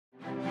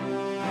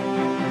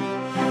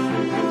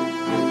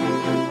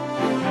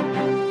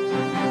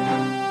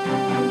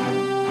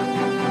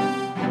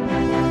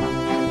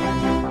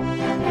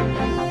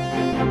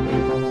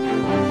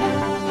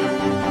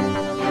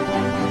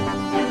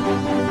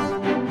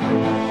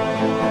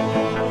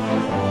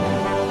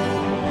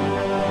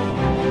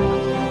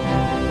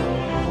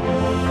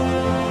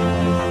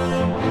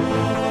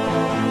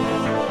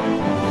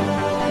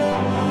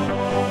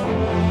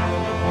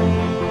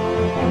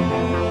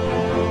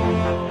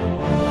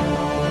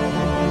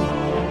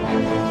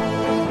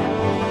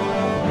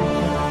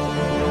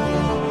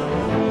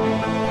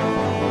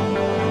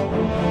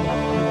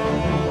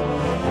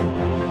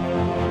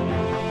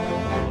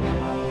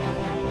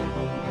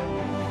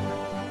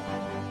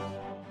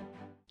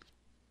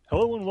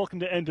Hello and welcome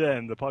to End to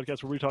End, the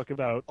podcast where we talk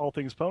about all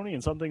things pony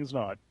and some things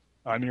not.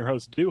 I'm your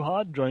host,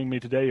 Duhad. Joining me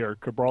today are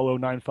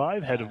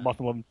Cabralo95, head of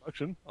Muffin 11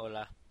 Production.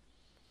 Hola.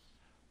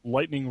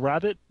 Lightning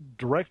Rabbit,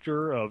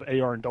 director of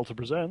AR and Delta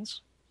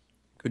Presents.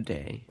 Good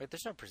day. Wait,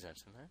 there's no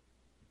presents in there.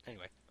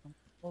 Anyway.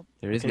 Well,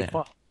 There is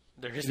now.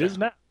 There It is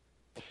now.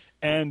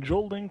 And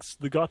Joel Links,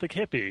 the Gothic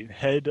Hippie,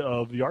 head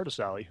of the Artist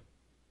Alley.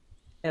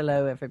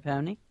 Hello, every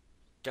pony.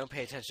 Don't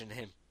pay attention to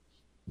him.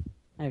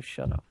 Oh,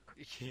 shut up.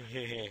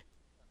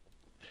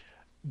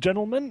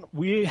 Gentlemen,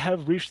 we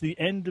have reached the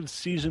end of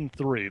Season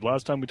 3.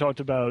 Last time we talked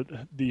about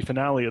the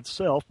finale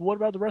itself. What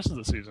about the rest of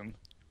the season?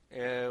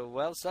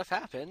 Well, stuff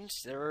happened.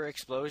 There were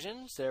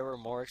explosions. There were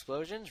more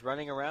explosions.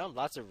 Running around.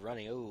 Lots of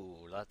running. Ooh,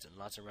 lots and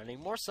lots of running.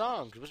 More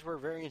songs, which were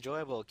very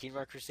enjoyable.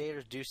 Kingdom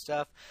Crusaders do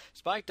stuff.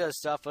 Spike does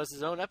stuff as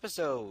his own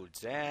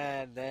episodes.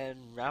 And then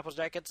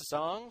Applejack gets a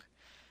song.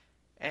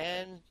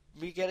 And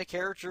we get a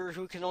character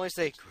who can only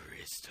say,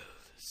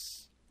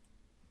 Crystals.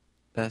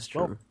 That's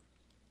true.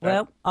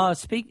 Well,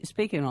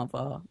 speaking of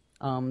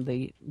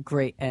the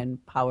great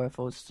and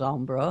powerful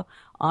Sombra,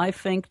 I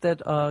think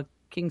that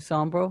King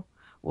Sombra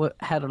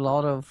had a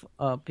lot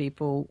of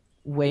people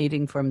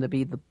waiting for him to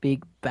be the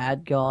big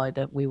bad guy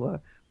that we were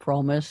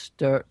promised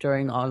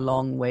during our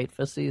long wait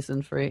for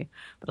Season 3.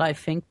 But I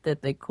think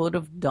that they could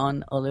have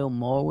done a little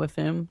more with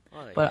him.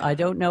 But I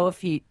don't know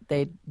if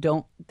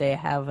they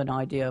have an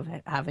idea of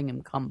having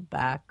him come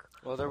back.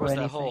 Well, there was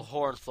that whole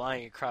horn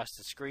flying across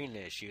the screen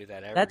issue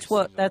that every That's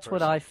what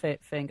I person...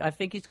 think. I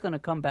think he's going to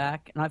come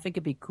back, and I think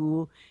it'd be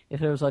cool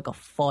if there was like a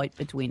fight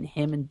between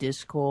him and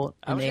Discord.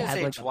 And I was they going to had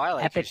say like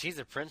Twilight, epic... because she's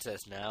a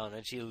princess now, and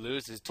then she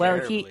loses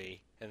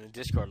terribly, and then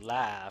Discord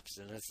laughs,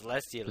 and then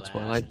Celestia laughs.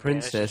 Twilight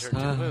Princess.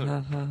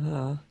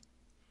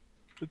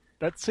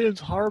 That seems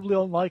horribly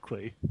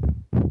unlikely.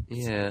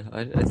 Yeah,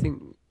 I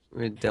think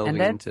we're delving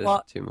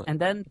into too much. And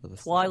then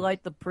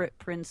Twilight the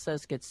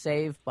princess gets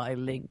saved by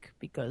Link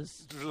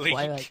because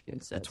Twilight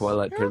Princess.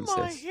 Twilight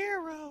Princess.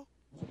 You're my hero.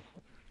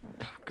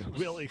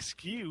 Well,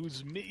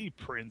 excuse me,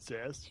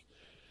 princess.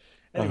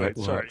 Anyway,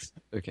 sorry.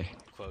 Okay.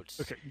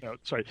 Quotes. Okay, no,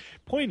 sorry.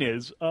 Point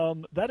is,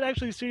 that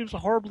actually seems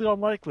horribly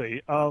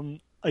unlikely.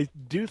 I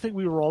do think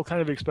we were all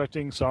kind of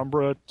expecting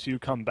Sombra to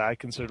come back,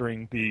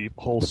 considering the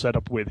whole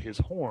setup with his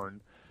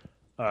horn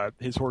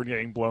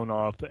getting blown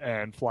off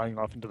and flying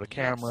off into the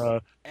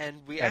camera.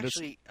 And we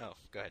actually... Oh,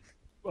 go ahead.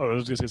 I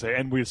was just going to say,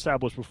 and we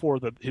established before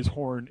that his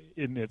horn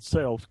in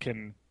itself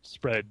can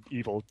spread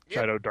evil,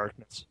 shadow,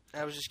 darkness.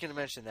 I was just going to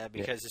mention that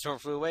because his horn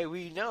flew away.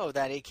 We know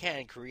that it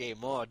can create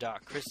more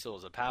dark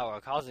crystals of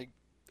power, causing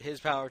his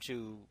power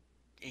to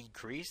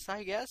increase,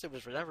 I guess. It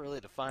was never really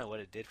defined what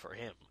it did for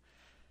him.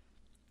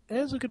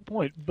 That's a good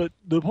point, but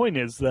the point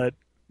is that,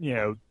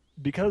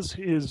 because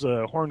his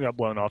horn got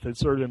blown off, it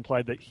sort of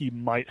implied that he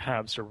might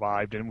have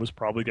survived and was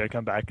probably going to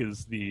come back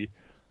as the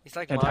He's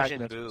like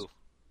Majin Buu.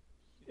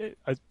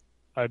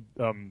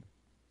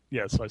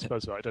 Yes, I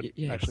suppose so. I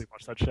didn't actually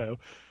watch that show.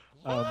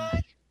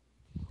 What?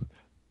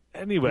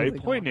 Anyway,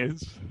 point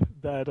is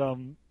that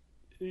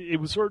it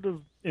was sort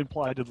of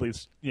implied, at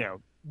least,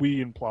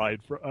 we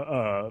implied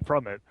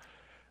from it,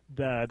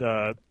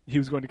 that he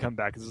was going to come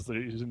back as the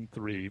Season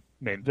 3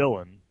 main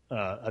villain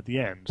at the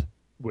end,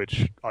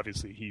 which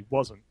obviously he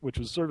wasn't, which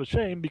was sort of a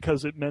shame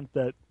because it meant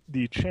that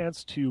the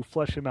chance to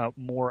flesh him out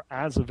more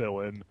as a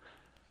villain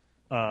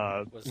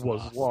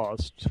was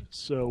lost.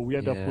 So we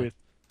end up with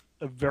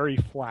a very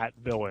flat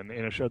villain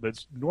in a show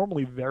that's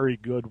normally very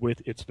good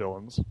with its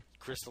villains.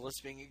 Chrysalis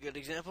being a good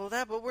example of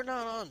that, but we're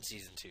not on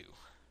Season 2.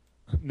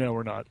 No,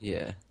 we're not.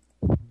 Yeah.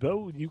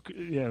 Though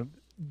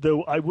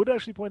I would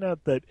actually point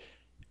out that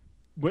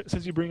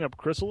since you bring up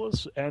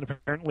Chrysalis, and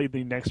apparently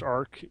the next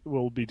arc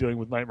will be dealing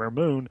with Nightmare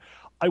Moon,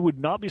 I would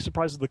not be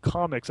surprised if the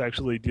comics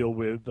actually deal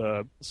with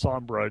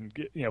Sombra and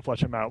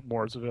flesh him out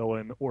more as a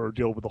villain, or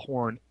deal with the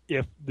Horn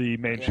if the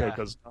main show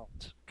does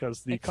not.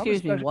 Because the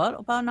Excuse me, what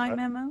about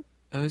Nightmare Moon?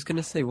 I was going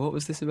to say, what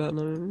was this about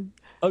Nightmare Moon?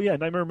 Oh yeah,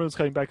 Nightmare Moon's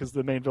coming back as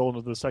the main villain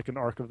of the second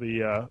arc of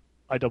the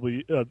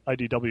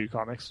IDW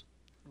comics.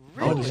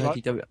 Really?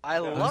 IDW. I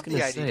love the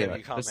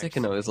IDW comics. For a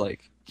second I was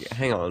like,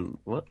 hang on,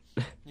 what?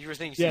 You were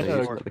thinking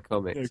Season 4. The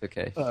comics,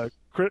 okay.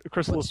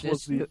 Chrysalis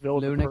was the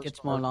villain. Luna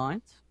gets more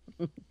lines?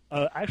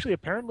 Actually,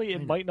 apparently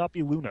it might not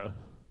be Luna.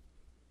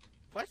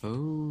 What?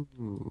 Oh.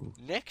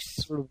 Nyx?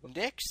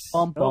 Nyx?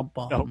 Bum, bum,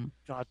 No, bum.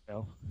 God,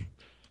 no.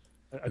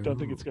 I don't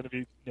think it's going to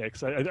be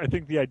Nyx. I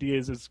think the idea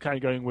is it's kind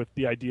of going with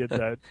the idea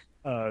that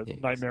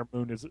Nightmare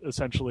Moon is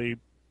essentially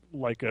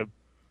like a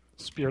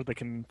spear that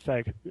can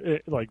infect,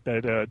 like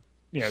that,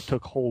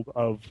 took hold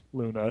of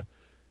Luna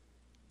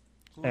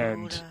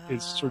and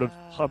is sort of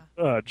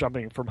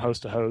jumping from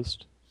host to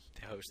host.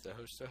 The host.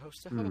 It's a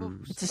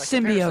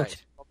like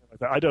symbiote.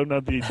 I don't know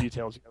the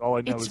details yet. All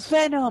I know is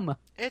Venom.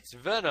 It's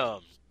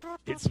Venom.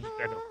 It's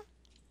Venom.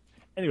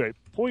 Anyway,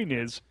 point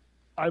is,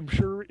 I'm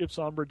sure if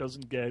Sombra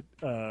doesn't get,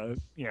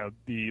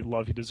 the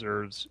love he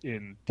deserves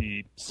in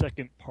the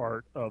second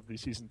part of the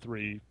Season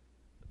 3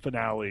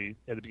 finale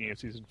at the beginning of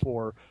Season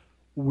 4,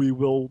 we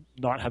will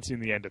not have seen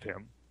the end of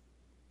him.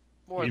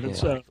 More Even than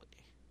so, likely.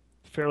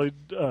 fairly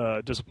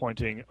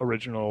disappointing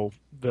original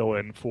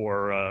villain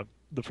for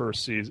the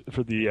first season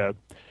for the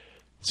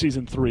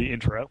season 3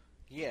 intro.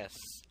 Yes.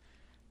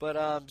 But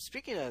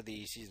speaking of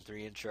the season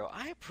 3 intro,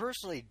 I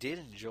personally did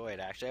enjoy it.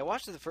 Actually, I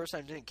watched it the first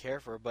time, didn't care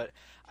for it, but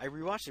I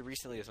rewatched it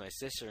recently with my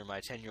sister and my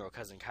 10-year-old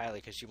cousin Kylie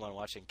because she wanted to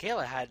watch it.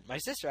 And my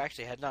sister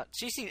actually had not.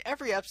 She's seen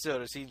every episode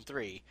of season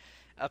 3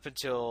 up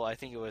until I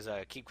think it was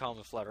Keep Calm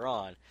and Flutter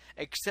On,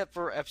 except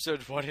for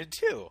episodes 1 and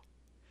 2.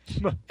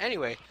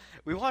 Anyway,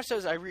 we watched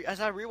those.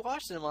 As I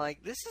rewatched them, I'm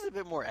like, this is a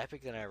bit more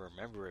epic than I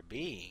remember it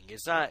being.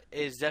 It's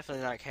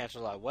definitely not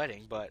Candlelight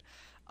Wedding, but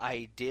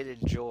I did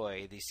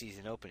enjoy the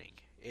season opening.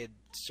 It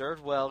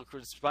served well,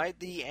 despite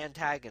the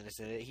antagonist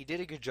in it. He did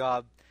a good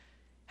job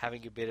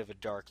having a bit of a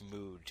dark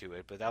mood to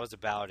it, but that was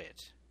about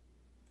it.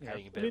 Yeah.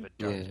 Having a bit of a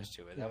darkness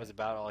to it. That was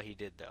about all he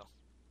did, though.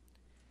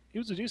 He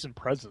was a decent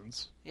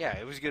presence. Yeah,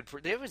 it was good.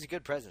 It was a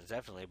good presence,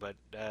 definitely, but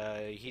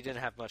he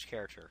didn't have much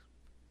character.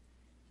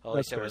 All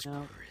he said was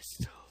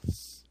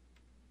crystals.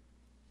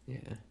 Yeah.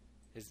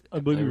 I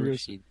believe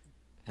she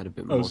had a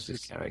bit more to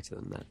his character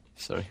than that.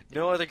 Sorry.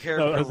 No other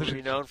character would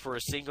be known for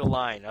a single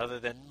line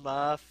other than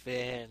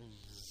muffins.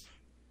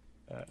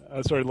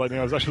 Sorry, Lightning.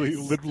 I was actually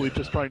literally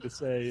just trying to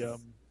say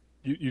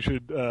you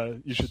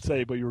should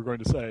say what you were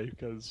going to say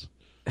because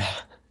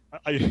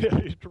I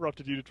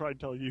interrupted you to try and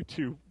tell you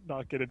to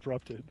not get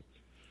interrupted.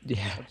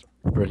 Yeah,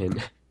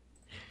 brilliant.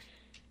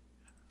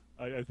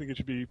 I think it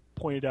should be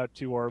pointed out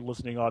to our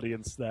listening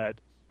audience that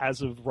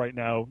as of right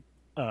now,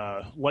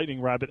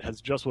 Lightning Rabbit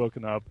has just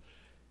woken up,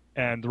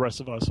 and the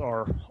rest of us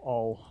are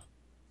all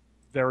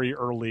very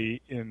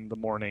early in the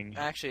morning.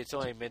 Actually, it's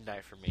only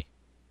midnight for me.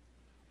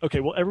 Okay,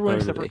 well, everyone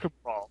except for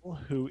Cabral,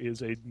 who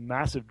is a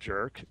massive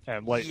jerk,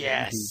 and Lightning,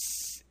 who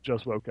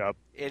just woke up.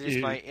 It is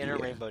my inner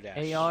Rainbow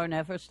Dash. AR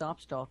never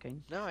stops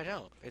talking. No, I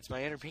don't. It's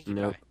my inner Pinkie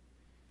Nope. Pie.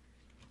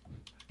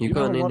 You've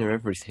got an inner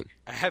everything.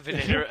 I have an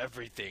inner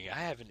everything. I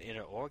have an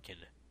inner organ.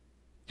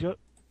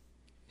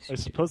 I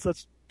suppose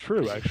that's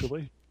true,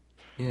 actually.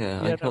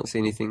 Yeah, I can't see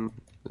anything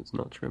that's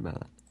not true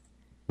about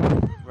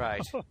that.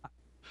 Right.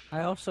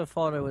 I also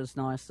thought it was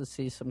nice to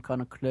see some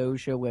kind of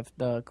closure with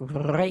the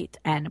great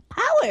and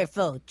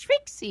powerful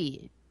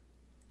Trixie.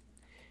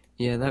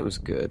 Yeah, that was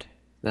good.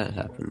 That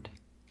happened.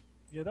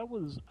 Yeah, that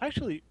was...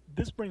 Actually,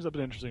 this brings up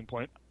an interesting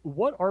point.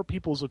 What are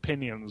people's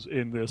opinions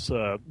in this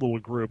little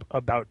group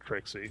about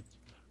Trixie?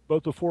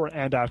 Both before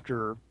and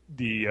after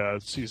the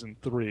Season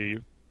 3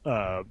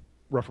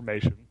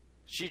 Reformation.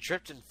 She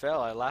tripped and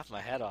fell. I laughed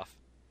my head off.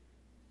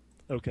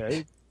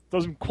 Okay.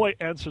 Doesn't quite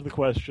answer the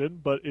question,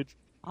 but it's...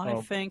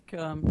 I think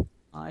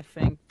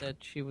that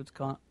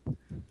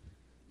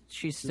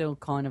she's still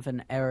kind of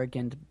an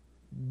arrogant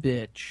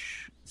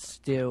bitch,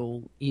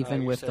 still,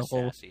 even with the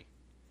whole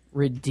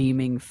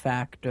redeeming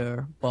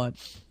factor. But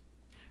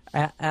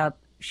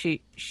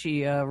she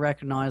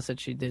recognized that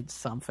she did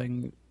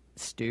something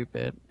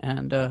stupid,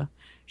 and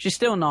she's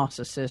still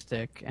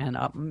narcissistic. And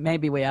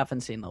maybe we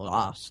haven't seen the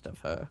last of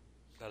her.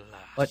 The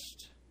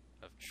last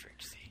of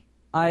Trixie.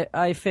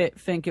 I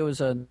think it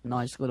was a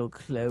nice little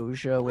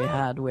closure we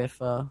had with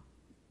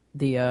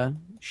the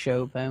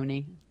show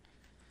pony.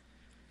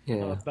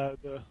 Yeah.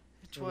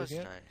 It was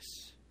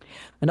nice.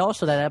 And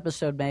also that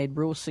episode made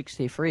Rule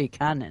 63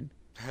 canon.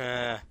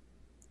 Damn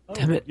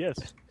it. Yes.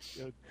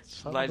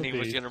 Lightning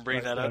was going to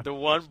bring that up. The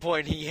one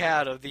point he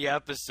had of the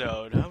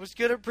episode. I was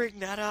going to bring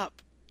that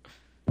up.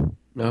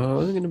 No, I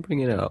wasn't going to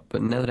bring it up,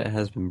 but now that it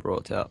has been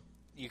brought up.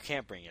 You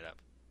can't bring it up.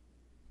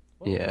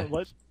 Well, yeah.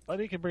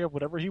 Lightning can bring up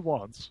whatever he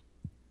wants.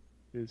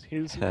 Is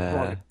his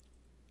I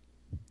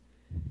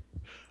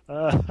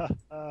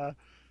thought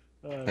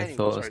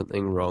of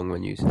something wrong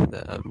when you said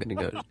that. I'm gonna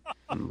go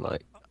and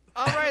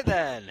All right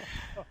then.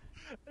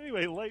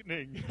 Anyway,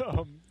 Lightning.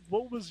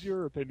 What was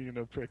your opinion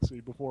of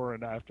Trixie before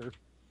and after?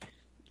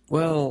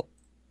 Well,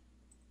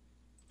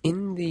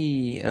 in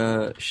the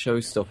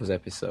Showstoppers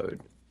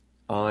episode,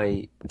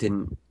 I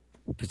didn't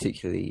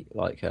particularly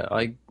like her.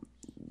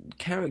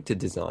 Character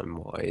design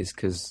wise,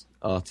 because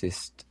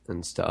artist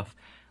and stuff,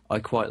 I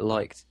quite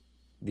liked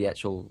the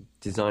actual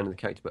design of the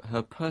character, but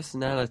her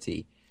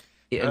personality,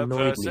 it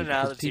annoyed me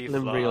because people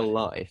in real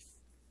life,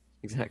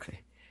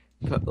 exactly,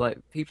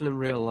 but people in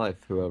real life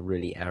who are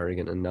really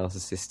arrogant and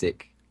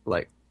narcissistic,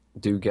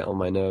 do get on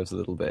my nerves a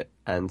little bit,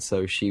 and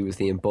so she was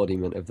the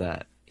embodiment of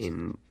that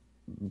in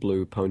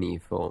Blue Pony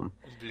form.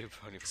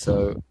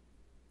 So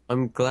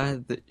I'm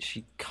glad that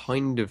she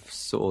kind of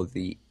saw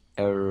the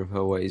error of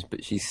her ways,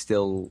 but she's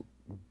still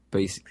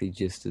basically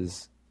just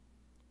as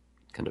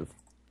kind of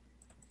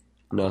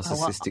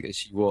narcissistic as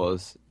she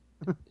was.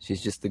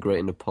 She's just the great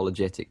and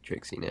apologetic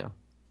Trixie now.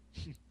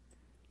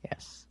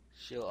 Yes.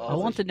 I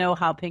want to know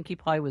how Pinkie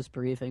Pie was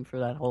breathing for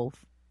that whole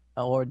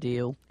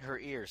ordeal. Her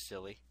ears,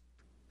 silly.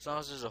 As long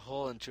as there's a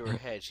hole into her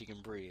head, she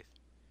can breathe.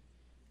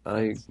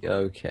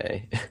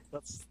 Okay.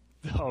 That's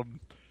well.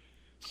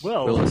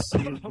 We'll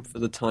assume for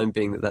the time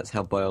being that that's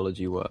how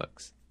biology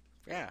works.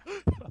 Yeah.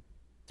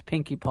 It's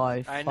Pinkie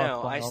Pie. I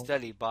know. I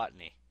study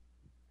botany.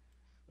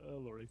 Oh,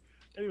 Lordy.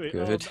 Anyway,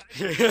 good.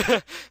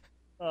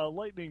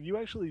 Lightning, you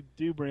actually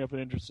do bring up an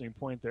interesting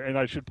point there, and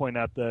I should point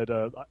out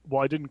that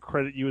while I didn't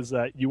credit you as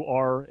that, you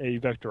are a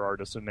vector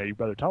artist and a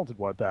rather talented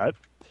one at that.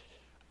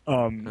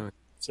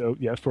 So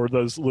yeah, for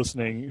those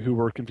listening who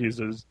were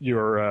confused as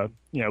your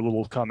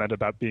little comment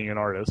about being an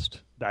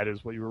artist, that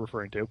is what you were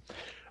referring to.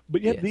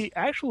 But yeah,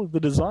 Yes. the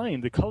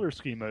design, the color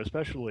schema,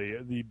 especially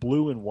the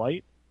blue and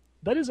white,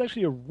 that is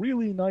actually a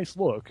really nice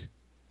look.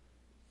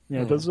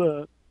 Yeah.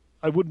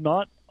 I would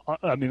not.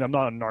 I mean, I'm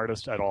not an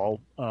artist at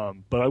all,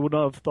 but I would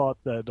not have thought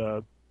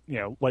that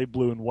light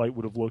blue and white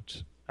would have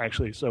looked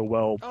actually so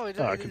well Oh, it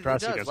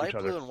contrasted does. against Light each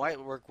blue other. and white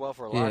work well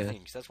for a lot of Yeah.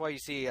 things. That's why you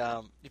see,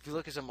 if you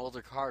look at some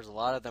older cars, a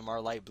lot of them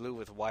are light blue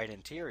with white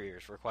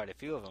interiors for quite a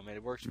few of them, and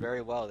it works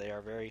very well. They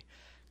are very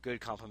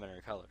good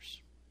complementary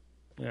colors.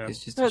 Yeah.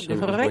 It's just a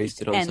shame it was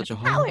wasted on such a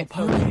horrible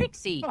powerful pony.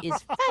 Trixie is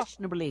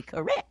fashionably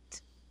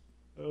correct.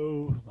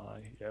 Oh my,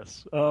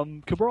 yes.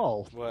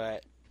 Cabral,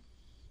 What?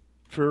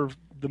 for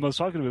the most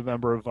talkative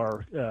member of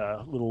our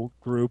little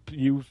group,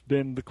 you've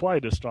been the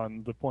quietest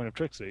on the point of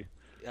Trixie.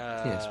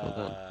 Yes, well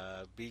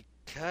done.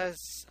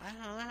 Because I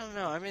don't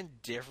know. I'm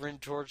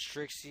indifferent towards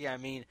Trixie. I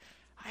mean,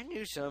 I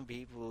knew some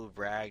people who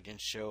bragged and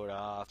showed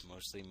off,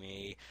 mostly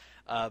me,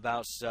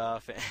 about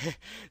stuff.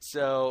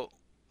 So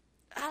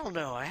I don't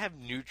know. I have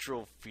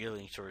neutral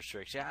feelings towards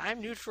Trixie.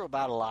 I'm neutral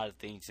about a lot of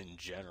things in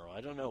general.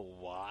 I don't know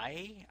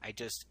why. I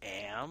just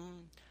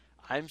am.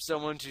 I'm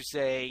someone to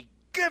say,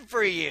 "Good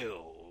for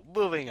you."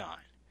 Moving on.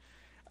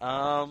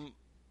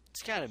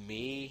 It's kind of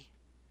me.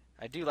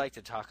 I do like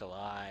to talk a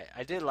lot.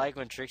 I did like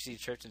when Trixie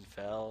tripped and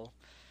fell.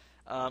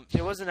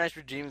 It was a nice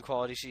redeeming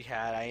quality she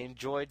had. I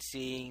enjoyed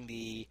seeing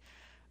the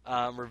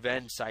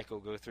revenge cycle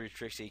go through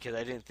Trixie because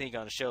I didn't think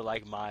on a show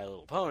like My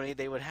Little Pony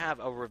they would have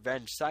a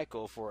revenge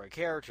cycle for a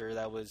character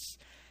that was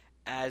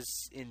as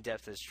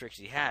in-depth as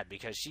Trixie had,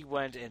 because she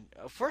went and...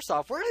 First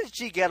off, where did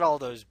she get all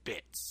those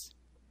bits?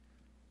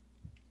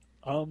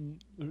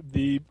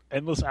 The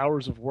endless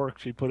hours of work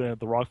she put in at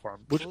the rock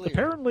farm, which Clear.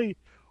 apparently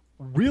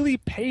really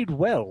paid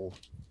well,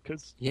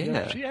 because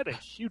Yeah. she had a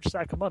huge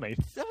sack of money.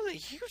 That was a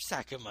huge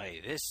sack of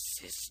money. This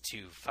is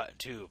too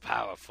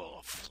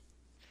powerful.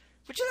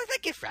 Would you like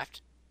that gift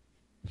wrapped?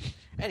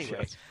 Anyway,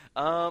 Yes.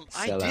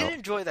 I Sell did out.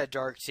 enjoy that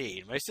dark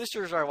scene. My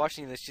sister started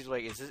watching this. She's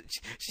like,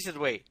 She said,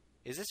 "Wait,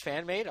 is this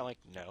fan made?" I'm like,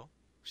 "No."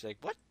 She's like,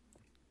 "What?"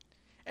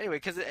 Anyway,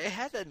 because it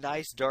had that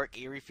nice dark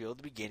eerie feel at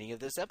the beginning of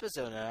this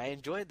episode, and I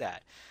enjoyed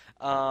that.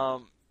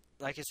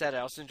 Like I said, I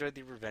also enjoyed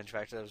the revenge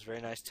factor. That was a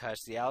very nice touch.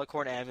 The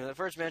alicorn amulet.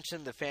 First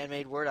mentioned the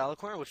fan-made word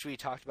alicorn, which we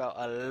talked about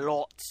a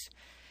lot.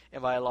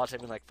 And by a lot, I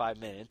mean like 5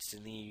 minutes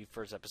in the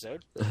first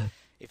episode.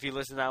 If you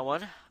listen to that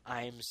one,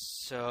 I'm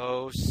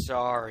so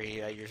sorry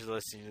that you're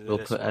listening to We'll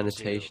this put one,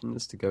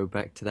 annotations to go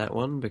back to that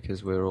one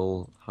because we're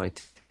all high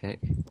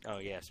tech. too. Oh,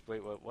 yes. Wait,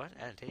 what?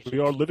 Annotation? We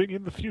are living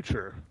in the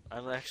future.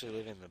 I'm actually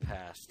living in the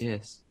past.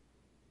 Yes.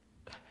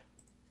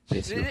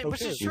 Yes,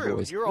 Which is you true.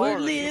 boys. You're all We're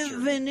in the future.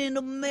 living in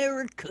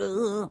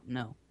America.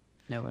 No,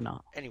 we're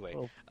not. Anyway,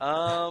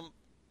 So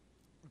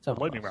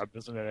Lightning round,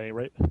 isn't it, at any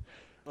rate?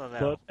 well,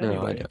 no. But No, I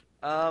anyway,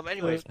 don't.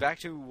 Anyways, back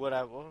to what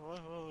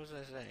was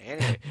I saying?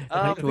 Anyway,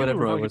 I think we whatever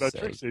were I talking was about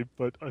saying. Trixie,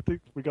 but I think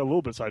we got a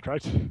little bit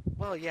sidetracked.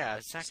 well, yeah,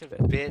 a sack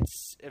of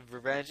bits of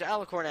revenge,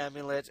 alicorn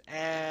amulet,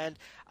 and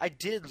I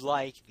did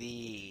like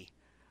the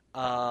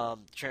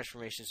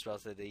transformation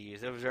spells that they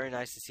used. It was very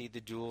nice to see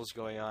the duels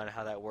going on and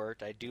how that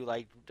worked. I do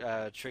like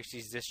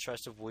Trixie's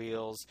distrust of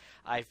wheels.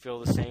 I feel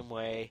the same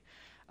way.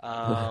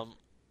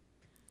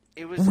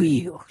 It was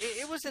Wheels.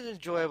 It was an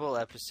enjoyable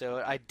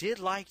episode. I did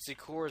like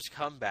Zakura's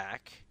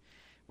comeback,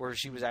 where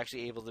she was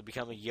actually able to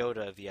become a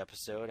Yoda of the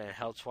episode and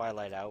help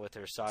Twilight out with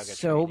her saga.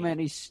 So training.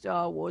 many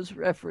Star Wars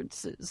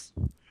references.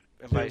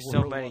 And by There so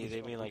were a lot many, of they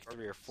Star mean Wars like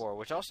 3 or 4.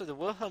 Which also, the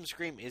Wilhelm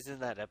scream is in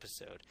that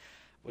episode.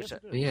 Which Yes,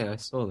 it is. Yeah, I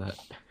saw that.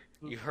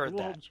 you heard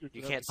Wilhelm that. scream,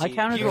 You yeah. can't I see.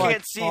 counted You like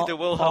can't see the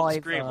Wilhelm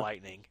five, scream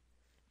lightning.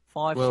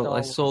 5 Well, Star I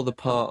Wars. saw the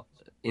part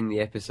in the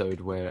episode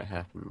where it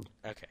happened.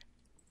 Okay.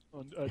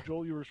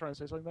 Joel, you were trying to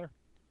say something there?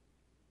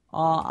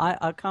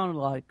 I counted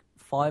like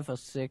 5 or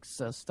 6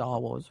 Star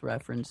Wars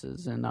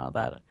references in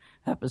that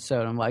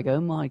episode. I'm like, oh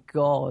my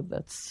god,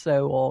 that's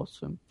so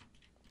awesome.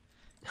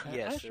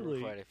 Yes, there were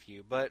Actually, quite a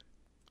few, but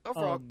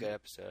overall, good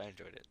episode. I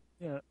enjoyed it.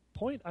 Yeah,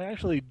 point I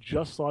actually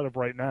just thought of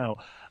right now.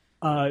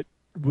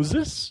 Was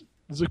this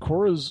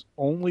Zakura's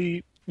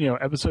only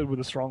episode with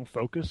a strong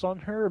focus on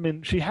her? I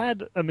mean, she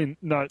had. I mean,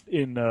 not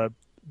in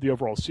the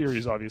overall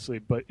series, obviously,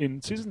 but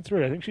in season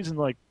 3, I think she's in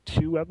like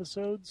 2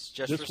 episodes.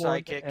 Just this for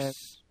one sidekicks. and-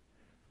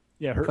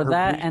 yeah, her For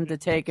that brief- and to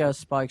take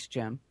Spike's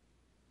gem.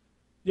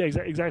 Yeah,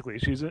 exactly.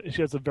 She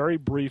has a very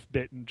brief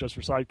bit in Just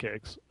for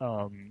Sidekicks,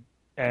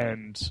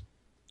 and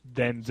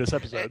then this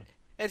episode.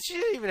 And she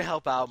didn't even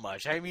help out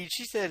much. I mean,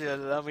 she said,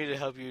 "Allow me to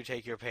help you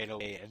take your pain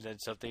away," and then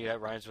something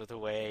that rhymes with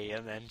 "away,"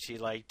 and then she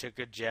like took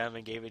a gem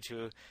and gave it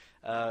to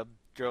a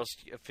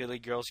Philly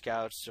Girl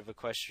Scouts of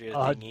Equestria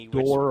thingy,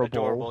 which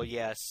adorable,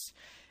 yes.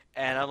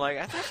 And I'm like,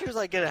 I thought she was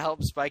like gonna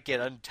help Spike get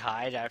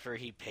untied after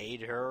he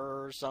paid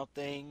her or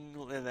something,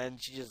 and then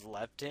she just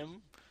left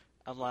him.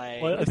 I'm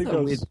like, Well, I There's think that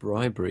that was- weird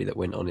bribery that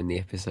went on in the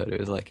episode. It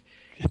was like,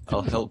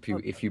 I'll help you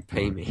if you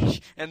pay me.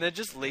 and then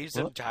just leaves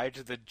him What? tied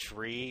to the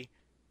tree.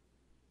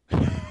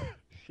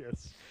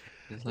 Yes.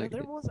 It's Well, like,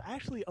 there was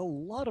actually a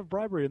lot of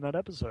bribery in that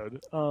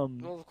episode. Well,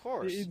 of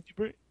course.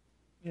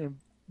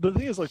 The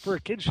thing is, like, for a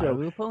kid My show,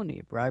 Little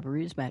Pony.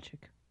 Bribery is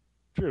magic.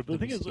 true. But the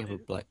thing is, you have a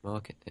black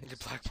market The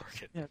next. black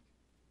market.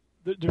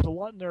 there's a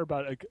lot in there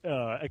about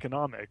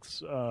economics.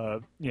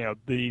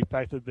 The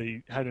fact that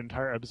they had an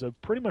entire episode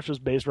pretty much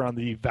just based around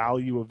the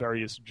value of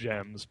various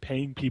gems,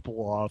 paying people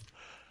off,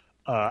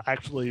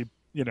 actually,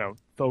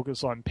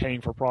 focus on paying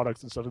for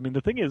products and stuff. I mean,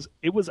 the thing is,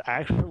 it was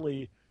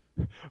actually,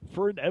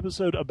 for an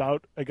episode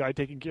about a guy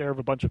taking care of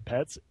a bunch of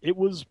pets, it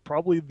was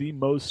probably the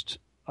most,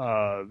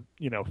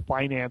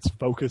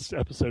 finance-focused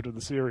episode of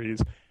the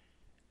series.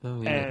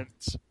 Oh, yeah.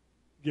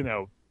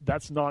 And,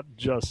 that's not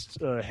just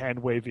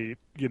hand-wavy,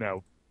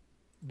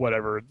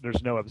 whatever.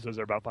 There's no episodes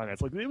that are about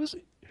finance. Like,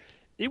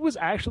 it was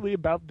actually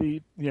about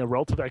the,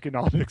 relative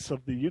economics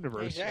of the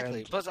universe. Exactly.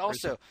 And Plus,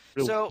 also,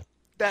 really- so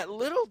that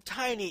little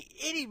tiny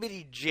itty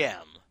bitty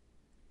gem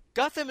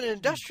got them an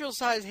industrial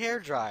sized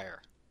hairdryer.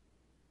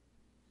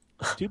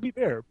 to be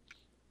fair,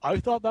 I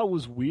thought that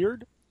was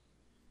weird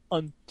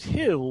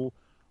until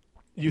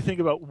you think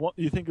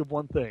of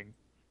one thing.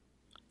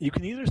 You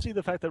can either see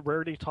the fact that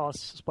Rarity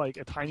tossed Spike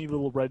a tiny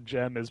little red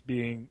gem as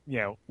being,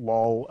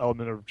 lol,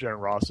 element of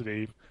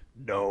generosity,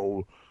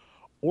 no.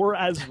 Or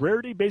as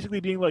Rarity basically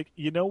being like,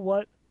 you know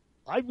what?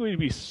 I'm going to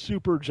be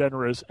super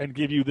generous and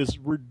give you this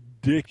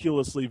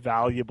ridiculously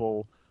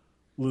valuable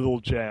little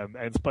gem,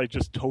 and Spike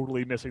just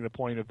totally missing the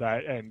point of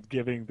that and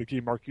giving the Key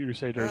Mark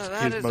Crusaders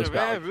That his is most a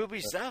rare valuable.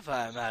 ruby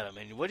sapphire, madam.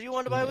 And what do you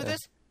want to buy with Yeah.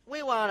 this?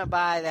 We want to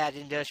buy that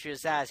industrial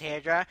sized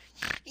hairdryer.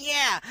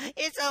 Yeah,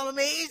 it's all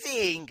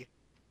amazing.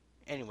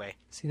 Anyway,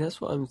 See, that's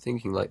what I'm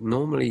thinking. Like,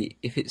 normally,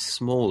 if it's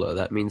smaller,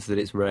 that means that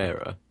it's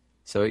rarer.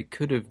 So it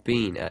could have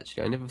been,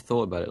 actually. I never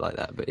thought about it like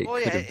that, but it well,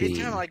 could yeah, have been. it's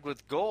kind of like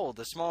with gold.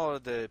 The smaller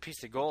the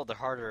piece of gold, the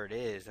harder it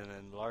is, and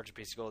then the larger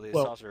piece of gold, the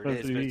Well, softer it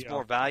is. But it's the,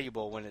 more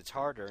valuable when it's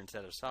harder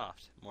instead of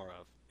soft. More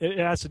of It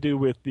has to do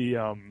with the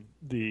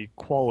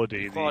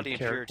quality, the quality and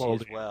carat purity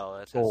quality as well. That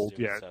has gold. to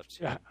do with Yeah,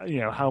 stuff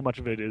too. how much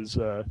of it is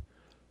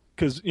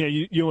because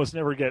you almost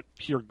never get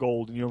pure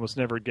gold, and you almost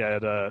never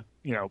get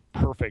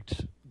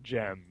perfect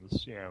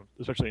gems.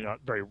 Especially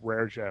not very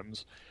rare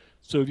gems.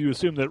 So if you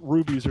assume that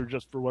rubies are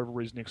just for whatever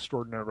reason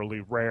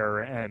extraordinarily rare,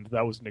 and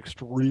that was an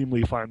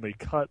extremely finely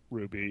cut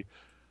ruby,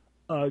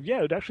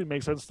 it actually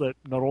makes sense that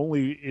not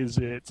only is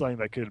it something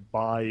that could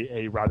buy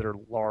a rather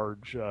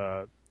large,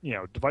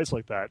 device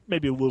like that,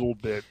 maybe a little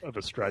bit of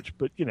a stretch,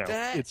 but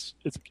it's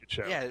a good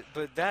show. Yeah,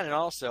 but that and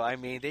also, I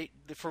mean, they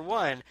for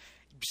one,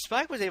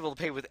 Spike was able to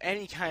pay with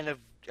any kind of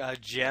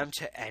gem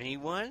to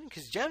anyone,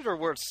 because gems are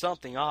worth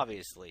something,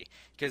 obviously,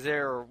 because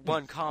they're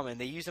one common.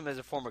 They use them as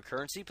a form of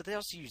currency, but they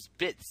also use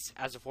bits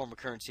as a form of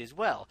currency as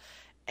well.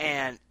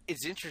 And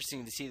it's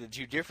interesting to see the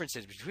two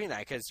differences between that,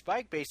 because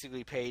Spike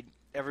basically paid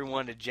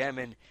everyone a gem,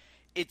 and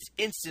it's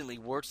instantly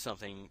worth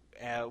something,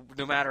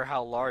 no matter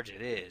how large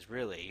it is,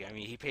 really. I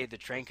mean, he paid the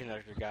train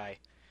conductor guy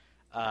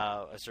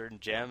a certain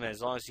gem, and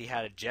as long as he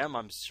had a gem,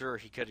 I'm sure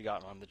he could have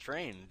gotten on the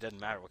train. It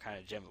doesn't matter what kind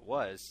of gem it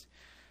was.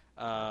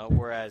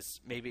 Whereas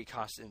maybe it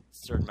costs a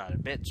certain amount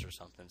of bits or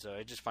something. So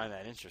I just find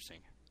that interesting.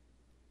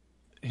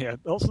 Yeah,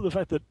 also the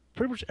fact that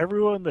pretty much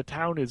everyone in the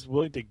town is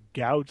willing to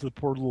gouge the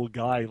poor little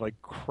guy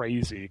like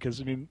crazy.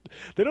 Because, I mean,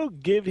 they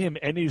don't give him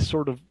any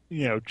sort of,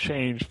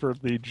 change for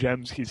the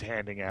gems he's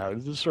handing out.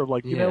 It's just sort of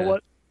like, you know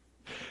what?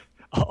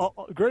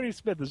 Granny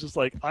Smith is just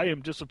like, I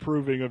am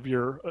disapproving of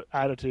your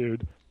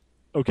attitude.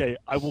 Okay,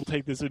 I will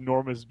take this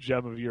enormous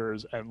gem of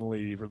yours and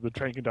leave. Or the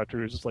train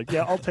conductor is just like,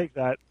 yeah, I'll take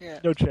that. Yeah.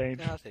 No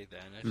change. Yeah, I'll take that.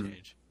 No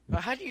change.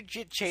 How do you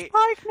change?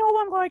 Spike, no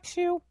one likes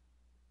you.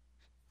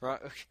 Right.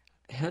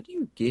 How do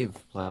you give,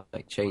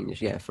 like,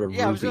 change? Yeah, for a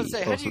Yeah, I was ruby going to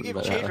say, or how do you something give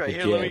like change that, right like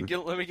here? a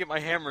gem. Let me get my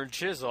hammer and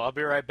chisel. I'll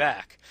be right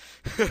back.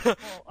 Well,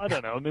 I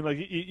don't know. I mean, like,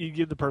 you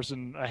give the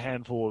person a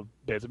handful of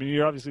bits. I mean,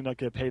 you're obviously not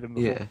going to pay them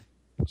the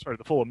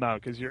full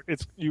amount because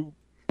you.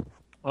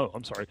 Oh,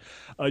 I'm sorry.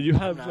 You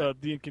have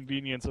the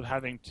inconvenience of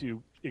having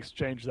to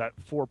exchange that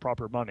for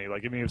proper money.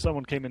 Like, I mean, if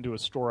someone came into a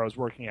store I was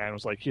working at and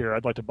was like, "Here,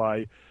 I'd like to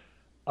buy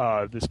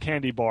this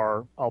candy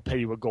bar. I'll pay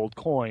you a gold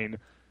coin."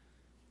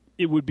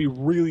 It would be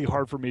really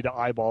hard for me to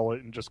eyeball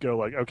it and just go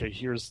like, "Okay,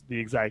 here's the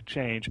exact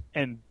change,"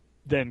 and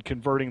then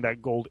converting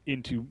that gold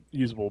into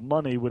usable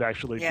money would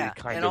actually be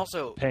kind and of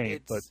also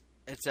pain.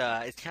 it's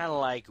kind of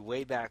like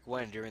way back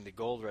when during the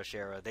gold rush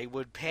era, they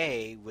would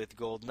pay with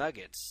gold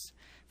nuggets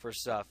for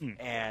stuff,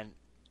 and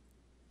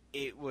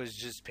it was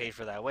just paid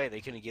for that way.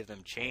 They couldn't give them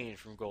change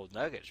from gold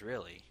nuggets,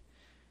 really.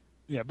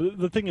 Yeah, but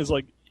the thing is,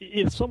 like,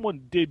 if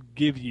someone did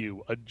give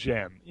you a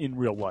gem in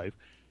real life,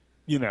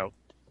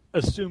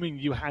 assuming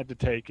you had to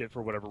take it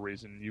for whatever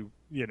reason, you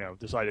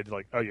decided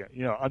like, oh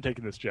yeah, I'm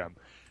taking this gem.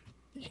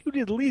 You'd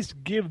at least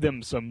give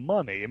them some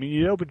money. I mean,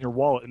 you'd open your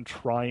wallet and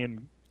try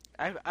and,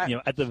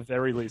 at the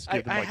very least,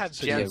 give them I like have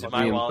 60 gems in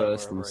bucks. my wallet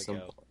reimburse them wherever I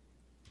some.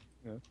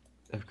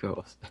 go. Of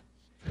course.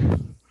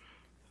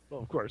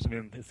 Well, of course. I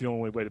mean, it's the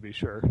only way to be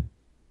sure.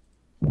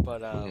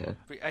 But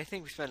I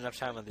think we spent enough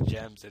time on the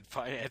gems and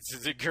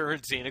finances and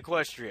currency and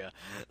Equestria.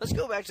 Let's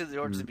go back to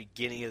the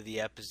beginning of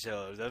the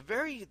episode. The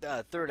very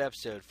third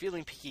episode,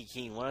 Feeling Peaky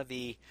Keen, one of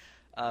the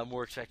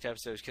more expected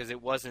episodes because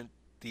it wasn't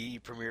the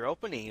premiere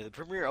opening. The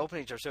premiere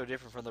openings are so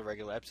different from the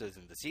regular episodes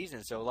in the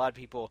season, so a lot of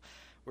people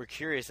were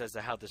curious as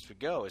to how this would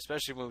go,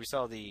 especially when we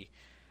saw the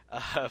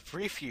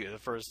preview the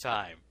first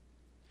time.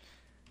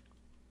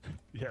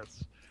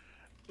 Yes.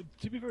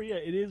 To be fair, yeah,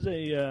 it is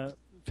a...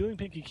 Feeling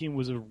Pinky Keen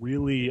was a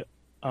really...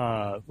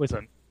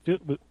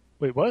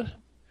 wait, what?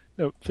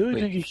 No, Feeling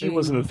Pinky Keen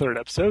wasn't the third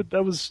episode.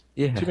 That was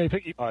Too Many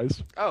Pinkie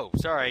Pies. Oh,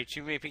 sorry,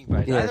 Too Many Pinkie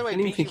Pies. Yeah, Either way,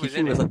 Feeling Pinky was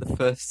in Keen was it. like the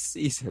first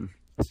season.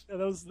 Yeah,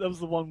 that was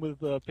the one with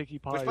Pinkie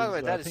Pie. Which, by the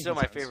way, that is still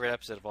my favorite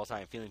episode of all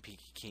time, Feeling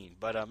Pinky Keen.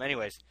 But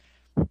anyways,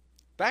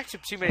 back to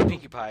Too Many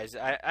Pinkie Pies.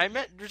 I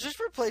meant just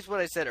replace what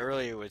I said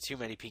earlier with Too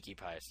Many Pinkie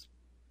Pies.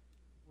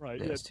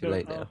 Right. Yeah, it's too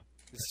late now.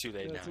 It's too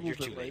late yeah, now. You're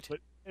too late.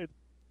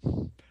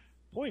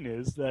 Point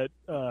is that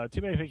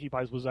Too Many Pinkie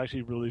Pies was actually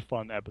a really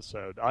fun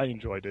episode. I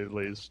enjoyed it, at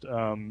least.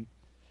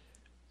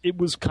 It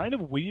was kind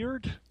of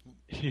weird.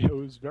 It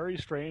was very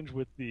strange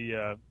with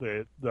the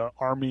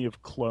army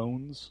of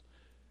clones.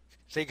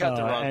 They got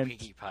the wrong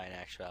Pinkie Pie in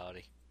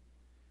actuality.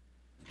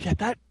 Yeah,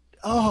 that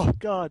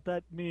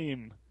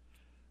meme.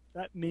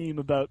 That meme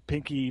about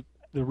Pinkie,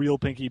 the real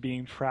Pinkie,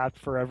 being trapped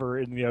forever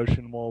in the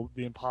ocean while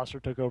the imposter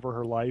took over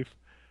her life.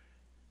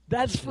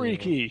 That's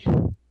freaky.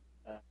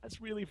 That's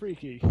really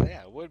freaky.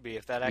 Yeah, it would be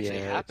if that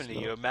actually happened to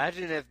you.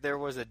 Imagine if there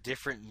was a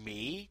different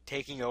me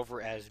taking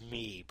over as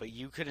me, but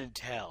you couldn't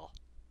tell.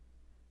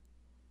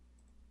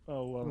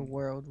 Oh, the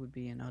world would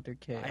be in utter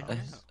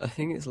chaos. I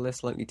think it's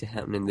less likely to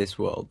happen in this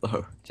world,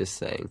 though. Just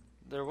saying.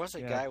 There was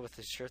a guy with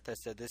a shirt that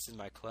said, "This is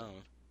my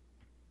clone."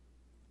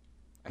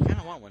 I kind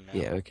of want one now.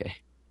 Yeah, okay.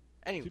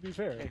 Anyway, to be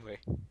fair.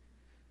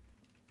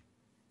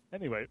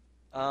 Anyway.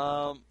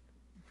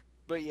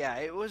 But yeah,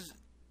 it was...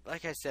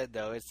 Like I said,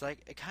 though, it's like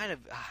a kind of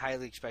a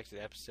highly expected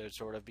episode,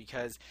 sort of,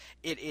 because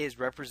it is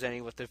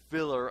representing what the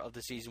filler of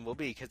the season will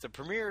be. Because the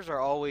premieres are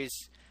always...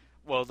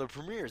 Well, the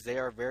premieres, they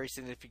are very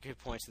significant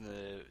points in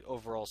the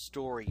overall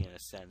story, in a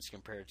sense,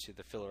 compared to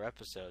the filler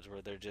episodes,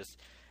 where they're just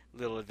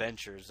little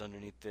adventures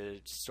underneath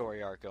the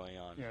story arc going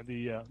on.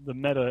 Yeah, the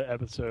meta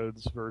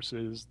episodes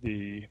versus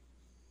the...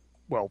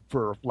 Well,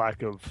 for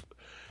lack of...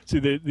 See,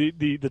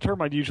 the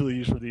term I'd usually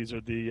use for these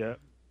are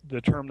the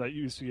term that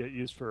used to get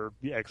used for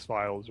the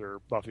X-Files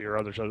or Buffy or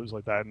other shows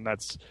like that, and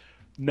that's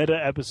meta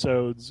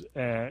episodes,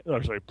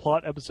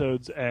 plot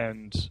episodes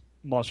and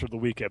Monster of the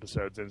Week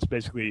episodes. And it's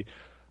basically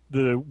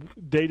the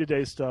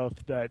day-to-day stuff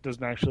that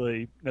doesn't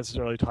actually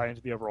necessarily tie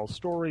into the overall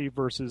story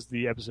versus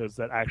the episodes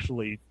that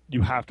actually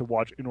you have to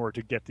watch in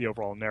order to get the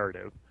overall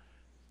narrative.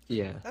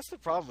 Yeah. That's the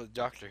problem with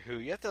Doctor Who.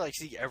 You have to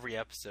see every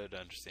episode to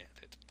understand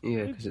it.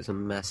 Yeah, because it's a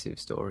massive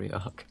story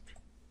arc.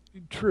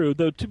 True,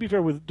 though to be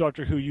fair with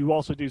Doctor Who, you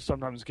also do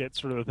sometimes get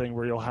sort of a thing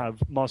where you'll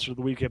have Monster of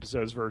the Week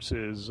episodes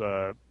versus,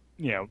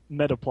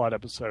 meta plot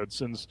episodes,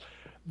 since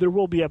there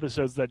will be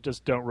episodes that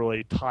just don't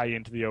really tie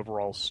into the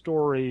overall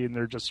story, and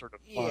they're just sort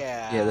of fun.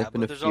 Yeah,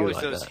 but there's always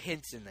those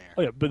hints in there.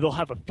 Oh yeah, but they'll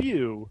have a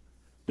few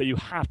that you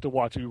have to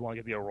watch if you want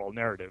to get the overall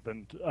narrative.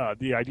 And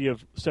the idea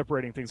of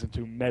separating things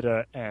into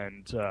meta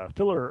and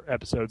filler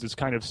episodes is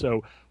kind of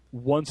so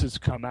once it's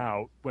come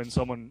out, when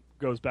someone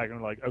goes back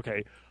and like,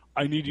 okay,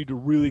 I need you to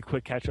really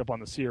quick catch up on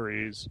the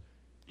series.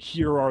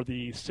 Here are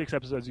the 6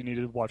 episodes you need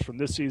to watch from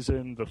this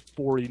season, the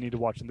 4 you need to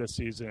watch in this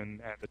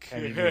season, and the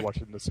 10 you need to watch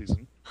in this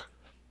season.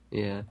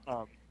 Yeah.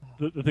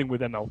 The thing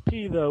with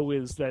MLP, though,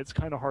 is that it's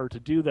kind of hard to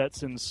do that,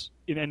 since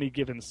in any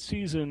given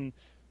season,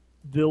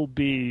 there'll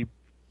be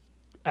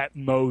at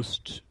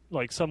most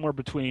like somewhere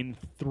between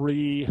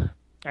 3...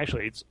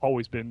 Actually, it's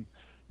always been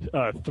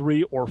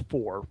 3 or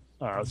 4.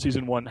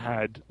 Season 1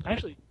 had...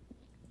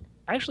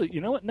 Actually,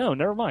 you know what? No,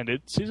 never mind.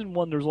 Season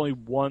 1, there's only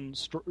one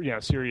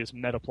serious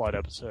meta-plot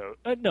episode.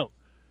 No.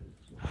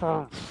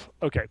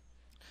 Okay.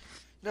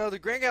 No, the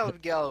Grand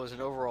Gala was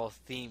an overall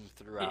theme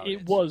throughout.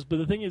 It was, but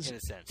the thing is, in a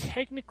sense,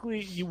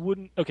 technically, you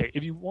wouldn't... Okay,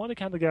 if you want to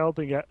count the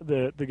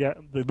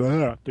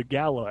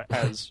gala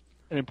as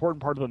an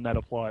important part of the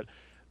meta-plot,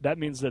 that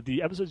means that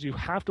the episodes you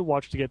have to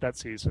watch to get that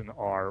season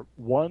are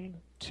 1,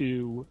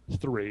 2,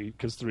 3,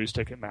 because 3 is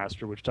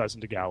Ticketmaster, which ties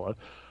into Gala.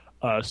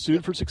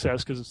 Sued for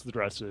Success, because it's the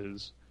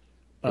dresses.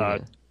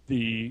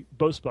 The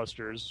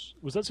Ghostbusters,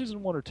 was that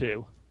season 1 or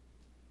 2?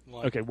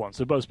 1. Okay, 1.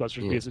 So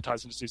Ghostbusters, because it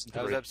ties into season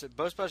 3.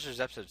 Ghostbusters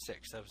episode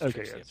 6. That was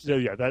okay, yeah. So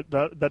yeah,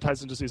 that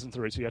ties into season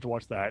 3, so you have to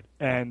watch that.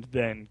 And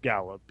then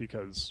Gala,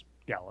 because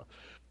Gala.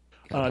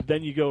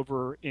 Then you go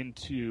over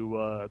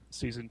into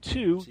season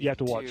 2. You have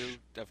to watch...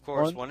 Of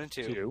course, 1 and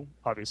 2.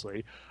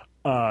 Obviously.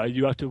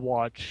 You have to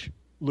watch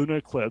Luna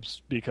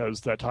Eclipse,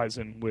 because that ties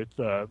in with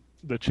the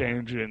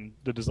change in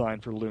the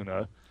design for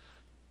Luna.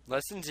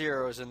 Lesson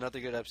 0 is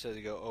another good episode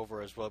to go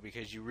over as well,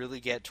 because you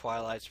really get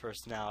Twilight's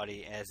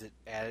personality at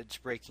its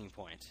breaking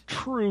point.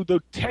 True, though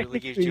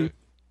technically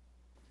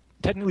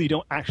you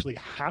don't actually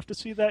have to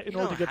see that in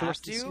order to get the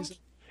rest of the season.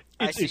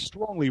 it's a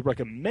strongly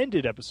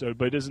recommended episode,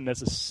 but it isn't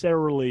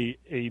necessarily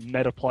a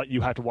meta plot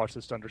you have to watch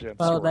this to understand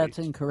the Well, story. that's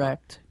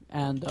incorrect.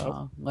 And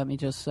let me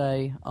just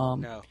say,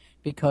 No.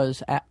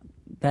 because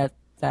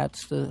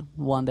that's the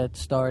one that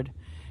started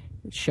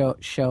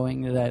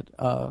showing that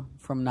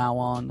from now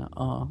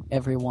on,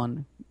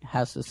 everyone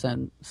has to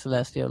send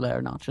Celestial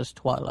Lair, not just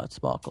Twilight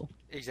Sparkle.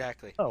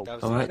 Exactly. Oh. That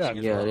was Oh, the actually, thing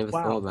as yeah, well. I never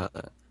Wow. thought about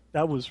that.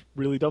 That was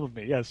really dumb of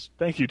me. Yes,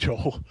 thank you,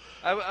 Joel.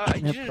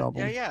 You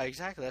problem. Yeah,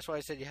 exactly. That's why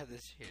I said you had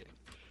this shit.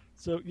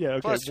 So yeah,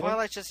 okay. Plus,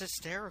 Twilight's just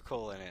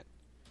hysterical in it.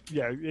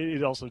 Yeah,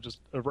 it also just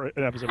an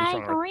episode of I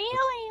Star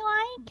really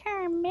like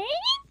her, mate.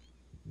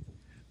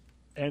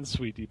 and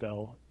Sweetie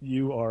Belle.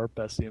 You are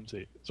best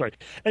CMC. Sorry.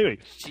 Anyway,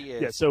 She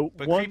is. yeah. So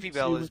but 1, Creepy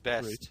Belle 2, is and 3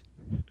 best.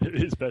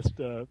 is best.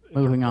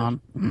 Moving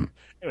on.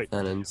 Anyway,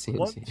 And then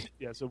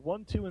CMC. so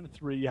 1, 2, and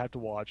 3 you have to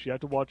watch. You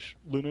have to watch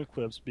Luna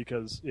Eclipse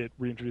because it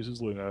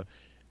reintroduces Luna,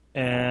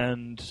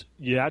 and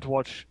you have to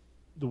watch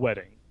The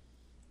Wedding.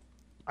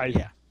 I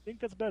think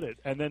that's about it.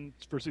 And then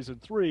for season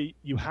 3,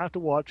 you have to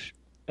watch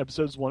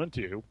episodes 1 and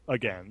 2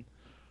 again.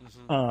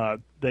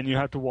 Mm-hmm. Then you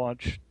have to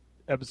watch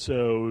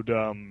episode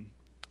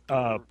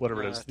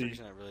whatever it is, three's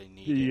not really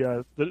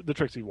needed. the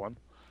Trixie one.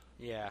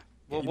 Yeah.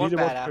 Well, You One need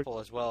to Bad watch Apple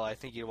as well. I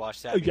think you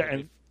watch that.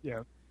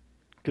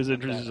 Because it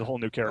introduces a whole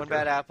new character. One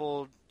Bad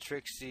Apple,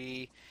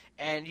 Trixie,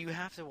 and you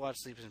have to watch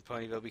Sleepers in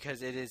Ponyville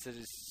because it is a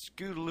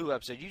Scootaloo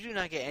episode. You do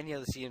not get any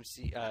other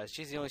CMC.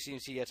 She's the only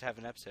CMC yet to have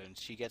an episode, and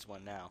she gets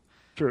one now.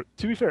 True.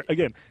 To be fair,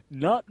 again,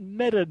 not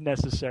meta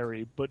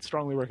necessary, but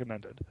strongly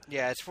recommended.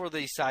 Yeah, it's for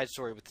the side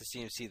story with the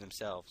CMC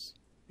themselves.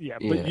 Yeah,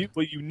 but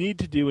what you need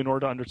to do in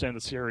order to understand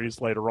the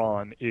series later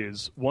on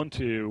is 1,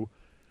 2.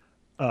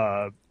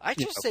 I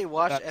just say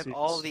watch that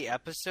all the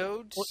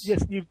episodes. Well,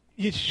 yes,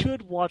 you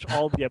should watch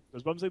all the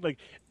episodes. But I'm saying, like,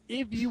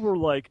 if you were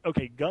like,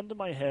 okay, gun to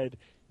my head,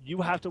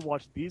 you have to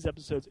watch these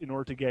episodes in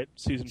order to get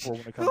season 4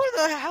 when it comes. Who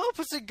the hell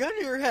puts a gun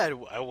to your head?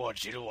 I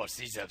want you to watch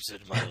these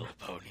episodes of My Little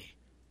Pony.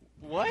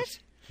 What?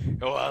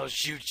 Oh, I'll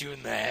shoot you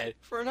in the head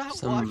for not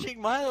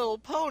watching My Little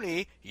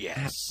Pony.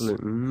 Yes.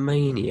 Absolute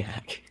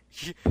maniac.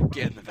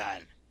 Get in the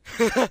van.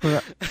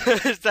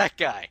 It's that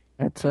guy.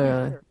 That's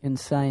a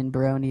insane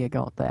brony you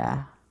got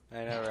there.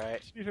 I know,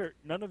 right? To be fair,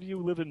 none of you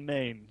live in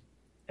Maine.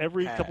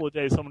 Every couple of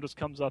days, someone just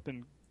comes up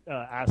and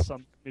asks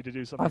me to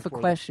do something. I have a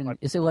question.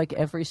 Is it like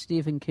every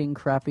Stephen King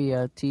crappy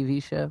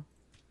TV show?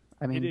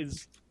 I mean, it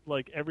is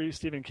like every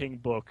Stephen King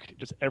book.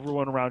 Just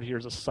everyone around here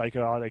is a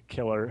psychotic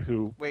killer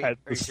who had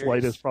the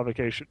slightest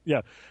provocation.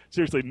 Yeah,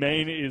 seriously,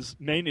 Maine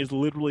is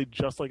literally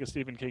just like a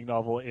Stephen King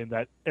novel in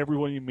that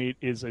everyone you meet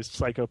is a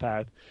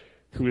psychopath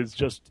who is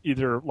just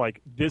either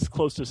like this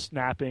close to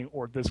snapping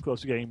or this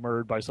close to getting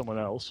murdered by someone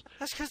else.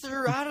 That's because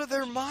they're out of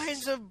their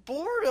minds of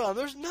boredom.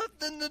 There's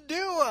nothing to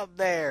do up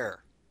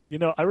there. You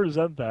know, I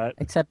resent that.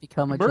 Except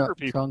become a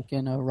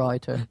drunken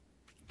writer.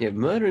 Yeah,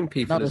 murdering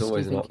people Not is a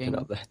always an Stephen option King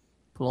up there.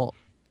 Plot.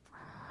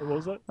 What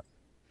was that?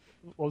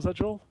 What was that,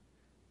 Joel?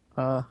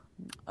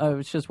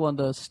 It's just one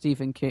of the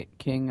Stephen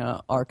King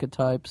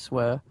archetypes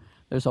where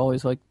there's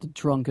always like the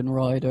drunken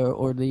writer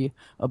or the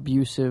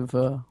abusive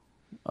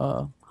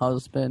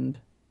husband.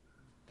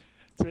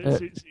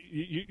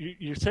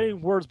 You're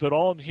saying words, but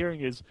all I'm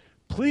hearing is,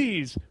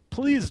 please,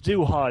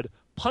 Duhad,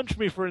 punch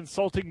me for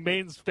insulting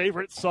Maine's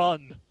favorite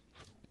son.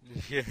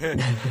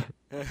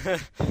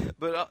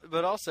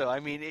 but also,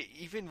 I mean,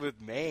 even with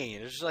Maine,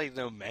 there's like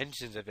no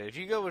mentions of it. If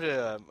you go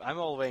to, I'm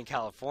all the way in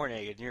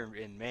California, and you're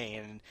in Maine,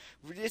 and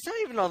it's not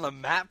even on the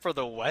map for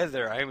the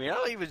weather. I mean, I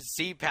don't even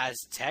see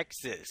past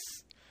Texas.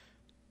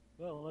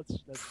 Well,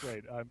 that's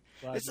great. I'm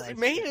glad. It's like,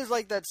 Maine is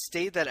like that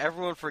state that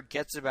everyone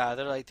forgets about.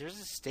 They're like, there's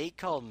a state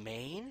called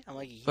Maine? I'm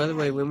like, yeah. By the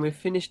way, when we're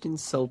finished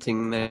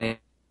insulting Maine,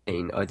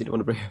 I did want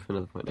to bring up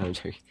another point. No, I'm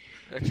joking.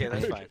 Okay,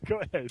 that's fine. Go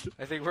ahead.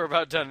 I think we're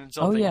about done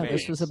insulting Maine.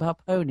 This was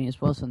about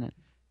ponies, wasn't it?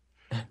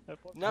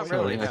 Not Sorry,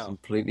 really, I no.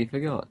 completely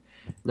forgot.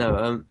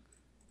 No,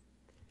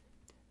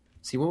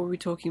 see, what were we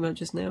talking about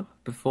just now?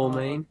 Before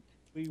Maine?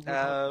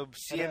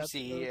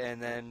 CMC,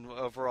 and then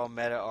overall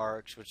meta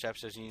arcs, which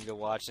episodes you need to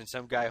watch, and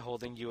some guy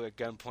holding you at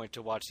gunpoint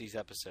to watch these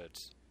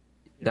episodes.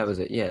 That was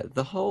it, yeah.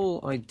 The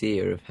whole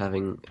idea of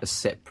having a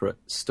separate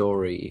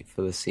story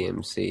for the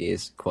CMC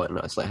is quite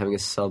nice, like having a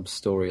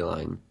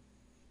sub-storyline.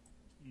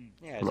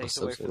 Yeah, it Not takes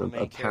a away from the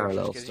main a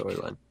parallel characters,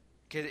 storyline.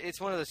 Because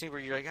it's one of those things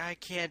where you're like, I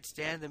can't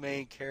stand the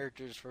main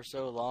characters for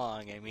so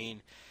long. I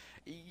mean,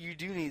 you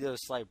do need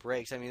those slight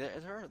breaks. I mean,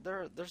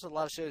 there's a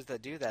lot of shows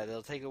that do that.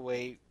 They'll take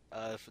away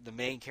the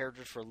main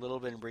characters for a little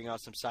bit and bring out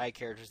some side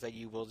characters that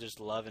you will just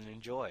love and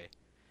enjoy.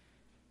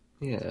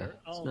 Yeah,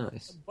 it's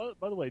nice.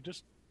 By the way,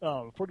 just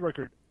for the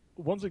record,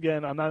 once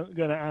again, I'm not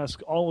going to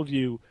ask all of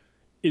you,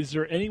 is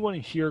there anyone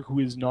here who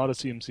is not a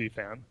CMC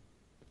fan?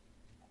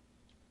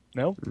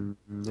 No?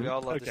 We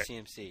all love the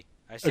CMC.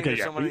 I think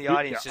someone in the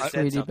audience just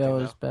said Sweetie something. Belle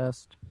is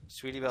best.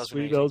 Sweetie Belle's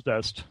Sweetie Belle's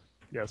best.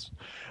 Yes.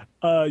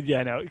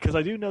 Because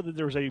I do know that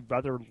there's a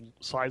rather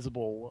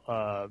sizable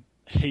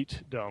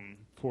hate-dom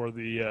for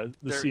the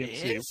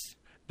CMC. Is?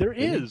 There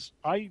is.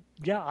 I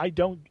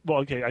don't.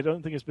 Well, okay. I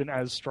don't think it's been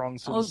as strong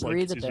since. I'll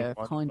agree like, that season they're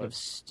one, kind but... of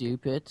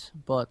stupid,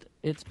 but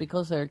it's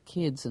because they're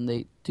kids and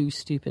they do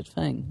stupid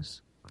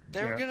things.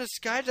 They're gonna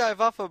skydive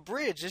off a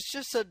bridge. It's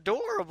just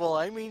adorable.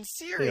 I mean,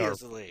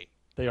 seriously.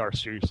 They are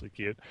seriously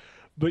cute.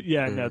 But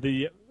yeah, no.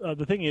 The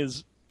thing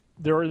is,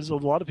 there is a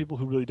lot of people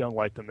who really don't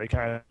like them. They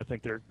kind of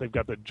think they've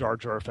got the Jar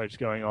Jar effect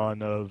going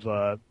on of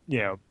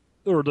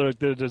or they're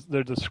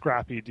the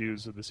scrappy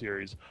dudes of the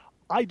series.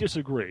 I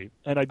disagree,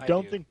 and I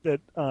don't think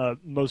that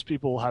most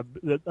people have.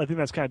 I think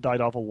that's kind of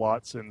died off a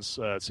lot since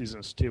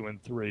seasons 2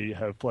 and 3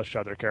 have fleshed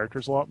out their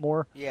characters a lot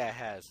more. Yeah, it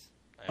has.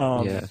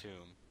 I assume.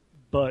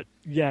 But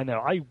yeah, no,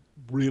 I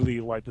really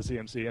like the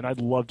CMC, and I'd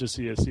love to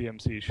see a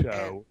CMC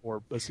show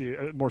or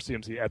more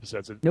CMC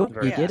episodes. Nope,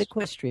 you get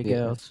Equestria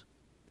Girls.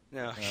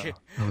 No,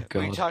 oh,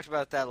 God. We talked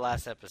about that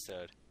last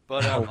episode.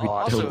 But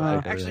also,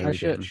 actually, I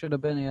should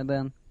have been here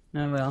then.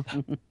 Oh well.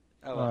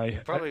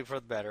 Probably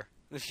for the better.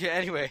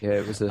 Anyway. Yeah,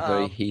 it was a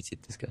very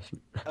heated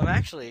discussion.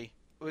 Actually,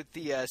 with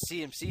the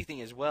CMC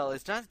thing as well,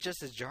 it's not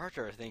just a Jar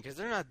Jar thing, because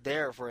they're not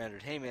there for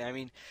entertainment. I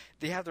mean,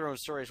 they have their own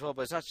story as well,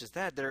 but it's not just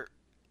that. They're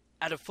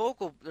at a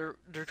focal.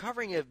 They're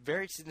covering a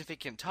very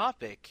significant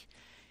topic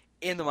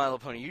in the My Little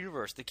Pony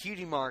universe, the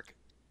cutie mark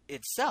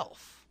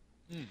itself.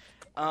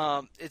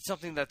 It's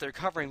something that they're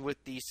covering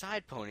with the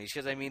side ponies,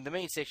 because I mean, the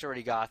main 6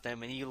 already got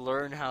them, and you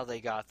learn how they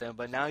got them,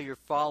 but now you're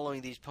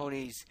following these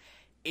ponies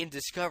in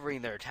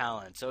discovering their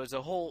talent. So it's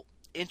a whole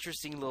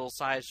interesting little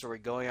side story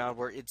going on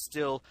where it's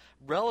still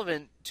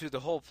relevant to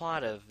the whole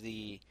plot of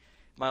the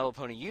My Little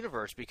Pony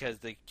universe, because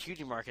the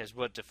cutie mark is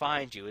what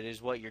defines you. It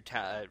is what your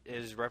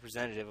is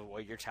representative of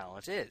what your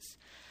talent is.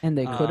 And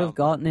they could have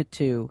gotten it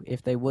too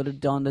if they would have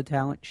done the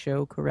talent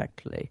show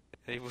correctly.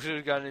 They would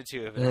have gotten it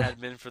too if it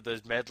hadn't been for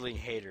those meddling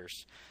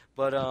haters.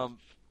 But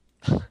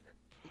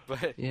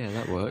yeah,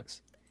 that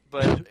works.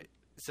 But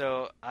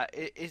so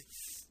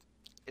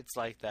it's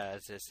like that.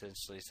 It's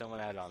essentially someone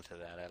add on to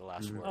that at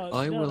last word.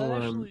 I will.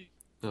 Actually...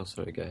 Oh,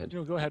 sorry. Go ahead.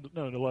 No, go ahead.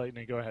 No,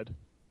 Lightning. Go ahead.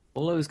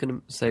 All I was going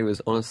to say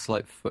was, on a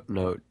slight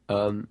footnote, I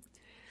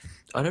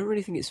don't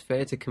really think it's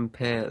fair to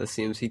compare the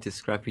CMC to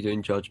Scrappy Doo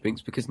and Judge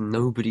Binks, because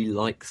nobody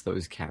likes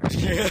those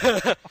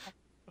characters.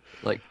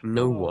 Like,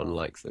 no one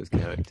likes those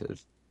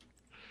characters.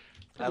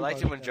 I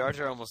liked it when Jar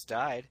Jar almost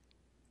died.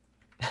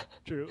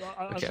 True.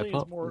 I'm saying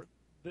it's more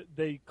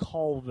they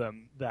call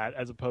them that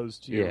as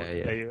opposed to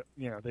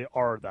they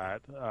are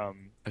that.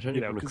 I don't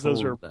even want to call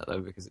them that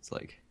though, because it's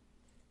like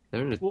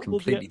they're in a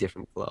completely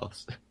different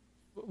class.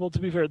 Well, to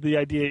be fair, the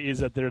idea is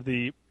that they're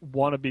the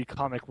wannabe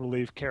comic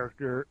relief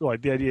character.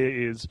 Like, the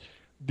idea is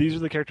these are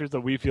the characters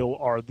that we feel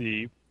are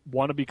the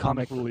wannabe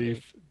comic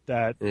relief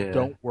that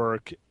don't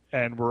work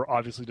and were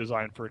obviously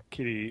designed for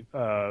kiddie,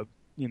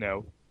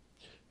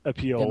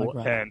 appeal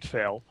and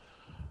fail.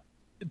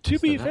 To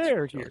be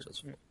fair here,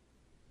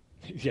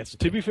 yes,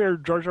 to be fair,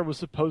 Jar Jar was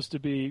supposed to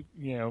be,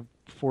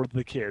 for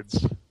the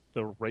kids,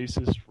 the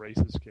racist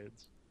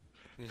kids.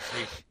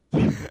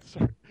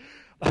 Sorry.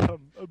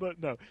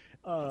 But no.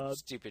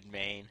 Stupid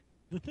Maine.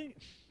 The thing...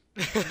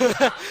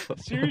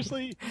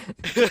 Seriously?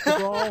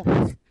 Brawl?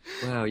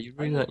 Wow, you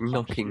really like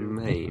knocking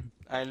Maine.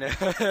 I know.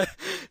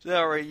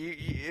 No, right,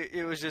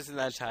 it was just in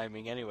that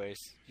timing.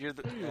 Anyways, you're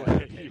the...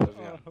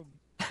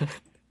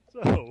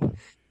 So,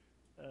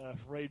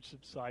 rage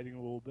subsiding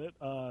a little bit.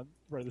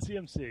 Right, the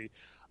CMC.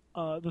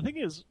 The thing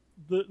is,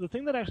 the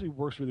thing that actually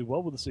works really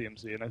well with the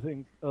CMC, and I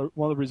think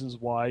one of the reasons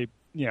why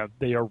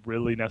they are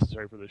really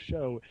necessary for the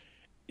show,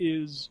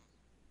 is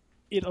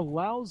it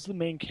allows the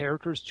main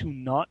characters to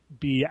not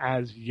be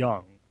as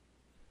young.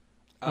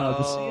 The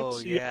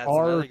CMC that's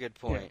another good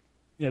point.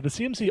 Yeah, the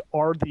CMC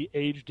are the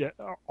age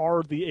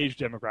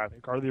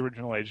demographic, are the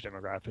original age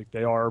demographic.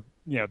 They are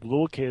the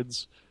little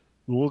kids,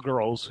 little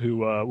girls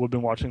who have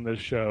been watching this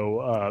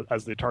show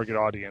as the target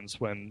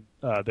audience when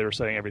they were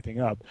setting everything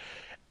up.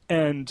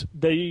 And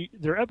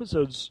their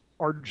episodes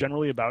are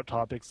generally about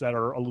topics that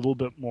are a little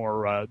bit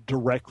more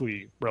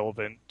directly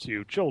relevant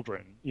to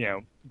children.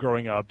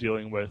 Growing up,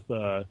 dealing with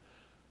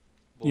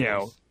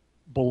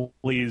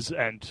bullies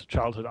and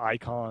childhood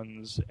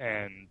icons,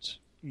 and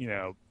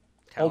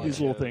all these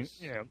little things.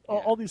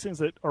 All these things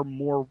that are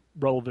more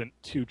relevant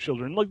to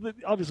children. Like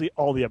obviously,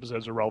 all the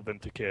episodes are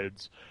relevant to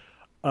kids,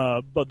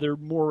 but they're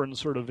more in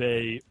sort of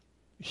a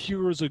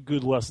here's a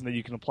good lesson that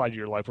you can apply to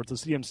your life. Where the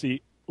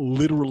CMC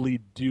literally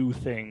do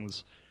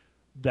things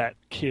that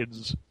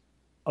kids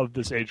of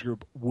this age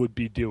group would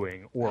be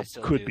doing or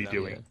could be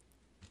doing.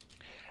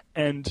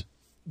 And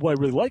what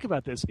I really like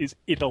about this is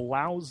it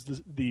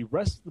allows the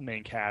rest of the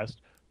main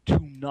cast to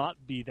not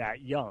be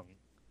that young.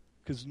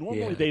 Because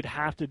normally they'd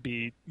have to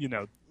be,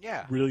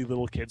 really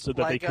little kids so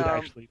that they could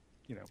actually,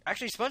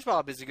 Actually,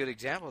 SpongeBob is a good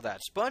example of that.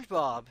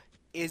 SpongeBob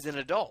is an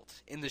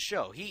adult in the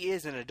show. He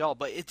is an adult,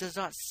 but it does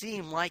not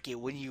seem like it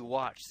when you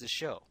watch the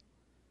show.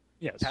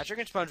 Yes. Patrick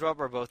and SpongeBob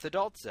are both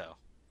adults, though.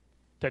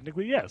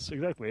 Technically, yes,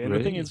 exactly. And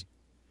the thing is...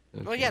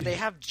 Well, yeah, they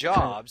have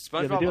jobs.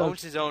 SpongeBob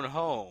owns his own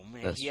home,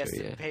 and he has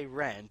to pay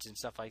rent and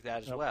stuff like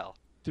that as well.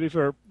 To be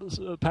fair,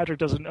 Patrick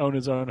doesn't own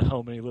his own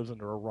home, and he lives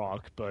under a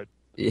rock, but...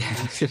 Yeah,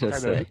 I was going to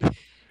say.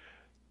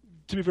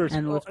 To be fair,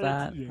 And with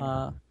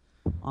well,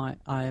 that,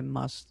 I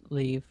must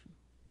leave.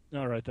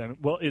 all right then.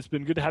 Well, it's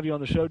been good to have you on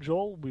the show,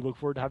 Joel. We look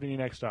forward to having you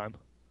next time.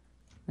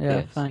 Yeah,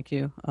 Yes. thank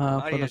you. For the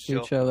Adios, Joel.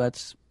 future,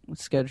 let's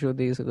schedule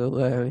these a little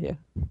earlier.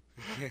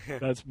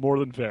 That's more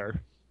than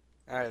fair.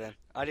 All right then.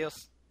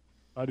 Adios.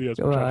 Adios,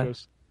 Goodbye.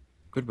 muchachos.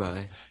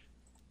 Goodbye.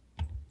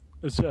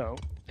 So,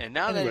 And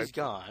now that Anyway. he's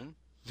gone,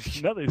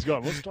 now that he's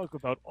gone, let's talk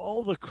about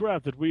all the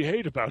crap that we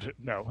hate about it.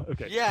 No,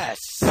 okay. yes.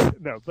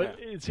 No, but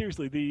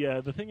seriously,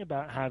 the thing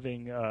about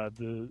having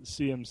the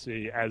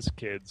CMC as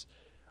kids,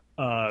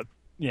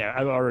 yeah,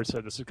 I've already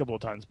said this a couple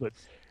of times, but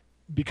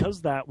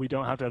because that we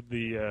don't have to have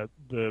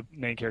the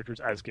main characters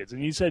as kids,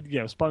 and you said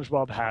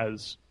SpongeBob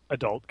has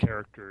adult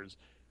characters,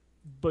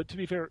 but to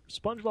be fair,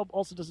 SpongeBob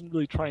also doesn't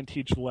really try and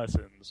teach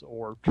lessons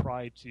or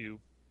try to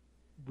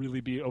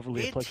really be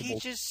overly It applicable.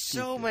 teaches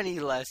so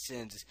many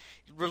lessons.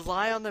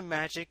 Rely on the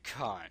magic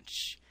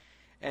conch.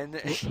 And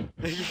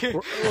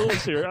Well,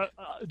 let's see here.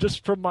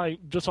 Just off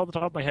the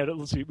top of my head,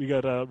 let's see. We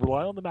got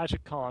rely on the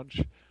magic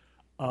conch.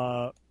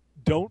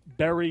 Don't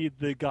bury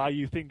the guy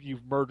you think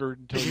you've murdered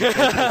until you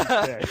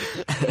dead.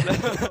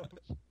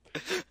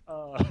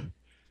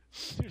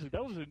 Seriously,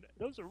 that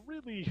was a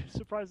really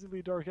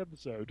surprisingly dark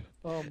episode.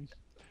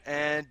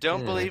 and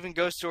don't Yeah. believe in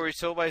ghost stories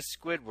told by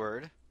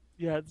Squidward.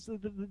 Yeah,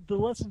 the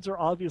lessons are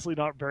obviously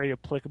not very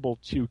applicable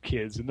to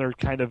kids, and they're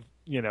kind of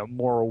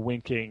more a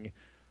winking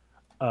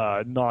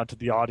nod to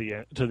the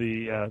audience, to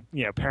the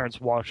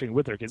parents watching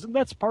with their kids, and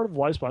that's part of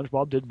why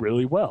SpongeBob did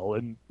really well,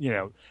 and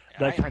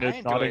that kind of I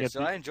enjoy nodding it, at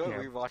so I enjoy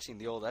rewatching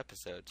the old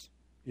episodes.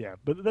 Yeah,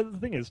 but the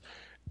thing is,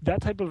 that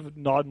type of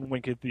nod and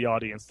wink at the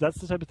audience, that's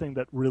the type of thing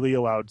that really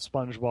allowed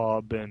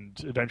SpongeBob and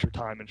Adventure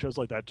Time and shows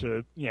like that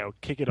to,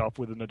 kick it off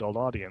with an adult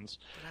audience.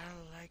 But I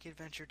don't like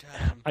Adventure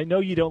Time. I know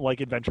you don't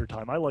like Adventure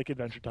Time. I like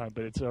Adventure Time,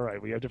 but it's all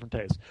right. We have different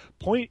tastes.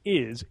 Point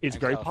is, it's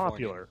I'm very Californian.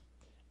 popular.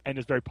 And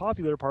it's very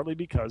popular partly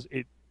because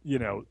it,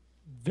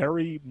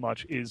 very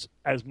much is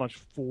as much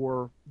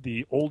for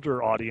the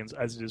older audience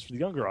as it is for the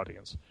younger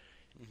audience.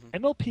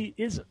 MLP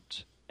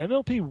isn't.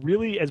 MLP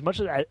really, as much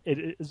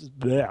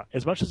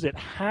as it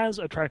has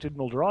attracted an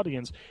older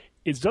audience,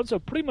 it's done so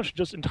pretty much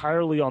just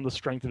entirely on the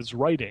strength of its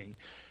writing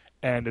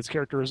and its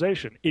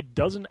characterization. It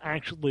doesn't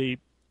actually,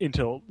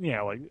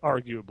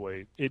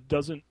 arguably, it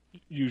doesn't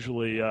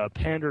usually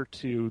pander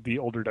to the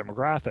older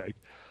demographic.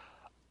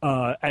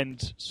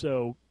 And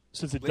so,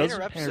 since it Later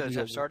doesn't pander to episodes the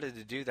have older- started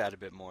to do that a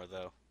bit more,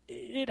 though.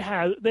 They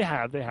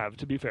have,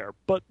 to be fair.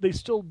 But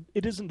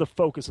it isn't the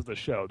focus of the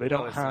show. They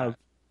don't it's have...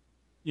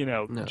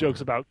 No.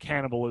 jokes about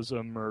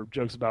cannibalism or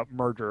jokes about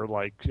murder,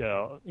 like,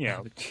 God.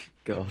 like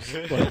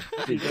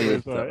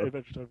did, with,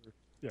 Adventure Time.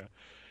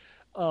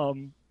 Yeah.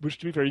 Which,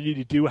 to be fair,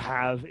 you do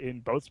have in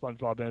both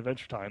SpongeBob and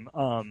Adventure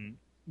Time.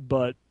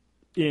 But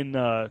in,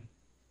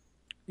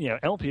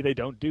 LP, they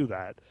don't do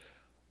that.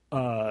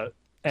 It's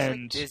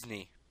And like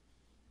Disney.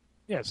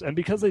 yes, and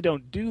because they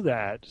don't do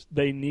that,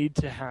 they need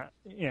to have,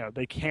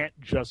 they can't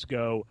just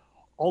go,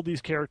 all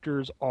these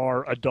characters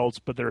are adults,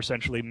 but they're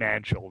essentially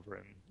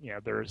man-children.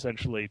 They're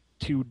essentially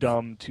too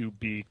dumb to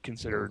be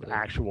considered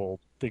actual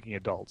thinking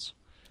adults.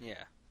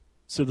 Yeah.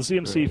 So the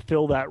CMC Right.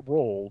 fill that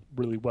role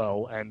really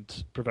well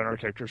and prevent our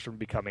characters from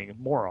becoming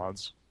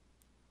morons.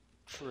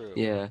 True.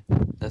 Yeah,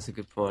 that's a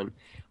good point.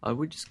 I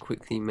would just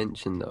quickly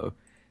mention, though,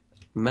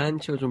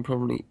 man-children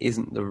probably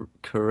isn't the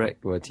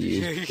correct word to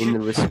use in the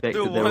respect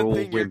The that they're one all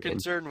thing you're women.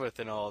 concerned with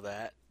and all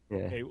that.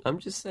 Yeah. Hey, I'm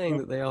just saying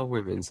that they are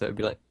women, so it'd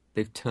be like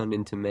they've turned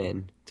into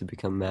men to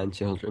become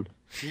man-children.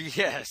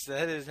 Yes,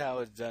 that is how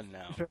it's done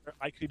now.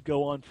 I could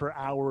go on for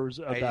hours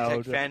I about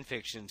detect fan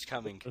fiction's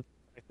coming.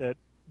 that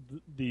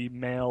the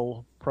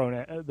male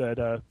pronoun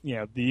the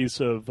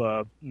use of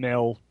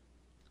male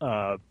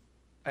I think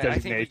we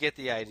designate. get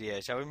the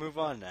idea. Shall we move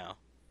on now?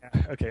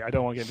 Okay, I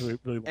don't want to get into it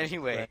really long.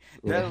 Anyway,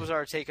 Yeah. that was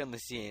our take on the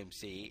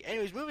CMC.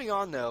 Anyways, moving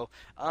on though,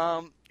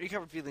 we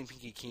covered Feeling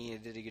Pinky Keen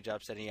and did a good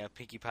job setting up.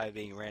 Pinkie Pie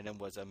being random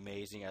was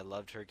amazing. I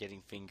loved her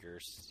getting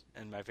fingers.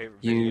 And my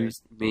favorite You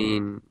videos.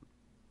 mean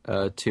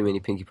too many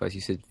Pinkie Pies?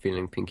 You said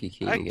feeling Pinky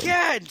Keen again.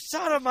 Again!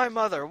 Son of my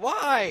mother!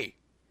 Why?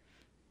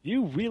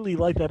 You really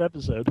like that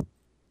episode.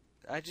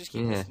 I just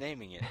keep Yeah.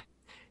 misnaming it.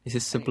 It's a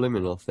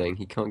subliminal thing.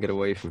 He can't get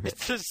away from it.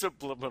 It's a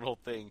subliminal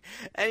thing.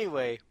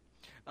 Anyway,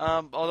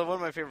 although one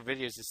of my favorite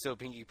videos is still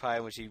Pinkie Pie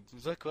when she,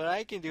 look what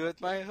I can do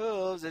with my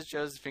hooves. It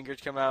shows the fingers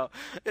come out.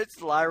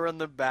 It's Lyra in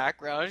the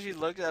background. She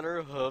looks at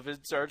her hoof and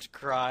starts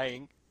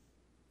crying.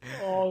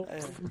 Oh,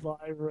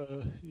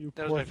 Lyra, you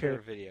That was poor my thing.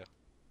 favorite video.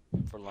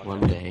 For a long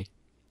One time. day.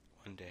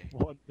 One day.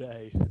 One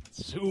day.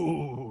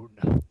 Soon.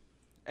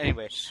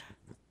 Anyway,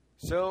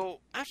 so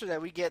after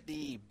that we get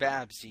the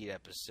Bab Seed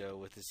episode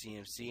with the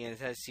CMC,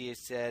 and as Cia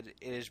said,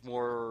 it is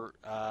more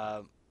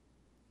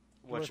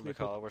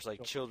whatchamacallit, where it's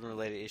like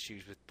children-related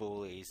issues with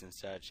bullies and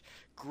such.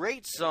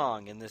 Great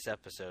song in this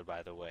episode,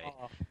 by the way.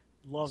 Oh,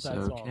 love that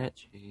So song.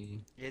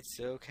 catchy. It's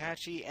so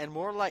catchy and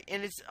more like,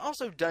 and it's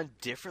also done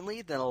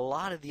differently than a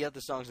lot of the other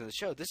songs in the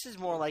show. This is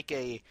more like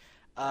a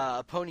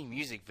a pony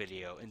music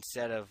video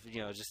instead of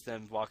just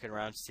them walking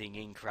around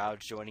singing,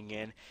 crowds joining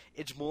in.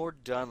 It's more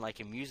done like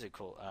a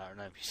musical,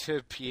 not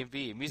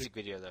P&B, a music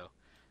video though.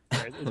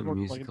 Yeah, it's more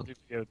like a music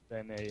video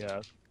than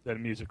a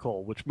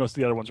musical, which most of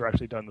the other ones are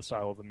actually done in the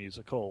style of a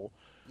musical.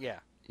 Yeah.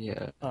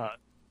 Yeah.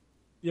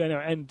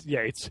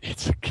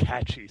 It's a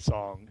catchy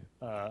song.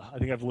 I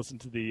think I've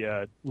listened to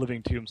the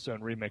Living Tombstone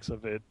remix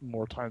of it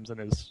more times than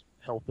is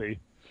healthy.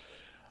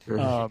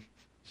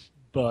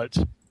 But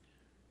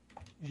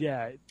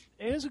yeah,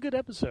 it is a good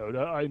episode.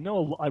 I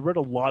know I read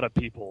a lot of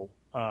people.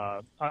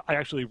 I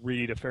actually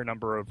read a fair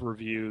number of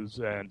reviews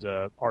and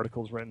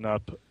articles written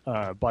up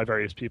by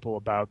various people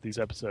about these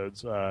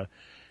episodes,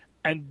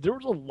 and there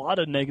was a lot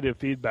of negative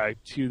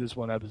feedback to this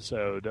one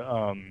episode.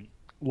 A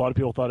lot of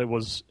people thought it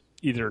was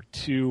either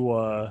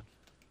too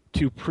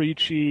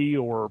preachy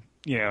or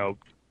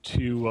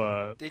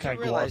too. They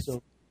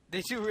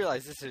do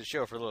realize this is a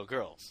show for little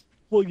girls.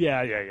 Well,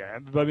 yeah.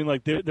 But I mean,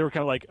 like they were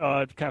kind of like,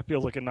 it kind of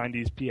feels like a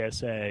 '90s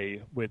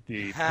PSA with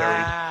the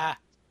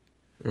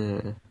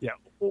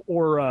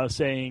or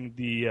saying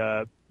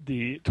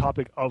the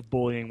topic of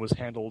bullying was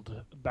handled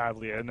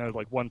badly. I know,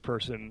 like one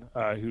person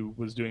who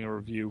was doing a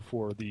review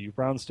for the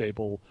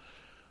Roundtable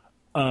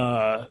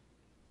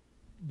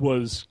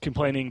was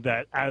complaining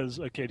that as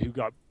a kid who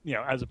got,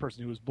 as a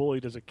person who was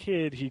bullied as a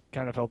kid, he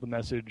kind of felt the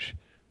message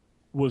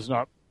was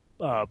not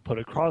put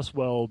across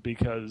well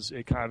because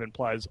it kind of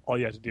implies all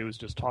you have to do is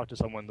just talk to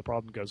someone, the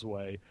problem goes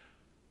away.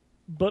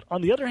 But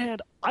on the other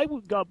hand, I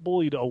got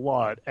bullied a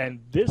lot,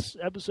 and this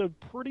episode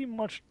pretty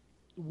much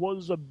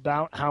was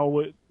about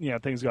how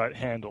things got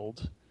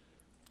handled.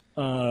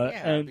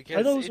 And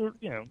because those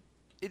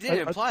it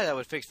didn't imply that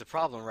would fix the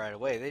problem right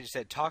away. They just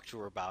said talk to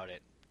her about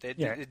it. It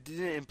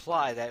didn't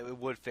imply that it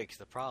would fix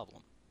the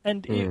problem.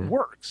 And it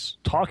works.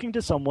 Talking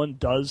to someone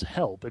does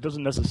help. It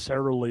doesn't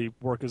necessarily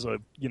work as a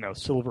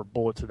silver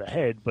bullet to the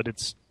head, but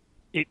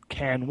it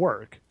can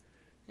work.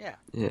 Yeah.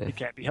 It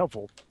can be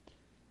helpful.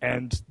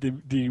 And the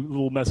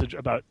little message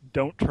about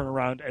don't turn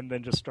around and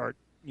then just start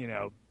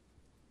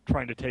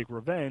trying to take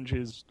revenge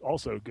is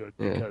also good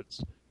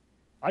because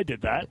I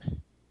did that.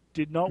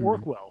 Did not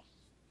work well.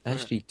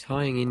 Actually,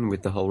 tying in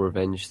with the whole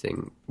revenge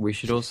thing, we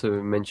should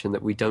also mention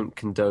that we don't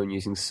condone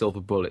using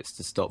silver bullets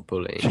to stop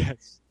bullying.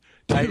 Yes.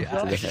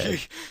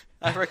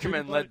 I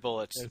recommend lead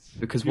bullets. Yes.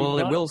 Because while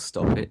it will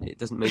stop it, it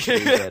doesn't make it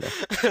any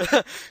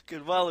better.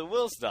 Good, while it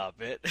will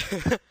stop it.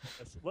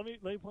 Yes. Let me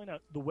point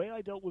out, the way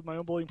I dealt with my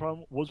own bullying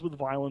problem was with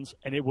violence,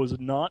 and it was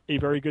not a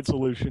very good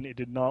solution. It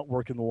did not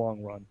work in the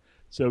long run.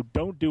 So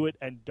don't do it,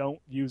 and don't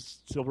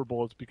use silver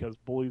bullets because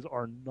bullies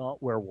are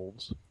not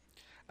werewolves.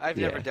 I've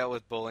never dealt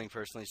with bullying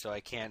personally, so I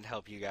can't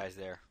help you guys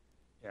there.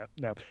 Yeah.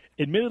 Now,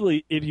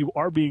 admittedly, if you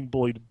are being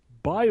bullied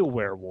by a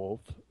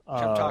werewolf,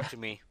 come talk to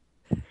me.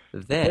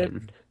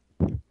 Then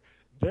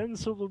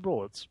silver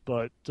bullets.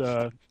 But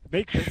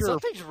make sure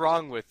something's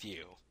wrong with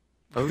you.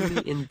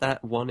 Only in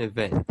that one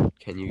event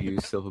can you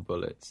use silver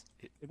bullets.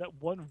 In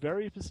that one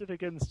very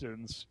specific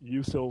instance,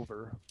 use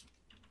silver.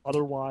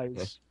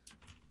 Otherwise,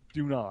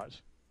 do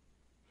not.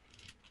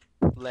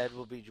 Lead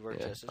will be worth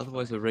just as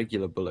Otherwise, a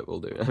regular bullet will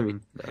do. I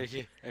mean, no.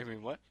 I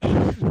mean, what?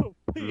 No.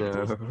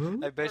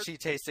 I bet she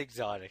tastes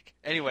exotic.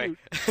 Anyway,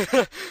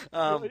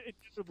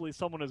 inevitably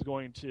someone is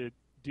going to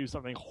do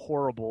something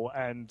horrible,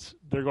 and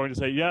they're going to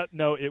say, "Yeah,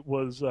 no, it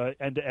was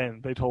end to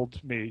end. They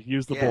told me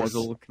use the It bullets."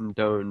 was all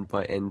condoned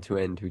by End to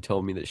End, who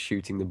told me that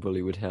shooting the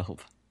bully would help.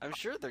 I'm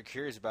sure they're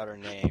curious about her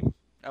name.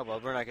 Oh well,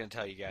 we're not going to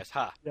tell you guys.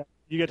 Ha! Yeah,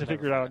 you get to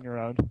figure it out on your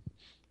own.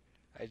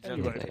 I don't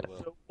Anyway, think they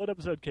will. so what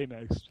episode came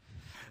next?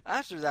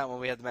 After that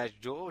one, we had the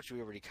Magic Duel, which we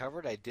already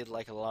covered. I did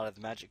like a lot of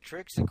the magic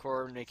tricks.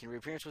 Sakura making a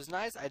reappearance was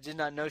nice. I did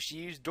not know she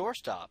used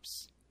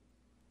doorstops.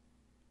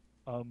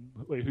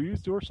 Wait, who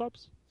used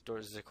doorstops?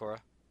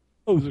 Sakura.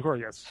 Oh, Sakura,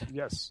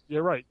 yes. Yeah,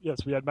 right.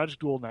 Yes, we had Magic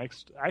Duel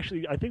next.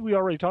 Actually, I think we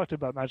already talked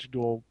about Magic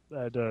Duel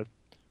at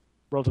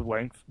relative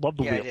length. Love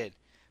the wheel. I did.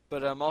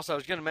 But also, I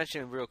was going to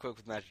mention real quick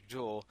with Magic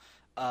Duel,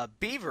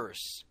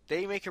 beavers.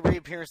 They make a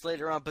reappearance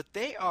later on, but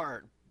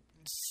they're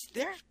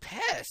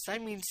pests. I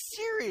mean,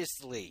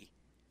 seriously.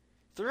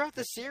 Throughout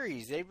the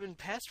series, they've been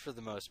pests for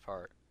the most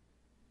part.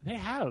 They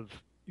have.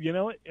 You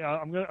know what?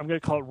 I'm gonna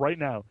call it right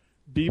now.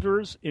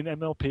 Beavers in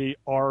MLP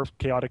are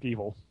chaotic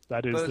evil.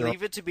 That is. But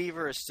Leave It to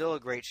Beaver is still a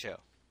great show.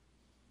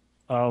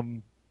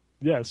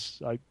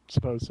 Yes, I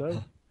suppose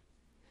so.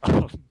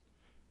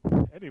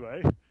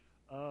 Anyway,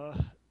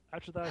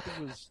 after that, I think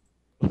it was.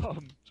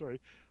 Sorry,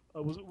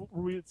 were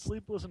we at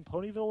Sleepless in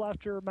Ponyville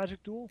after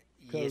Magic Duel?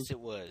 Yes, it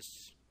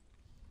was.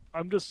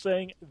 I'm just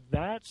saying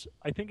that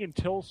I think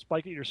until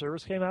Spike at Your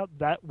Service came out,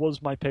 that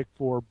was my pick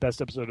for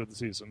best episode of the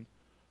season.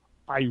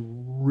 I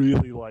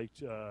really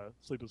liked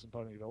Sleepless in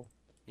Ponyville.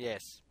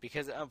 Yes,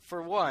 because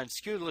for one,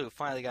 Scootaloo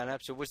finally got an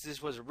episode, which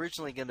this was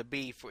originally going to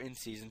be in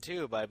season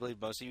 2, but I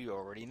believe most of you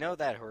already know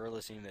that who are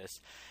listening to this.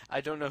 I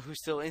don't know who's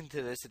still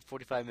into this at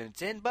 45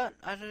 minutes in, but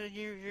I don't know,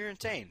 you're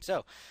insane.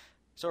 So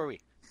are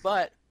we.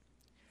 But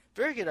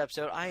very good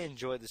episode. I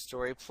enjoyed the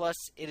story.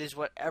 Plus, it is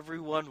what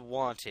everyone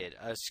wanted.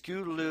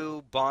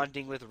 Scootaloo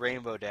bonding with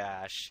Rainbow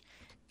Dash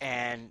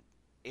and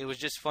it was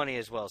just funny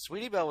as well.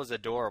 Sweetie Belle was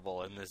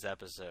adorable in this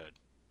episode.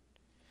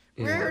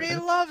 Yeah. Rarity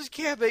loves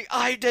camping.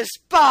 I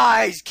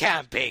despise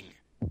camping.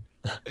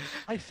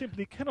 I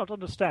simply cannot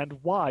understand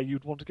why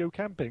you'd want to go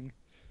camping.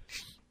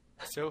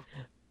 So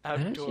I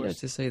actually have outdoors.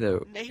 to say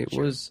though, it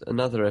nature. was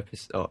another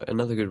episode. Oh,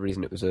 another good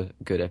reason it was a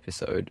good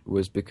episode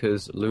was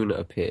because Luna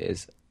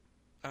appears,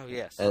 Oh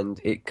yes. and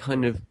it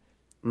kind of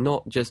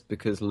not just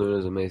because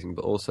Luna's amazing,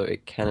 but also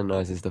it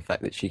canonizes the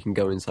fact that she can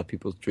go inside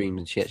people's dreams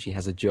and she actually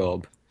has a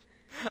job.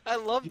 I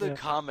love the Yeah.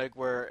 comic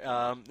where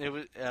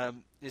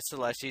it's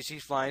Celestia.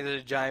 She's flying to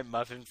the giant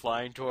muffin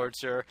flying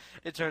towards her.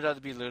 It turns out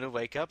to be Luna.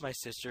 Wake up, my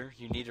sister.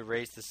 You need to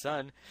raise the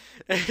sun.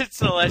 And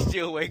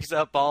Celestia wakes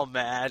up all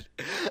mad.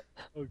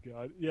 Oh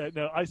god, yeah,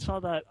 no, I saw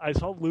that. I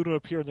saw Luna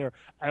appear in there.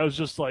 I was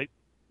just like,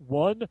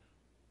 one,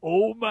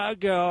 oh my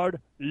god,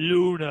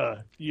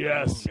 Luna,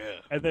 yes, Luna.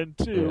 and then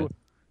two,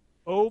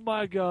 oh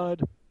my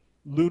god,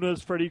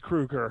 Luna's Freddy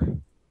Krueger.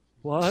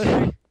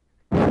 What?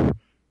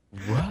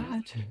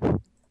 What?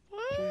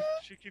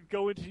 She can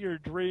go into your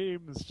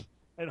dreams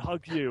and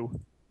hug you.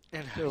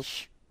 And So,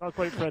 not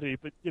quite Freddy,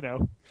 but you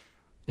know.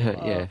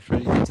 Yeah,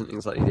 Freddy did something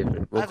slightly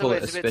different. We'll call it a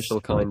Otherwise, if it's-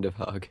 special kind of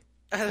hug.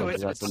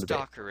 otherwise, That's it's a bit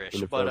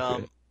stalkerish. But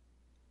inappropriate.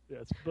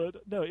 Yes, but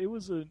no, it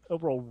was an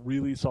overall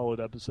really solid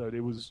episode.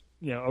 It was,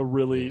 a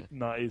really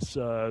nice,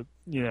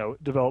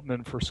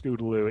 development for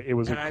Scootaloo. It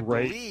was and a I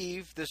great.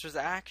 believe this was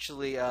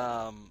actually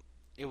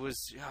it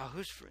was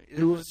it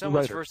Who was was the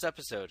someone's writer? first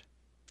episode.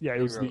 Yeah,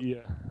 it was wrote.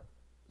 the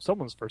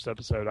someone's first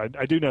episode.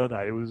 I do know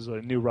that it was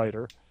a new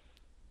writer.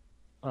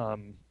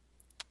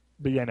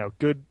 But yeah, no,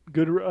 good.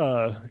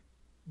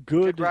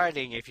 Good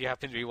writing if you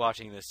happen to be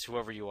watching this,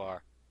 whoever you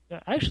are.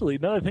 Actually,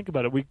 now that I think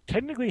about it, we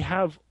technically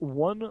have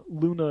one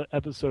Luna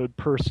episode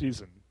per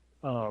season.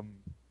 Well,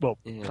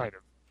 Yeah. kind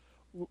of.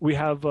 We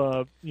have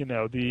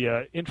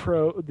the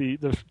intro, the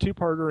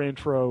two-parter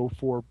intro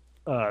for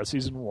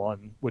season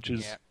 1, which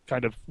is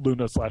kind of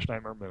Luna /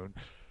 Nightmare Moon.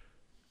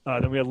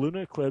 Then we have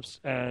Luna Eclipse,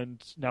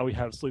 and now we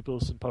have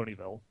Sleepless in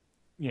Ponyville.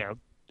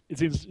 It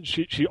seems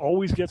she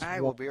always gets I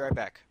one. will be right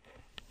back.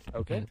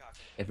 Okay,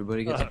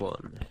 Everybody gets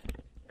one.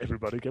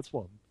 everybody gets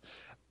one.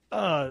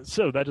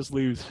 So that just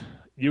leaves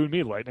you and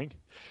me, Lightning.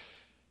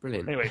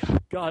 Brilliant. Anyway,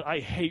 God, I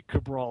hate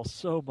Cabral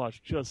so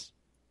much. Just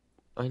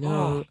I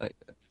know.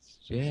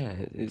 Yeah,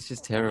 it's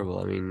just terrible.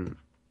 I mean,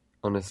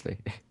 honestly.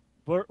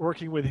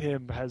 working with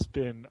him has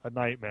been a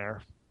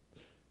nightmare.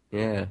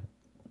 Yeah.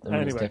 I mean,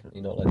 it's Anyway.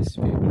 definitely not like this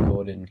to be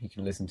recorded and he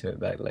can listen to it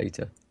back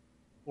later.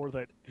 Or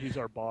that he's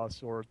our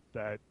boss, or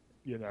that,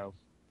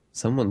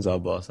 Someone's our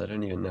boss, I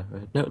don't even know.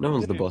 No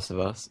one's the boss of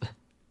us.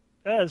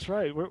 Yeah, that's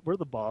right. We're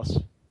the boss.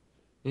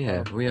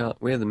 Yeah,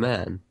 we're the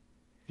man.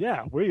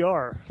 Yeah, we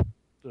are.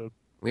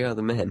 We are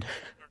the men.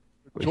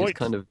 Which is Joint.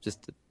 kind of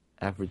just an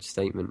average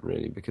statement,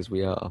 really, because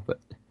we are, but...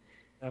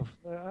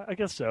 I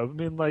guess so. I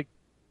mean,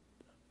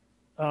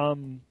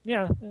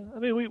 yeah. I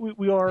mean,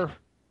 we are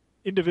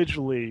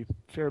individually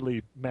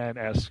fairly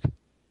man-esque.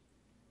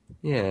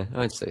 Yeah,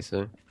 I'd say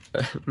so.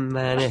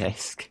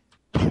 Man-esque.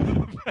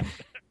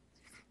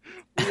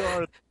 We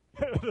are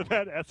the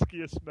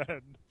man-esquiest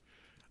men.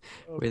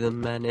 We're the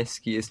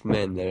manesquiest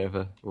men there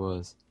ever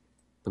was.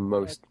 The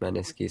most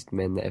manesquiest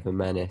men that ever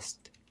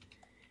manessed.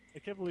 I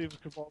can't believe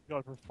Cabal's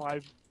gone for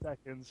 5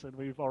 seconds and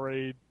we've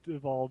already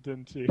evolved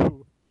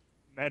into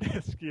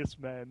man-esquiest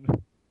men.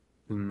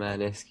 The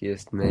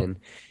manesquiest men.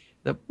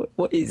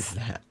 What is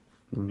that?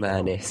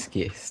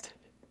 Manesquiest.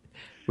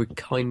 We're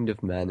kind of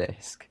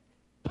manesque.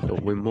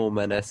 But we're more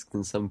manesque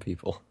than some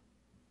people.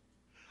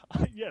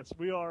 Yes,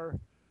 we are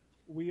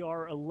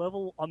a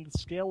level on the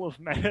scale of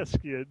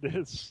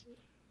masculineness.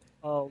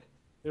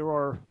 There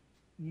are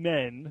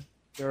men.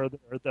 There are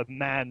the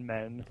man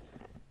men.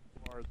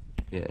 Who are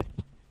Yeah.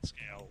 the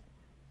scale,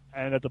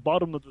 and at the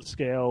bottom of the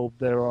scale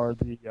there are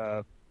the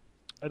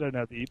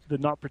the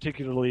not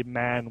particularly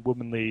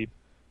womanly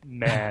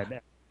man.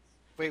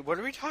 Wait, what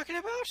are we talking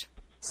about?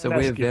 So Manesque.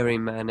 we're very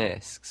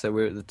manesque. So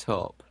we're at the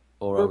top.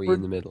 Or are we We're-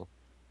 in the middle?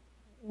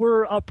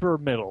 We're upper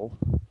middle.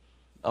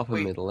 Upper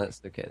Wait. middle,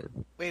 let's look at it.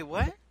 Wait,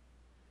 what?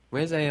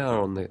 Where's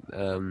AR on the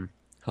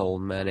whole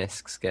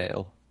manesque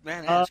scale?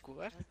 Man, ask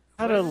what?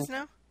 I What is don't- this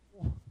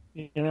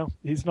now?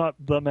 He's not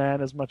the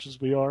man as much as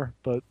we are,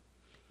 but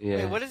Yeah.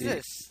 Wait, what is you-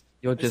 this?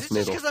 You're Is just this just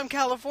middle. because I'm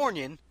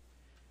Californian?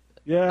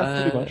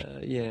 yeah, pretty much.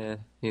 Yeah.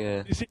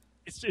 You see,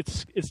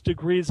 it's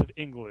degrees of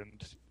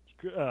England.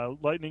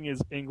 Lightning is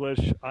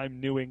English. I'm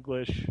New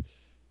English.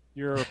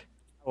 You're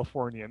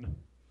Californian.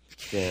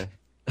 Yeah.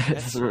 It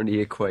doesn't really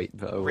equate,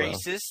 but oh well.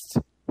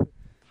 Racist?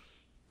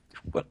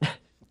 What?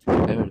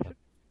 Fair enough.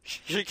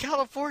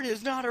 California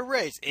is not a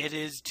race. It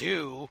is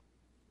too.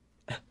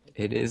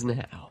 It is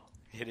now.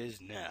 It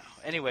is now.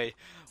 Anyway,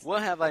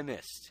 what have I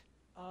missed?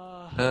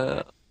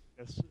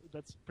 Yes,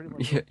 that's pretty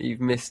much.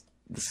 You've missed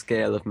the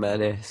scale of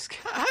manesque.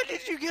 How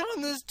did you get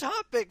on this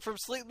topic from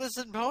Sleepless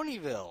in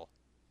Ponyville?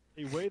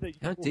 A way that you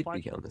How will did we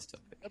find get on this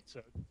topic? the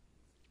episode.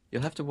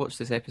 You'll have to watch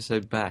this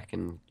episode back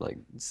and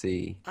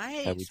see I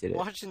how we ain't did it.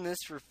 watching this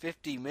for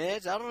 50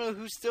 minutes. I don't know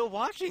who's still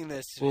watching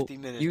this 50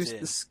 minutes use in.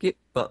 the skip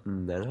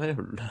button then. I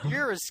don't know.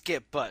 You're a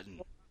skip button.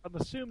 I'm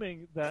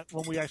assuming that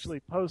when we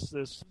actually post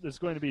this, we're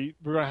going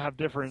to have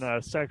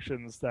different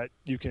sections that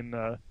you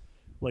can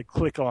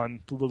click on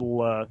the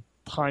little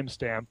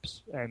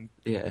timestamps and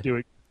do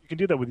it. You can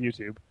do that with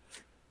YouTube.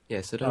 Yeah,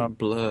 so don't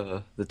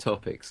blur the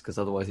topics, because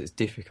otherwise it's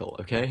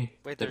difficult, okay?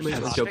 Wait, Don't there's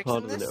make the job topics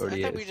harder in than this? it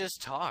already I thought is. we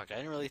just talked. I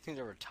didn't really think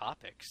there were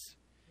topics.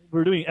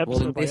 We're doing Well,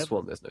 episode in by this episode.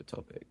 one there's no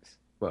topics.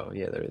 Well,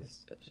 yeah, there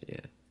is, actually, yeah.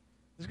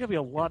 There's going to be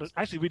a lot of...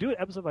 Actually, we do it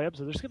episode by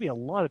episode. There's going to be a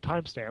lot of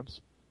timestamps.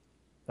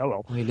 Oh,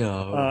 well. I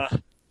know.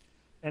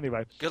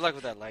 Anyway. Good luck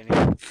with that,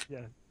 Lightning.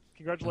 Yeah.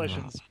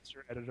 Congratulations, Mr.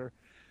 Editor.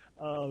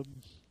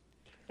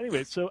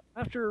 Anyway, so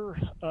after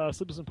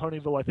Sleepless in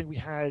Ponyville, I think we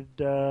had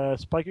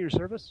Spike at Your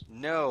Service?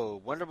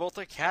 No, Wonderbolt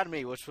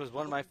Academy, which was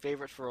one of my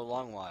favorites for a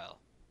long while.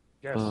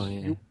 Yes. Oh,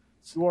 yeah.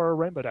 You are a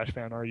Rainbow Dash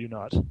fan, are you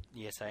not?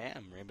 Yes, I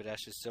am. Rainbow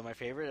Dash is still my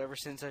favorite ever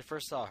since I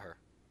first saw her.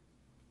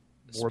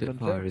 More than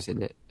Spitfire fair. is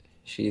in it.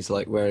 She's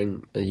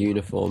wearing a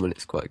uniform and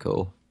it's quite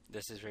cool.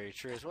 This is very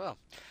true as well.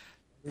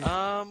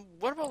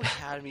 Wonderbolt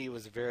Academy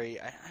was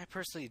I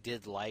personally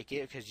did like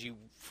it because you,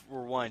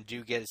 for one,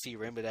 do get to see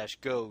Rainbow Dash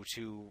go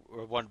to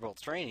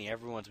Wonderbolt's training.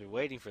 Everyone's been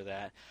waiting for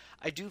that.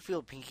 I do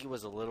feel Pinky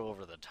was a little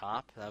over the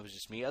top. That was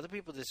just me. Other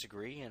people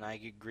disagree, and I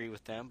agree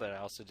with them, but I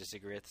also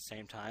disagree at the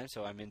same time,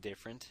 so I'm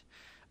indifferent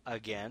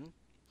again.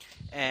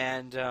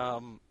 And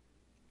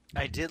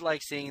I did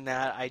like seeing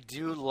that. I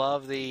do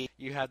love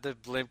you have the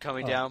blimp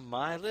coming down,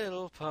 my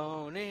little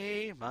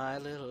pony,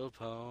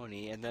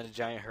 and then a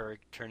giant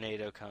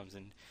tornado comes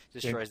and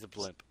destroys the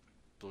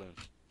balloon.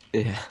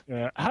 Yeah.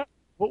 Yeah.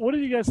 What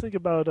did you guys think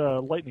about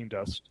Lightning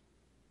Dust?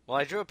 Well,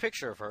 I drew a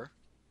picture of her.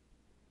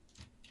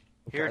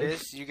 Here it Okay.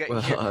 is. You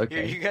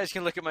okay. you guys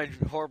can look at my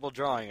horrible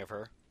drawing of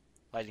her.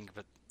 Lightning,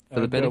 but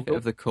For the benefit go-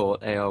 of the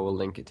court, AR will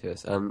link it to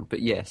us. But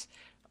yes,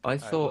 I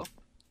thought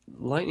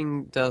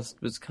Lightning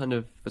Dust was kind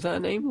of... Was that a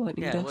name,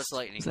 Lightning yeah, Dust? it was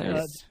Lightning. Was that it?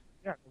 Dust.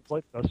 Yeah, it's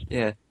Lightning Dust.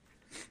 Yeah.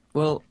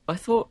 Well, I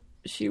thought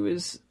she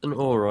was an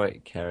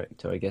alright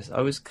character, I guess.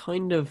 I was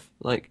kind of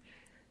I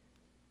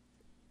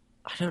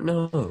don't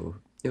know.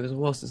 It was a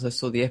while since I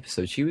saw the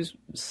episode. She was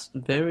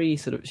very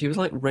she was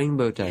like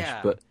Rainbow Dash,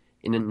 Yeah. but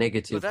in a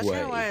negative Well, that's way.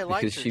 kinda why I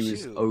liked because her, she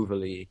was too.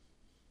 overly...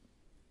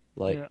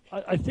 Yeah,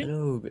 I think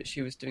No, but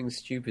she was doing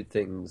stupid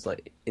things,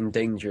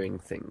 endangering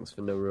things for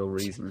no real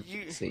reason,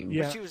 it seemed.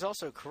 Yeah. But she was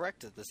also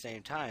correct at the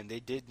same time. They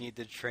did need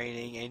the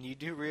training, and you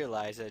do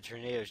realize that a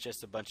tornado is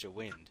just a bunch of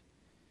wind.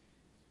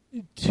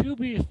 to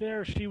be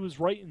fair, she was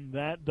right in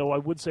that, though I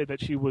would say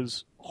that she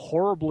was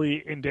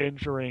horribly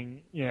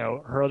endangering,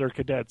 her other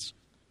cadets,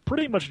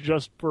 pretty much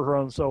just for her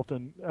own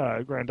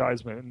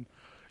self-aggrandizement. And,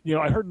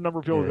 I heard a number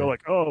of people go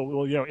oh,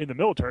 well, in the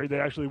military, they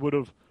actually would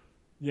have,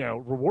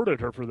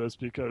 rewarded her for this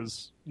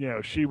because,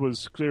 she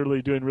was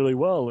clearly doing really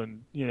well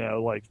and,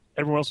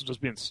 everyone else was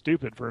just being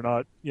stupid for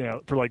not,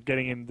 for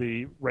getting in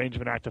the range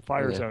of an active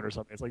fire zone or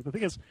something. It's the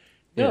thing is,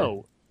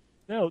 no,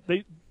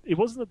 it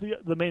wasn't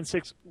that the main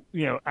six,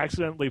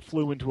 accidentally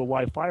flew into a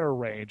live fire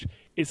range.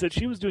 It's that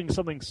she was doing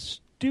something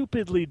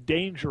stupidly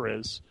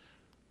dangerous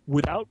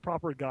without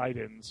proper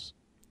guidance,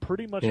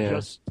 pretty much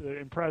just to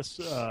impress.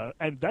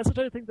 And that's the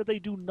type of thing that they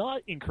do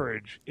not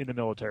encourage in the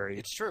military.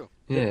 It's true.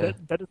 Yeah.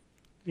 That is,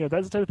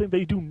 that's the type of thing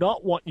they do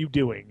not want you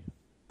doing.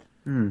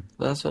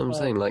 That's what I'm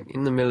saying.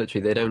 In the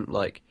military, they don't,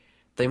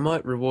 they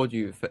might reward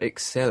you for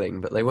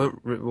excelling, but they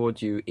won't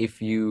reward you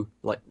if you,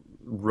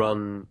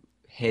 run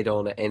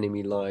head-on at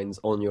enemy lines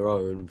on your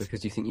own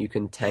because you think you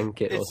can tank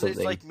it or something.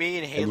 It's like me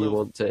in Halo and you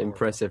want to 4.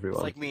 impress everyone.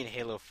 It's like me in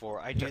Halo 4.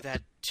 I do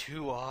that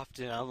too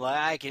often. I'm like,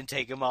 I can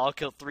take them all,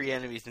 kill 3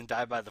 enemies, and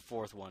die by the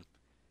 4th one.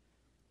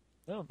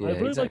 Well, Yeah, I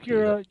really exactly,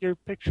 like your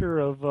picture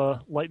of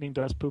lightning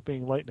dust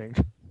pooping lightning.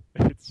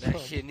 It's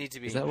It needs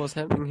to be. Is that what's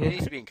happening It needs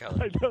here? to be in color.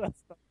 I know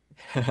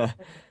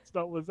it's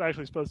not what it's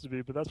actually supposed to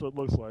be, but that's what it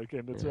looks like,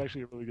 and it's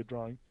actually a really good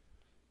drawing.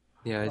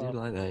 Yeah, I do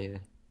like that, yeah.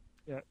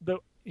 Yeah.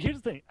 Though here's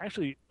the thing.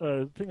 Actually,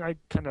 the thing I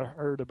kind of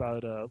heard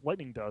about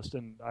lightning dust,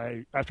 and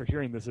after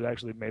hearing this, it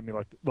actually made me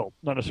not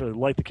necessarily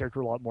like the character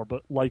a lot more,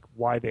 but like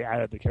why they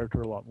added the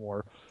character a lot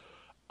more.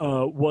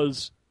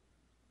 Was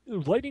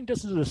lightning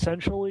dust is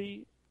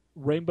essentially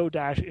Rainbow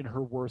Dash in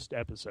her worst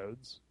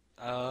episodes.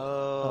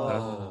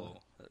 Oh.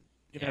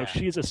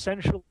 She's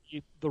essentially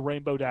the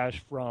Rainbow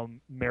Dash from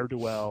Mare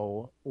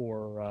Duel,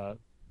 or I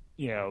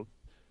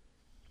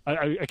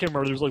can't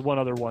remember. There's one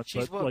other one.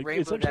 She's but, what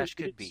Rainbow essentially Dash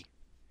could be.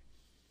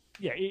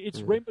 Yeah,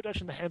 it's Rainbow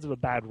Dash in the hands of a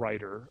bad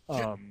writer.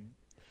 And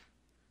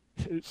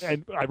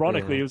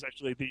ironically, it was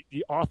actually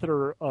the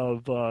author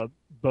of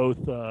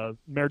both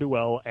Mare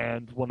Duel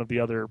and one of the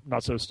other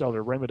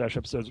not-so-stellar Rainbow Dash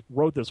episodes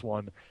wrote this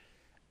one.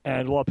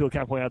 And a lot of people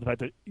can't point out the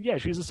fact that,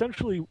 she's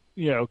essentially,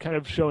 kind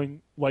of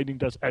showing Lightning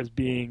Dust as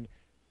being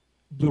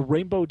the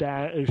Rainbow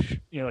Dash,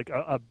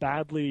 a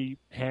badly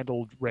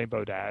handled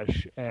Rainbow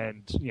Dash,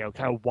 and,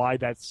 kind of why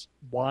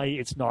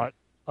it's not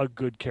a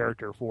good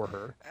character for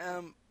her.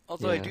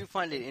 Although I Yeah. do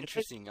find it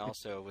interesting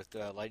also with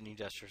Lightning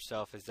Dash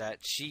herself is that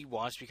she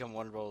wants to become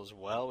Wonderbolt as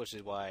well, which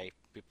is why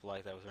people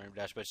like that with Rainbow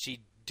Dash, but she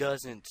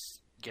doesn't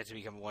get to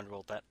become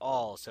Wonderbolt at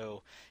all.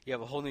 So you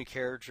have a whole new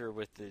character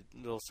with the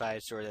little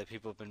side story that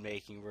people have been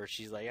making where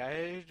she's like,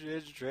 I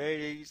just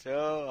training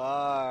so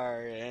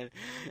hard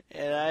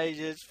and I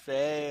just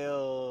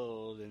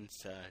failed and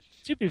such.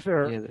 To be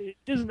fair, Yeah, it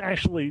isn't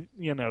actually,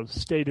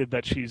 stated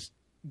that she's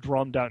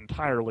drummed out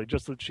entirely,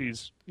 just that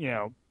she's,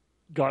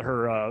 got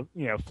her,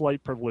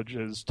 flight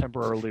privileges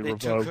temporarily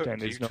revoked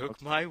and is They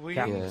took my wings.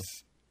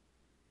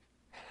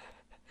 Yeah.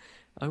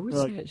 I would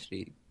Like- say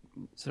actually,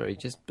 sorry,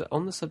 just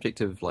on the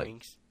subject of like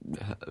Wings.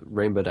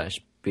 Rainbow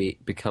Dash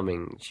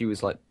becoming, she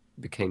was like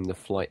became the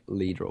flight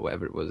leader or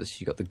whatever it was.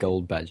 She got the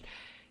gold badge,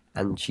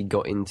 and she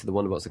got into the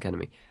Wonderbots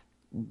Academy.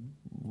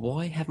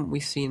 Why haven't we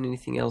seen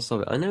anything else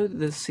of it? I know that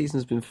the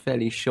season's been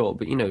fairly short,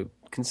 but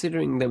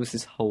considering there was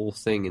this whole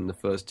thing in the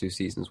first 2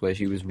 seasons where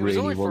she was was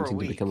only really for a wanting to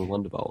week. become a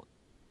Wonderbolt.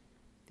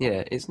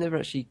 Yeah, it's never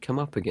actually come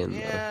up again. Yeah,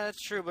 though.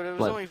 that's true, but it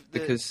was Like, only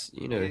because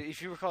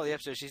if you recall the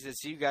episode, she said,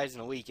 "See you guys in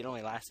a week." It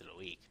only lasted a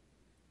week.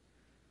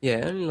 Yeah,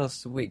 it only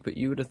lasts a week, but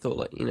you would have thought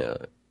like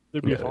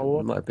There'd be a there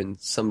follow-up. might have been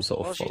some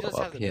sort Well, of she follow does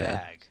have up. the Yeah,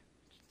 bag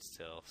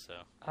still, so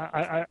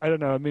I don't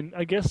know. I mean,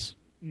 I guess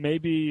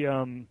maybe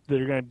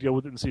they're going to deal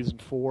with it in season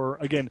 4.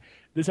 Again,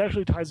 this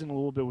actually ties in a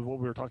little bit with what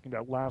we were talking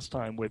about last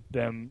time, with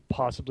them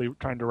possibly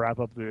trying to wrap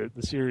up the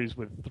series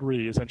with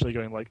 3, essentially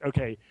going like,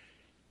 okay,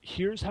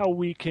 here's how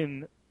we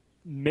can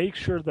make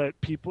sure that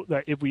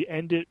if we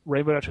end it,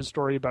 Rainbow Dash's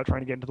story about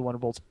trying to get into the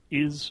Wonderbolts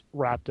is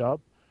wrapped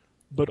up,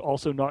 but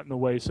also not in a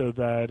way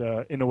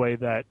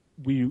that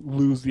we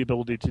lose the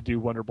ability to do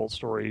Wonderbolt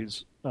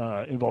stories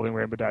involving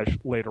Rainbow Dash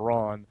later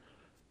on.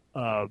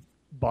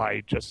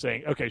 By just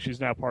saying, okay, she's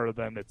now part of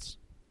them. It's,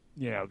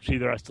 she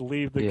either has to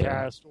leave the Yeah.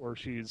 cast or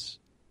she's,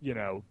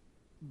 now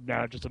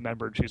just a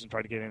member and she isn't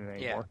trying to get in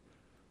anymore.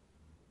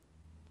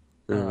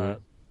 Mhm.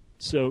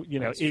 So,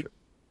 That's it true.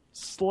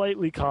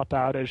 slightly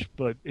cop-out-ish,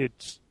 but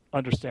it's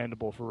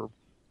understandable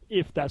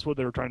if that's what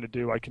they were trying to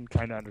do. I can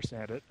kind of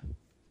understand it.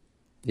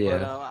 yeah.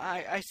 But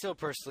I still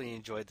personally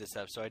enjoyed this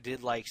episode. I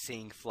did like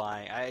seeing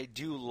flying. I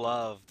do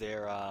love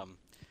their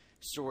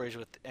stories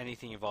with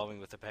anything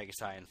involving with the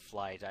Pegasi and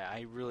flight.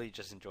 I really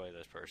just enjoy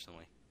those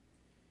personally.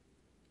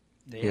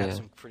 They have Yeah.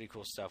 some pretty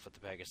cool stuff with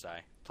the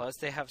Pegasi. Plus,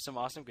 they have some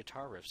awesome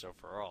guitar riffs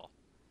overall.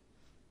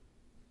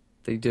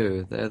 They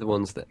do. They're the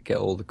ones that get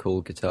all the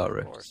cool guitar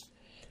Of riffs. course.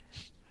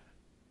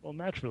 Well,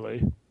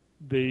 naturally,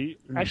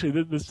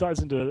 actually this ties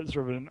into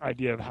sort of an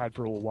idea I've had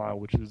for a little while,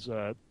 which is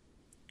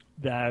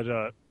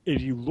that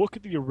if you look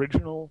at the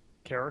original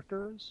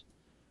characters,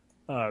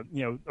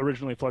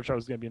 originally Fluttershy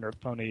was going to be an Earth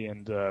Pony,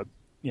 and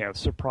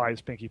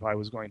surprise Pinkie Pie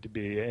was going to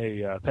be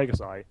a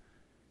Pegasi.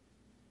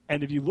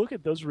 And if you look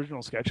at those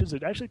original sketches,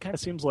 it actually kind of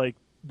seems like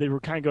they were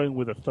kind of going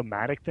with a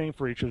thematic thing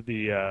for each of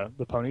the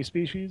pony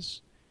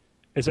species.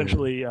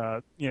 Essentially,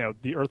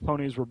 the Earth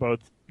ponies were both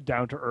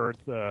down to earth,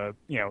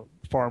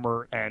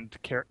 farmer and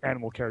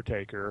animal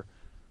caretaker.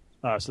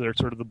 So they're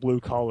sort of the blue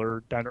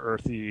collar, down to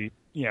earthy,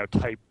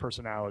 type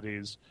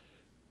personalities.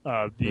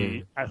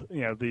 The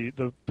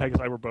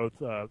Pegasi were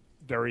both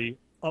very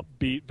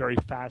upbeat, very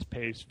fast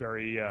paced,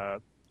 very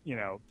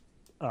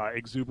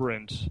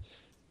exuberant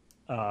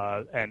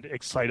and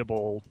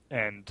excitable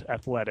and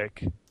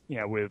athletic.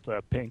 With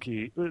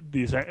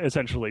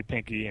essentially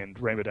Pinkie and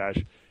Rainbow Dash.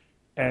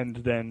 And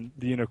then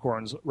the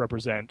unicorns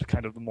represent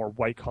kind of the more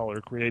white-collar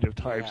creative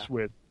types, Yeah.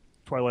 with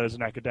Twilight as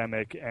an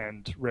academic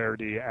and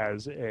Rarity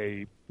as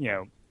a,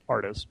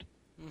 artist.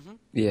 Mm-hmm.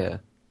 Yeah.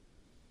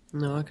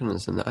 No, I can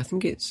understand that. I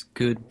think it's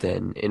good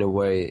then, in a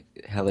way,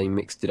 how they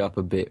mixed it up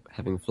a bit,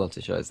 having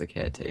Fluttershy as the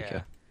caretaker.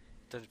 Yeah.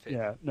 Doesn't fit.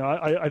 Yeah, no,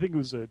 I think it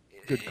was a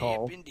good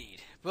call. Yep,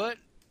 indeed. But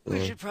we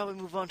Yeah. should probably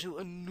move on to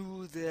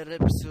another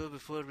episode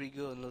before we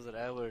go another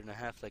hour and a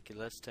half like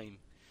last time.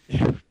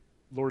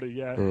 Lordy,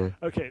 yeah. Yeah.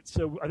 Okay,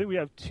 so I think we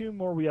have 2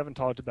 more we haven't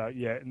talked about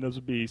yet, and those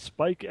would be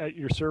Spike at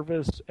Your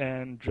Service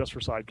and Just for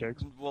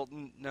Sidekicks. Well,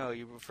 no,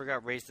 you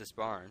forgot Raise This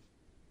Barn.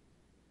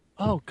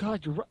 Oh,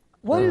 God, you're right.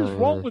 What is Oh,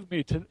 wrong yeah. with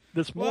me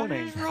this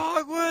morning? What is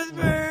wrong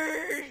with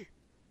me?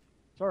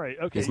 Sorry,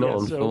 okay, He's not yeah,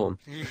 on so, form.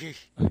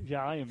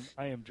 Yeah,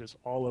 I am just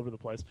all over the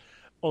place.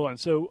 Hold on,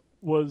 so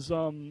was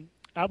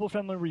Apple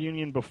Family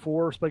Reunion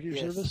before Spike at Your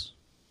Yes. Service?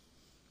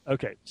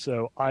 Okay,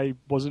 so I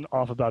wasn't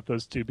off about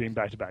those 2 being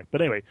back-to-back.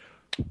 But anyway,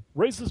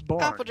 Raise This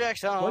Barn. Applejack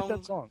I song. like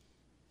that song.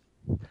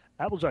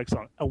 Applejack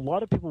song. A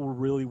lot of people were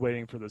really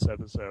waiting for this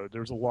episode.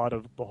 There was a lot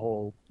of the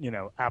whole,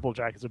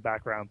 Applejack is a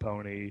background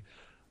pony.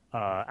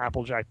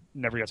 Applejack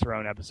never gets her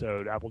own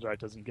episode. Applejack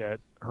doesn't get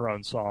her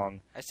own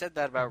song. I said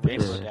that about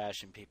Rainbow Yeah.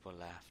 Dash and people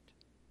laughed.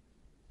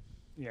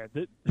 Yeah,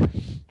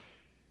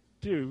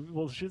 dude.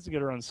 Well, she doesn't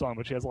get her own song,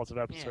 but she has lots of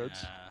episodes.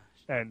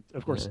 Yeah. And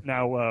of course, Yeah.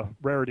 now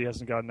Rarity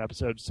hasn't gotten an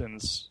episode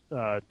since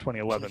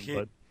 2011.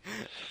 But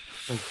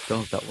Oh,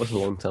 God, that was a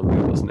long time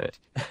ago, wasn't it?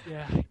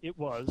 yeah, it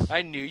was.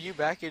 I knew you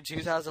back in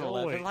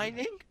 2011, wait.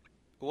 Lightning?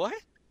 What?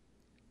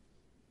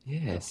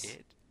 Yes.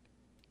 Did.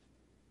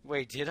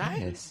 Wait, did I?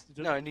 Yes.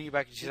 No, I knew you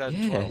back in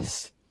 2012.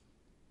 Yes.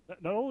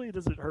 not only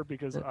does it hurt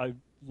because I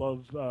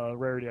love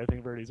Rarity, I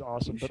think Rarity's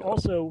awesome, but Sure.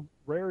 also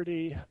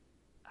Rarity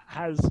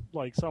has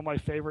like some of my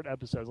favorite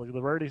episodes. Like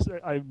the Rarity,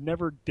 I've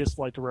never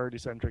disliked a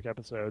Rarity-centric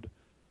episode,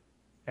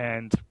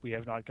 and we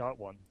have not got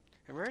one.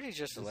 And Rarity's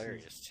just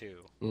hilarious too.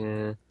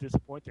 Yeah.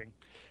 Disappointing.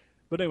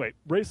 But anyway,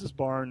 Racist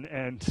Barn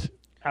and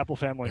Apple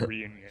Family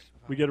Reunion.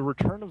 We get a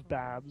return of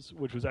Babs,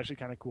 which was actually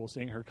kind of cool,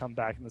 seeing her come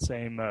back in the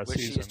same Which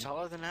season. she's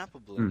taller than Apple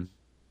Bloom.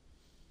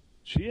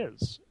 She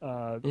is.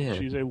 Yeah.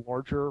 She's a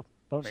larger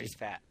pony. She's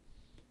fat.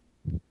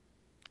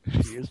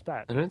 She is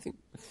fat. I don't think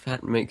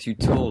fat makes you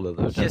taller,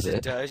 though, does Yes, it?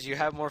 it does. You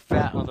have more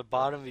fat on the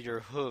bottom of your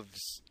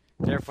hooves.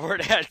 Therefore,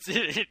 it adds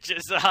 10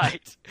 inches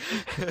height.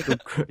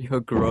 You're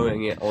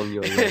growing it on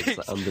your legs,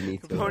 like,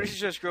 underneath your Ponies legs.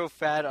 just grow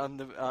fat on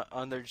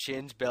their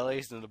chins,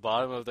 bellies, and the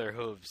bottom of their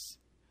hooves.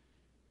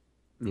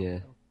 Yeah.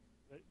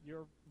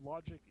 Your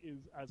logic is,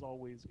 as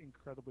always,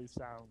 incredibly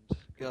sound.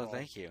 Oh,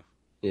 thank you.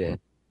 Yeah.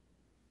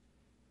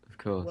 Of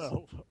course.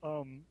 Well,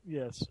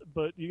 yes,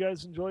 but you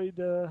guys enjoyed,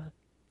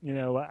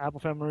 Apple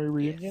Family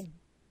Reunion?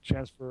 Yes.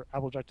 Chance for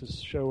Applejack to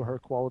show her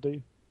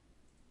quality.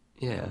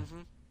 Yeah.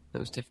 Mhm. That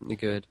was definitely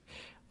good.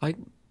 I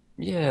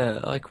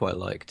quite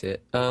liked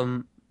it.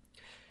 It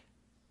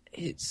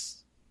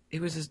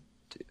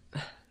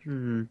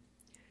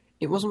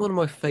wasn't one of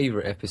my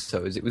favorite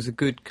episodes. It was a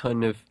good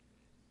kind of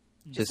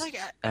just like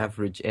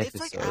average It's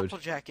episode. like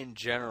Applejack in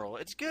general.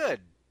 It's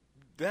good.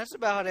 That's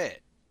about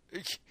it.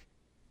 Good.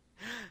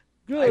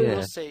 I Yeah.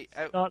 will say,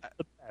 Not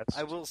the best.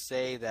 I will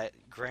say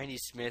that Granny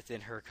Smith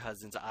and her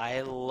cousins,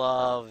 I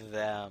love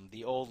them.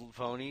 The old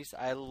ponies,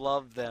 I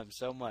love them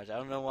so much. I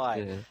don't know why.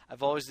 Yeah.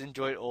 I've always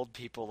enjoyed old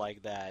people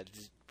like that,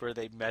 where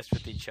they mess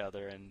with each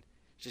other and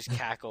just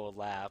cackle and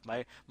laugh.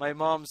 My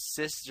mom's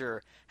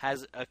sister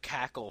has a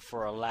cackle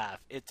for a laugh.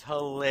 It's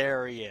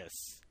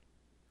hilarious.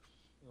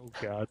 Oh,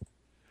 God.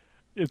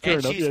 Fair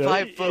And enough, she's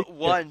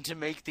 5'1" to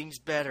make things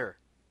better.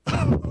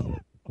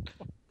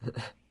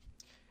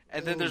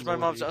 And then there's my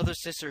mom's other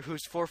sister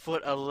who's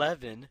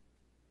 4'11".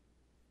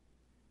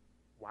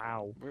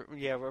 Wow.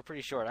 We're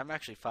pretty short. I'm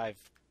actually 5'10",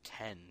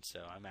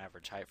 so I'm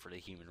average height for the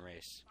human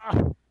race.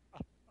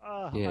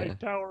 Yeah. I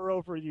tower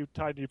over you,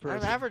 tiny person.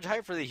 I'm average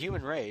height for the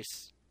human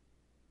race.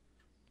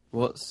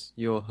 What's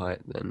your height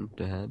then,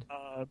 Dad?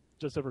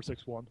 Just over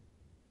 6'1".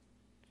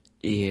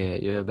 Yeah,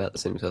 you're about the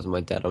same size as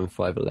my dad. I'm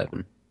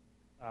 5'11".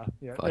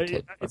 Yeah.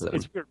 5'10",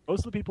 It's weird.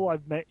 Most of the people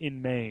I've met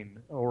in Maine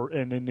or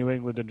in New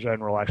England in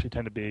general actually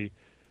tend to be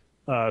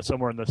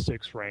somewhere in the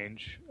 6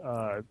 range.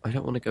 I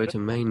don't want to go to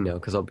Maine now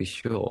because I'll be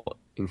short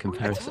in I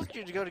comparison. told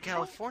you to go to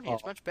California.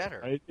 It's much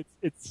better.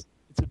 It's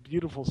a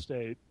beautiful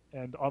state,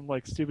 and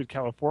unlike stupid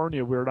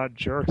California, we're not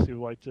jerks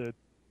who like to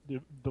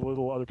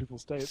belittle other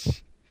people's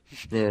states.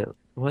 Yeah,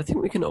 well, I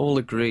think we can all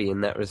agree in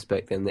that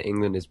respect then that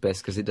England is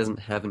best because it doesn't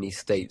have any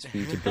states for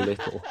you to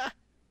belittle.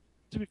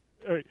 To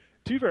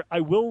be fair, I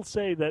will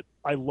say that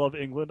I love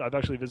England. I've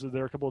actually visited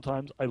there a couple of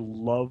times. I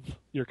love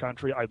your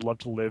country. I'd love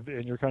to live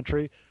in your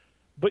country.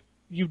 But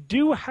you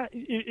do have...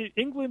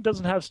 England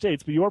doesn't have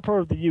states, but you are part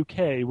of the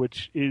UK,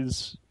 which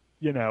is,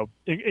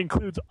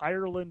 includes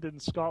Ireland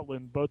and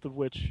Scotland, both of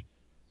which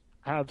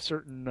have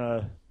certain,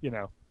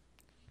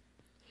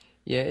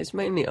 Yeah, it's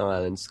mainly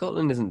Ireland.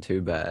 Scotland isn't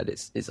too bad.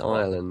 It's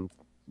Ireland.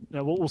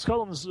 Now, well,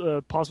 Scotland's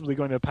possibly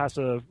going to pass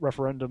a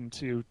referendum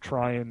to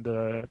try and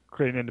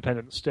create an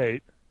independent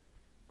state.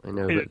 I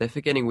know, but they're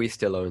forgetting we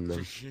still own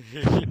them.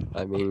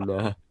 I mean,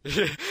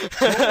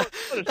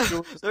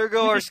 There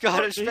go our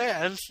Scottish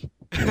fans.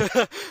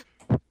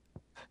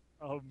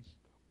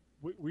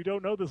 We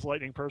don't know this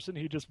lightning person.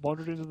 He just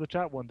wandered into the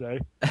chat one day.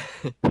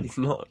 he's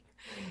not.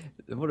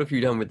 What have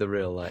you done with the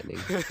real lightning?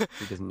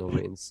 He doesn't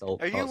normally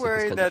insult. Are you parts of his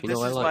worried country. that You know,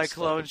 this I is like my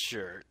clone Scottish.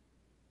 shirt?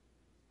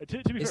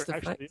 To be It's fair, the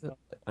actually, fact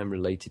that I'm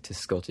related to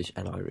Scottish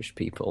and Irish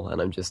people,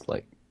 and I'm just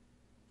like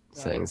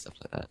saying stuff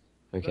like that.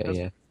 Okay, That's-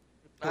 yeah.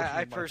 I my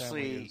family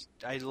personally, is.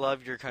 I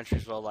love your country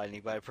as well,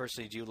 Lightning, but I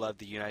personally do love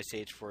the United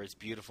States for its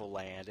beautiful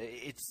land.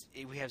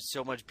 We have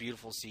so much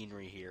beautiful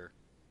scenery here.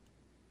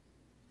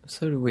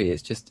 So do we.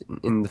 It's just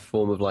in the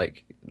form of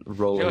like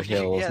rolling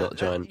hills, Yeah, not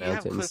giant you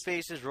have cliff mountains.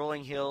 faces,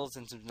 rolling hills,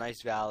 and some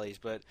nice valleys.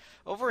 But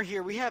over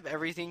here, we have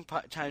everything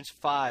times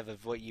 5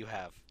 of what you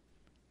have.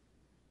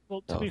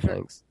 Well, to Oh, be fair,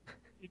 thanks.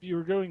 if you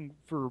were going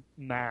for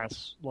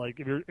mass, like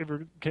if you're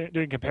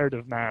doing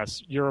comparative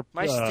mass, Europe.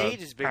 My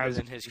state is bigger has-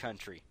 than his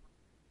country.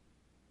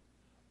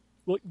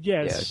 Well,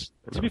 yes.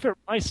 Yeah, To be fair,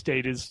 my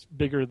state is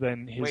bigger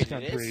than his Wait, it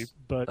country, is?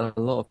 but A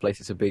lot of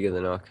places are bigger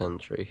than our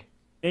country.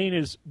 Maine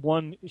is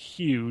 1,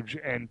 huge,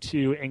 and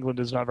 2, England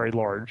is not very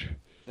large.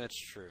 That's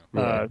true.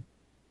 Yeah.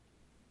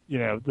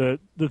 The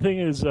thing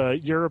is,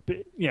 Europe.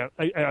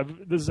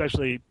 This is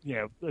actually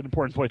an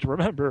important point to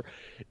remember.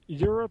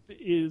 Europe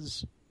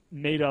is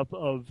made up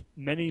of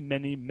many,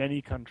 many,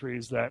 many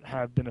countries that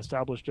have been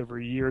established over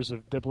years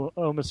of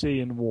diplomacy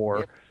and war.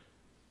 Yep.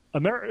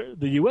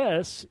 The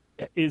U.S.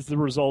 is the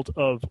result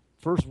of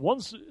first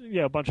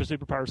a bunch of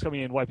superpowers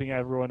coming in, wiping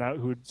everyone out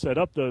who had set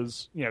up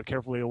those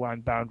carefully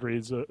aligned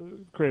boundaries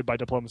created by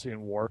diplomacy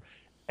and war,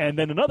 and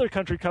then another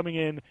country coming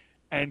in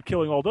and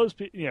killing all those,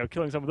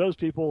 killing some of those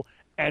people,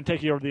 and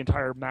taking over the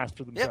entire mass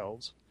for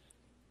themselves.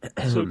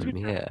 So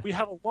we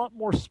have a lot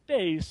more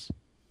space,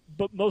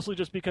 but mostly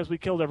just because we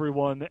killed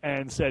everyone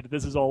and said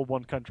this is all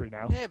one country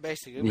now. Yeah,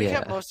 basically. We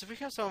kept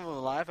some of them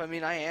alive. I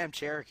mean, I am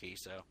Cherokee,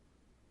 so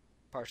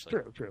partially.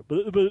 True. But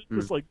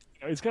it's like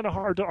it's kind of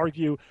hard to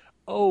argue.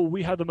 Oh,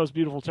 we have the most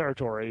beautiful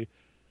territory.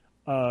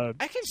 I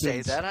can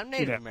say that I'm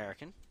Native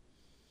American.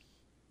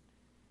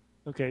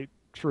 Okay,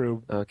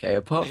 true. Okay,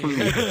 apart from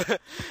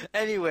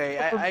anyway,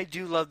 I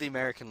do love the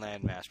American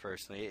landmass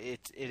personally.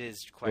 It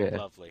is quite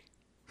lovely.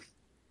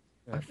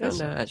 I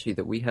found out actually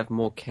that we have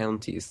more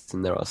counties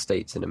than there are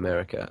states in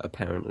America.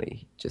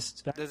 Apparently,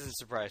 that doesn't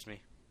surprise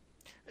me.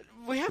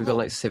 We've got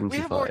like 75.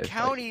 We have more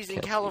counties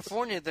in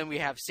California than we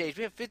have states.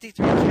 We have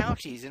 53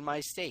 counties in my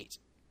state.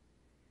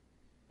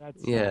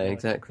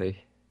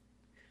 Exactly.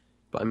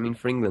 But I mean,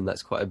 for England,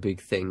 that's quite a big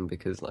thing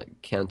because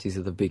like counties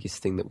are the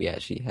biggest thing that we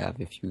actually have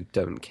if you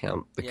don't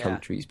count the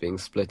countries being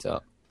split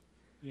up.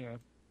 Yeah,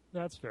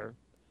 that's fair.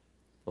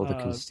 Or the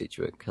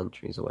constituent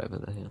countries or whatever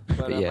they are.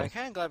 But I'm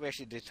kind of glad we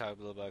actually did talk a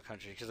little about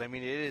country because I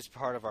mean it is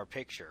part of our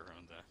picture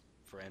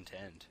for end to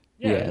end.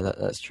 Yeah,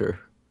 that's true.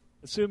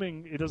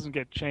 Assuming it doesn't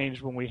get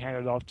changed when we hand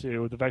it off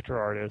to the vector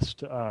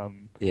artist.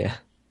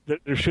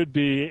 There should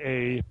be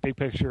a big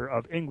picture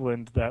of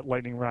England that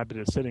Lightning Rabbit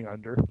is sitting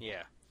under.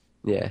 Yeah.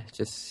 Yeah,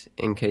 just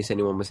in case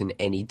anyone was in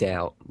any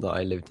doubt that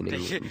I lived in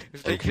England.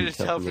 If they couldn't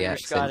tell from your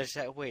Scottish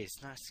accent. Wait,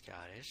 it's not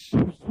Scottish.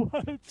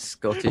 What?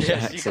 Scottish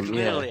accent,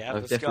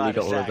 I've definitely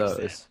got one of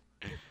those.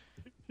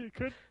 You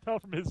couldn't tell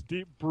from his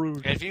deep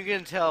brood. And if you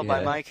can tell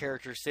by my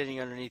character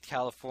sitting underneath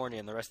California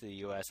and the rest of the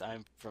U.S.,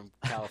 I'm from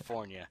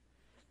California.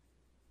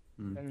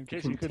 And in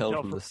case you couldn't tell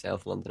from the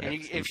South London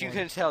accent. If you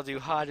can tell,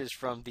 Duhad is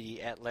from the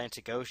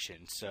Atlantic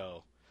Ocean,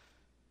 so...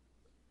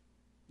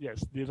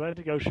 Yes, the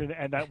Atlantic Ocean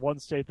and that one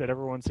state that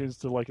everyone seems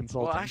to like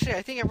insulting. Well, actually,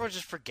 I think everyone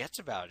just forgets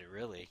about it,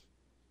 really.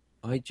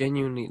 I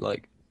genuinely,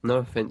 no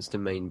offense to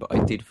Maine, but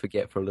I did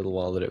forget for a little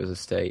while that it was a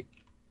state.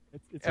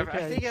 It's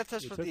okay. I think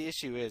that's what the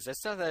issue is.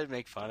 That's not that I'd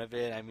make fun of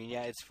it. I mean,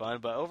 yeah, it's fun,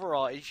 but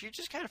overall, you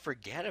just kind of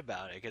forget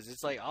about it because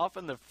it's like off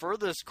in the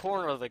furthest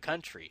corner of the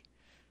country.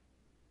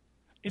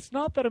 It's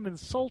not that I'm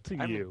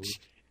insulting you.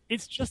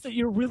 It's just that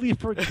you're really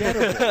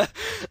forgettable.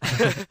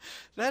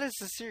 That is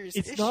a serious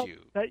issue. It's not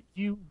that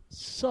you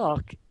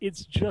suck.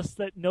 It's just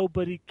that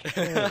nobody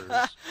cares.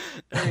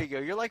 There you go.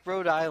 You're like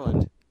Rhode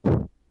Island.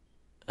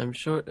 I'm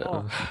sure...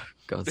 Oh,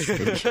 God's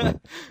sake.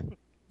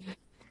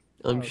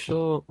 I'm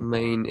sure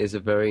Maine is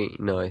a very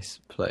nice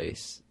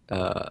place.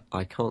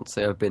 I can't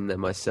say I've been there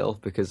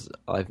myself because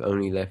I've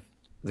only left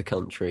the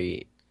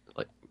country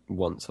like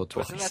once or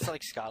twice. Wasn't that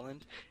like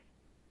Scotland?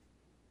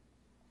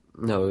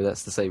 No,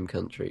 that's the same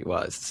country.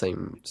 Well, it's the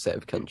same set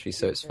of countries,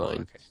 so it's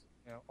fine. Okay.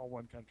 Yeah, all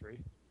one country.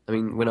 I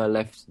mean, when I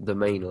left the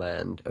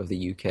mainland of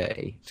the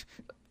UK...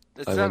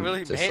 It's not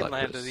really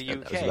mainland of the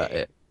UK. That was about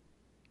it.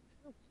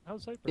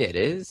 How's Cyprus? Yeah, it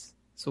is.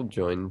 It's all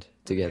joined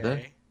together.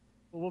 Okay.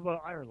 Well, what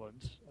about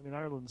Ireland? I mean,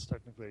 Ireland's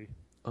technically...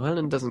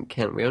 Ireland doesn't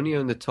count. We only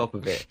own the top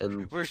of it,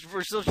 and we're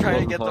still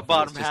trying to get the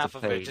bottom half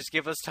of it. Just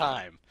give us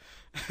time.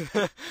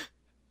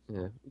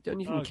 Yeah, we don't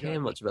even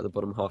care much about the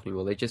bottom half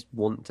anymore. They just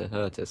want to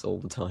hurt us all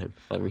the time.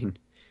 I mean,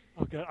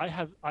 okay,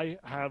 I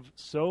have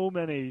so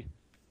many.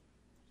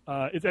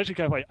 It's actually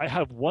kind of funny. I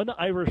have one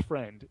Irish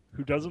friend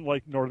who doesn't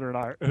like Northern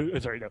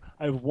Ireland. Sorry, no.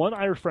 I have one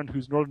Irish friend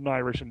who's Northern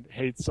Irish and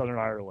hates Southern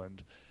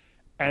Ireland,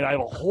 and I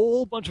have a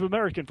whole bunch of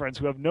American friends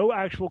who have no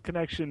actual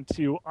connection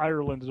to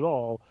Ireland at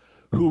all,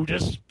 who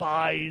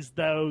despise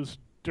those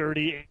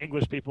dirty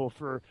English people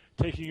for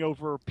taking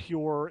over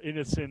pure,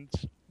 innocent,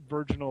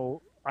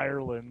 virginal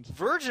Ireland.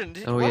 Virgin?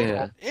 Oh,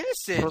 yeah.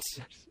 Innocent?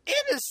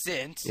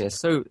 Innocent? Yeah,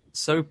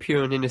 so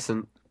pure and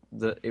innocent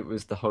that it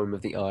was the home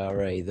of the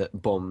IRA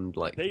that bombed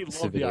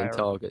civilian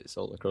targets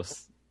all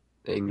across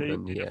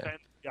England. They defend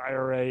the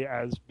IRA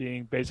as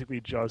being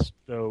basically just,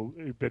 though,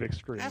 a bit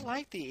extreme. I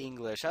like the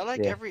English. I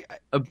like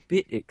a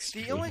bit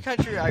extreme. The only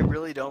country I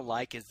really don't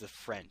like is the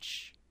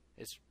French.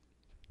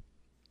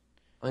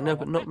 I know,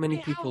 but not many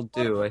people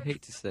do. I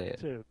hate to say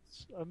it.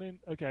 I mean,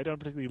 okay, I don't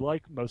particularly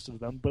like most of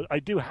them, but I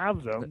do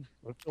have them.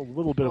 I feel a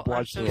little bit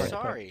obliged. I'm so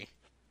sorry.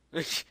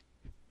 It's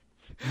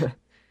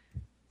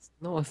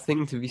not a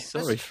thing to be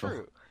sorry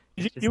for.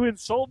 You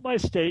insult my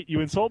state. You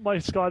insult my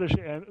Scottish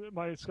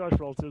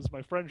relatives,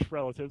 my French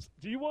relatives.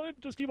 Do you want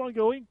to just keep on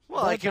going?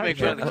 Well, I can make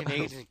fun of the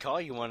Canadians and call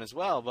you one as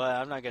well, but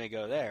I'm not going to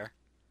go there.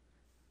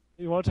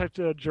 You want to talk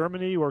to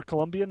Germany or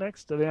Colombia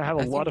next? I mean, I have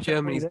a lot of.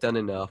 Germany's done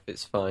enough.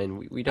 It's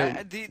fine. We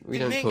don't. The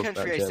don't main talk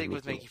country about I think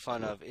was making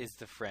fun of is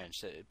the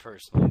French.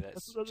 Personally,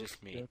 that's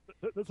just me.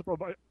 Yeah, that's the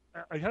problem.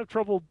 I have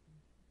trouble,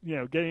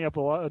 getting up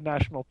a lot of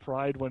national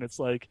pride when it's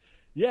like,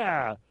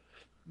 yeah,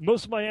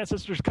 most of my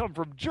ancestors come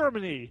from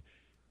Germany.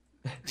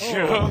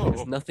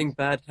 There's nothing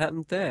bad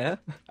happened there.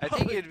 I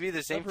think it'd be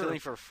the same feeling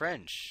for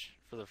French.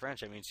 For the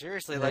French, I mean,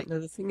 seriously,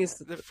 the thing is,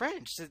 the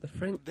French,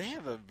 they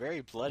have a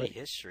very bloody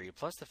history.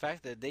 Plus, the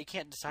fact that they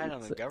can't decide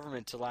on the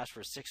government to last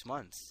for 6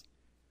 months.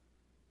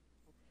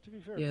 to be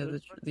fair, Yeah,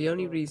 those the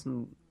only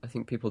reason I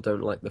think people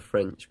don't like the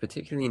French,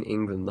 particularly in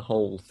England, the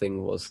whole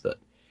thing was that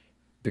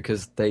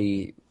because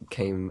they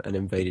came and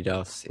invaded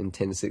us in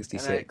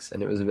 1066,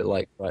 and it was a bit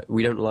like, right,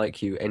 we don't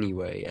like you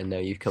anyway, and now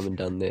you've come and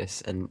done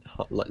this, and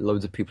like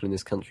loads of people in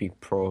this country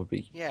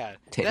probably, Yeah,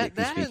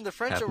 technically that and the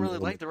French don't really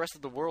like the the rest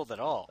of the world at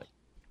all.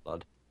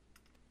 blood.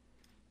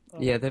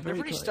 Yeah, they're They're very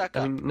pretty stuck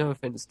up. I mean, no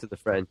offense to the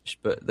French,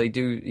 but they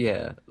do,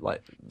 yeah,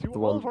 like to the all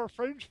one. of our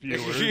French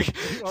viewers.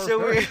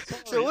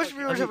 So which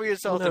viewers have we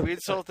insulted? no, We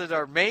insulted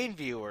our Maine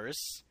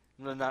viewers.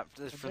 No, not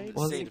from the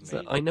Well, state of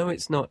Maine. I know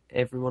it's not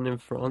everyone in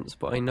France,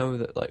 but I know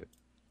that like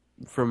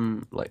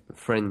from like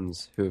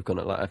friends who have gone,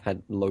 like I've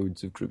had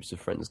loads of groups of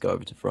friends go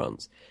over to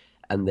France,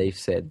 and they've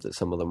said that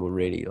some of them were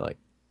really like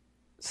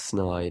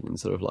snide and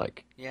sort of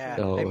like, Yeah,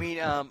 oh, I mean,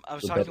 I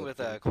was the talking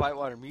better with Quiet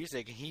Water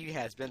Music, and he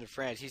has been to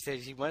France. He said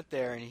he went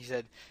there, and he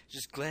said,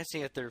 just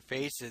glancing at their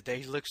faces,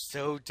 they look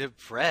so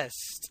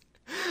depressed.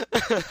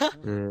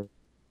 yeah.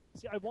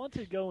 See, I want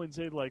to go and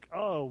say, like,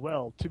 oh,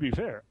 well, to be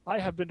fair, I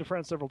have been to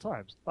France several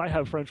times. I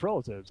have French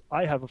relatives.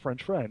 I have a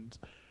French friend.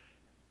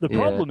 The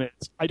problem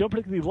is, I don't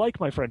particularly like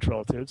my French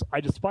relatives. I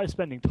despise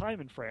spending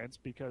time in France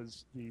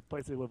because the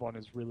place they live on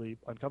is really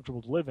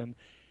uncomfortable to live in.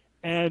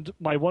 And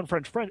my one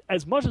French friend,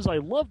 as much as I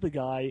love the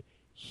guy,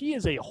 he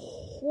is a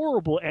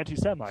horrible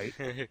anti-Semite.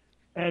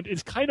 And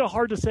it's kind of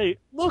hard to say,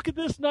 look at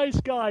this nice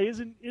guy.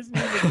 Isn't he an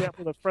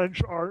example that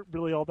French aren't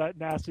really all that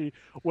nasty?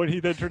 When he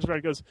then turns around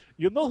and goes,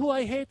 you know who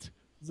I hate?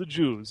 The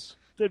Jews.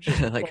 They're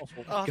just Like,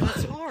 awful. Oh,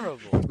 that's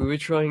horrible. We were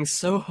trying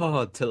so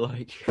hard to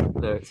like.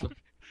 No, it's not.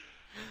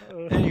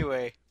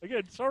 Anyway,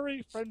 Again,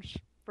 sorry, French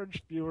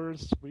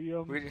viewers.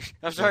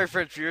 I'm sorry,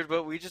 French viewers,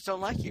 but we just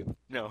don't like you.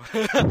 No,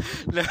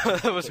 no,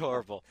 that was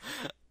horrible.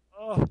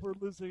 Oh, we're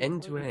losing.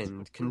 End to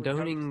end,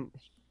 condoning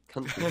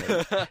country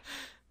hate.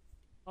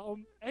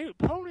 Hey,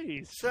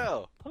 ponies.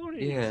 So,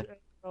 Ponies. Yeah.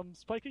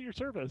 Spike at your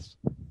service.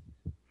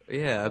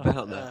 Yeah,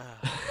 about that.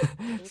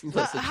 Seems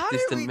like such how a did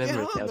distant we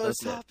memory get on now, those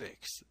doesn't it?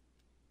 topics?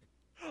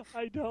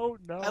 I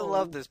don't know. I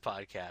love this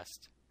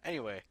podcast.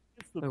 Anyway,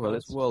 It's the Oh well,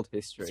 it's best. world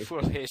history. it's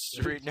world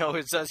history. No,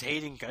 it's us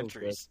hating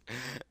countries.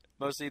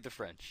 Mostly the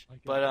French.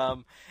 But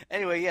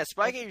anyway, yeah,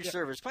 Spike at Your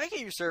Service. Spike at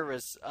Your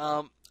Service,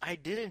 I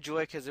did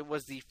enjoy because it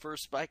was the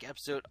first Spike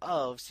episode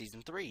of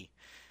Season 3.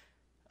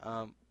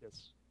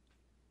 Yes.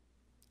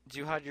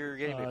 Duhad, you're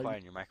getting very quiet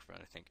in your microphone,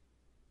 I think.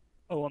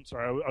 Oh, I'm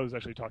sorry. I was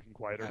actually talking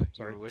quieter. You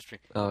Sorry. were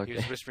whispering. Oh, He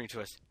was okay. whispering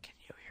to us, can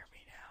you hear me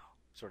now?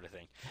 Sort of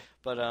thing.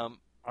 But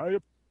I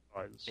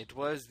apologize. it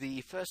was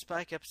the first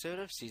Spike episode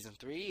of Season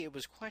 3. It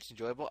was quite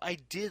enjoyable. I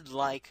did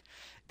like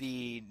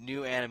the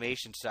new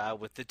animation style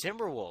with the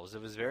Timberwolves.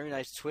 It was a very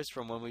nice twist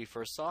from when we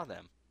first saw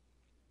them.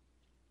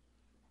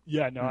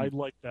 Yeah, no, I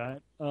like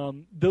that.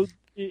 Though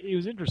it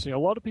was interesting. A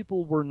lot of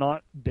people were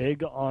not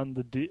big on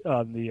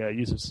the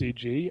use of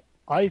CG.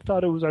 I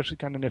thought it was actually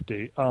kind of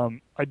nifty.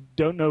 I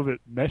don't know if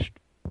it meshed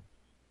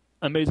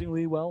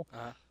amazingly well,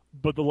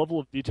 but the level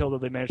of detail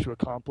that they managed to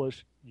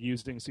accomplish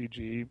using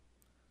CG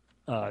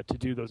to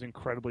do those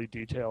incredibly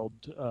detailed,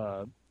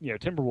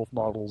 Timberwolf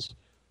models.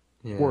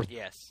 Yeah.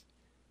 Yes.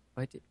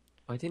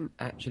 I didn't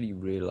actually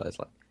realize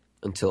like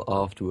until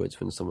afterwards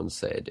when someone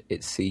said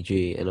it's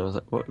CG, and I was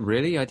like, "What?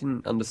 Really?" I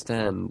didn't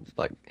understand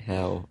like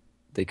how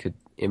they could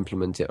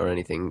implement it or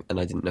anything, and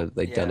I didn't know that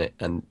they'd done it.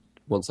 And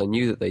once I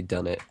knew that they'd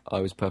done it,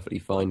 I was perfectly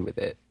fine with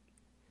it.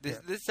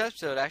 This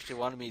episode actually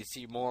wanted me to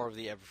see more of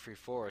the Everfree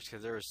Forest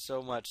because there is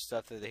so much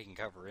stuff that they can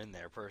cover in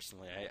there.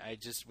 Personally, I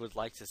just would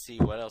like to see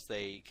what else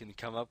they can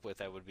come up with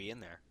that would be in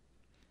there.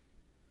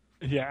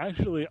 Yeah,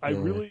 actually, I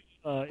really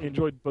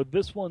enjoyed both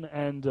this one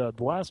and the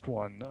last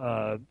one,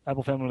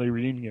 Apple Family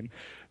Reunion,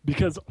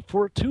 because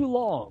for too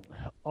long,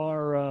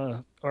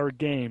 our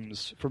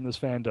games from this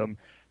fandom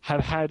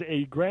have had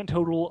a grand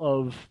total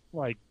of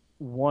like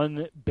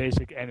one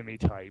basic enemy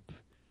type,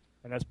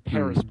 and that's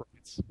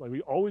parasprites. Like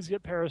we always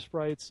get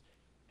parasprites,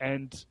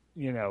 and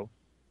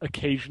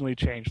occasionally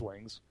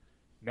changelings.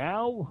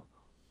 Now,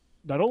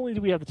 not only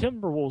do we have the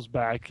Timberwolves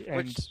back,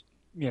 and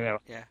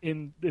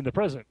in the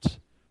present.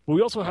 But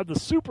we also have the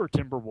Super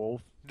Timberwolf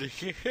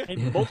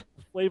and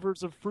multiple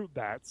flavors of fruit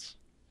bats.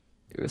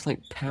 It was like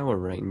Power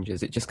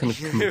Rangers. It just kind of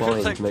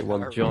combined like to make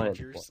one Power giant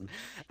Rangers. one.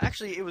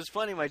 Actually, it was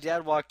funny. My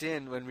dad walked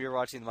in when we were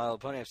watching the My Little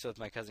Pony episode with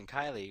my cousin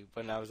Kylie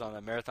when I was on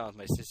a marathon with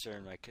my sister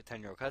and my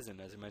 10-year-old cousin,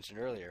 as I mentioned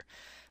earlier.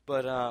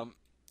 But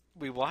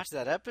we watched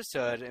that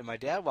episode, and my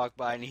dad walked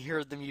by, and he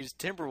heard them use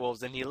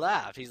Timberwolves, and he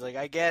laughed. He's like,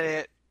 I get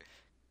it.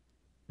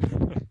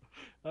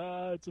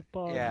 It's a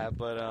pun. Yeah,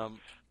 but...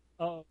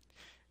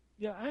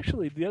 Yeah,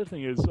 actually, the other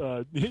thing is,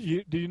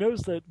 do you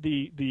notice that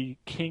the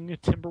King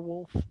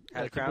Timberwolf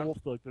had a crown? Timberwolf,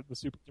 like the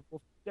Super Timberwolf,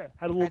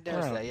 had a little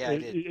crown. That, yeah, I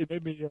did. It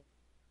made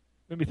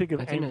me think of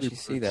I didn't Angry actually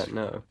see Birds. that.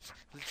 No.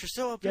 You're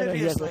so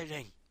oblivious, Yeah,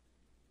 Lightning.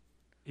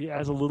 He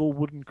has a little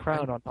wooden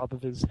crown on top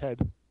of his head.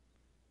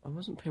 I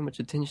wasn't paying much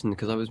attention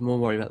because I was more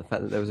worried about the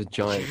fact that there was a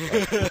giant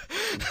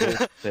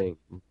wolf thing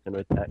and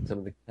attack some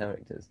of the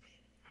characters.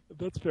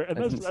 That's fair, and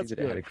I that's didn't see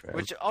that it had a good. crown.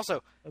 Which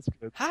also, That's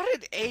good. how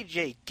did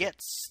AJ get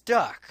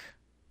stuck?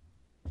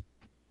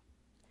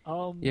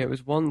 Yeah, it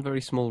was one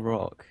very small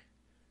rock.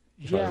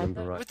 If I yeah,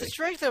 remember With the rightly.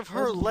 strength of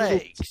her Those little-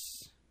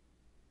 legs.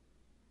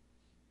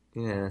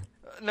 Yeah.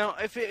 No,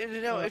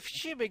 if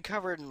she had been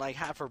covered in like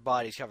half her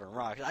body's covered in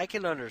rocks, I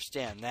can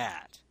understand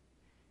that.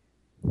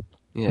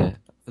 Yeah.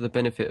 For the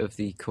benefit of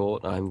the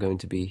court, I'm going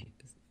to be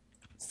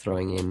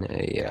throwing in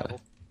a Gavel.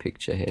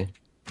 picture here.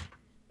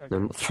 No,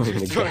 I'm not Okay. throwing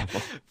in a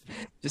gavel.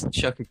 Just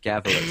chuck a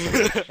gavel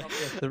at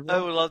something. I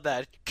would love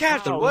that,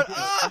 Captain. Wow, What? yeah,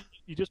 Ah!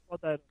 You just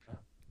brought that.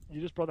 You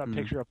just brought that Hmm.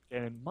 picture up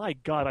again, and my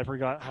God, I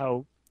forgot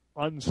how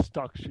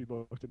unstuck she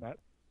looked in that.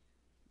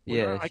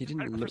 Yeah, I- she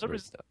didn't for look some very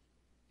reason- stuck.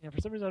 Yeah,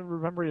 for some reason I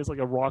remember it as like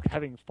a rock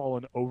having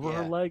fallen over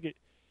her Yeah. leg.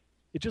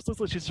 It just looks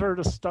like she sort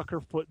of stuck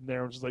her foot in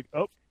there and was like,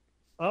 oh.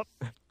 Oh,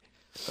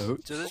 So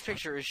this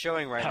picture is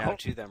showing right now Ow.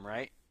 to them,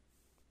 right?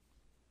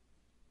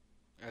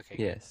 Okay.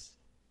 yes.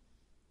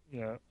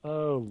 Yeah.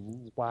 Oh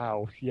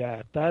wow.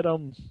 Yeah. That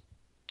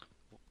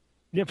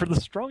Yeah, for the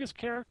strongest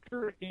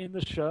character in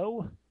the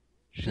show,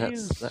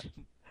 she's That's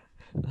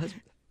That's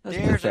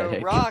There's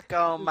pathetic. a rock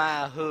on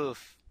my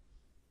hoof.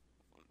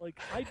 like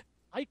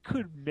I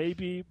could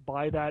maybe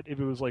buy that if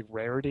it was like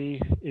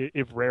Rarity,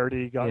 if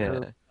Rarity got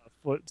her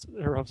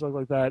her hoof stuck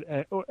like that,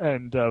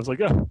 and I was like,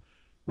 oh,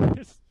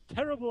 it's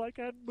terrible. I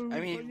can't move. I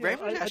But, mean, yeah,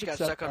 Rainbow I'd Dash got accept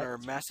stuck on that. her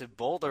massive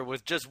boulder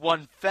with just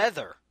one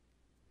feather.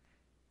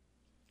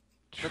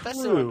 But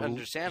that's True. so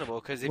understandable,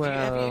 because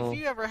Well- if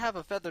you ever have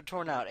a feather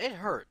torn out, it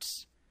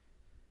hurts.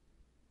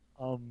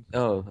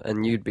 Oh,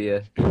 and you'd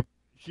be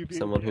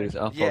someone who's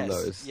up yes, on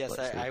those. yes,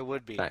 like, I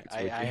would be. facts,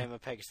 I would you? am a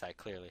Pegasi,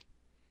 clearly.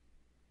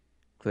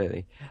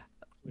 Clearly.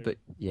 But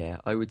yeah,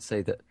 I would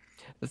say that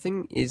the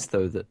thing is,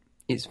 though, that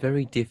it's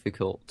very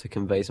difficult to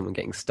convey someone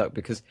getting stuck,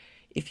 because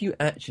if you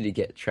actually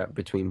get trapped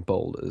between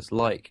boulders,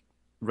 like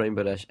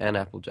Rainbow Dash and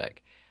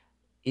Applejack,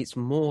 it's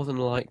more than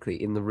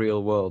likely in the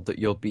real world that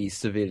you'll be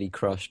severely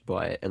crushed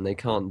by it, and they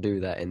can't do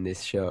that in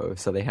this show,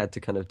 so they had to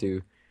kind of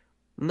do,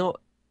 not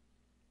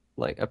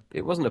like,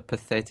 it wasn't a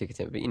pathetic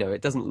attempt, but,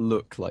 it doesn't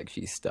look like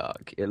she's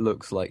stuck. It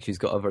looks like she's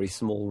got a very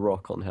small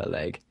rock on her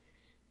leg.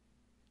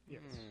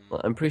 Yes.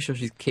 Well, I'm pretty sure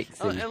she's kicked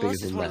things bigger Unless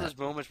it's than one of that. those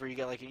moments where you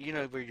get like,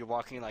 where you're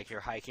walking, like you're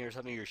hiking or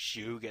something, your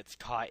shoe gets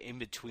caught in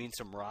between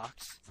some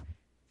rocks.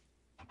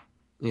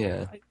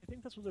 Yeah. I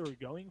think that's what they were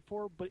going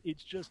for, but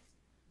it's just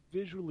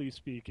visually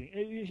speaking,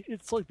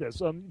 it's like this.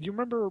 You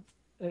remember?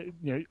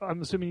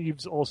 I'm assuming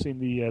you've all seen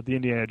the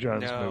Indiana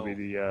Jones No.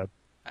 movie.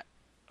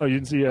 Oh, you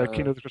didn't see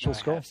Kingdom of the Crystal No, I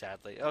Skull? have,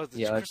 sadly. Oh, the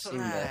Yeah, I've crystal. seen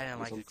that. I It don't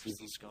was like on the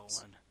Crystal TV. Skull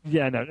one.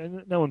 Yeah,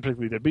 no one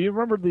particularly did. But you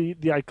remember the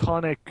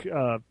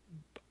iconic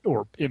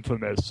or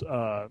infamous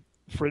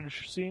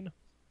fridge scene?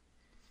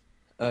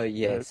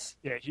 Yes.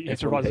 Yeah, he Everyone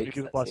survives hates because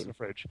of that blast in scene. the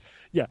fridge.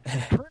 Yeah,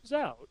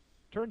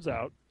 turns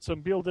out,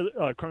 some people did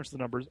crunch the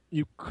numbers.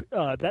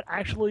 That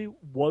actually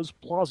was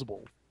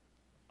plausible.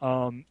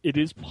 It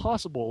is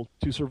possible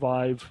to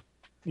survive.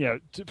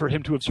 For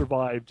him to have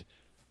survived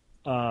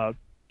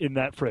in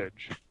that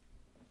fridge.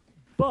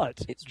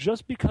 But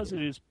just because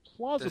it is Doesn't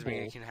plausible,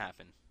 mean it can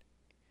happen.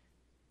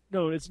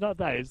 no, it's not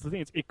that. It's the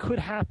thing. It could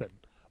happen.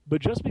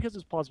 But just because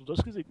it's possible,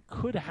 just because it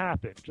could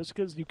happen, just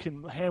because you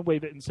can hand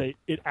wave it and say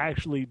it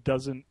actually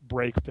doesn't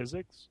break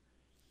physics,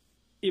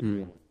 it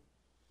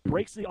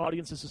breaks the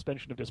audience's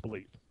suspension of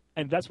disbelief.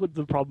 And that's what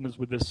the problem is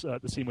with this the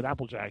scene with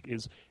Applejack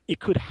is it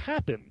could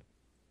happen,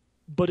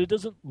 but it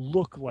doesn't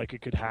look like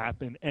it could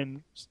happen.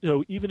 And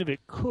so even if it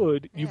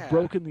could, you've Yeah.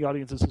 broken the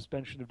audience's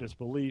suspension of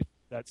disbelief.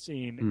 That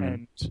scene,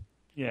 and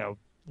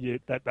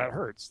that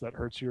hurts. That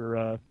hurts your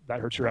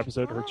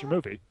episode. It hurts your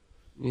movie.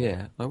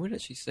 Yeah, I would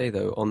actually say,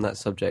 though, on that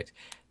subject,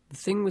 the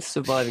thing with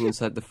surviving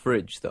inside the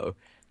fridge, though,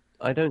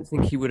 I don't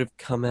think he would have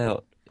come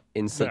out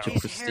in such No. a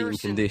He's pristine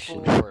Harrison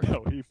condition. Ford.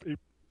 No, he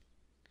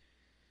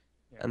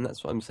And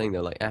that's what I'm saying,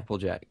 though, like,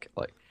 Applejack,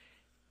 like,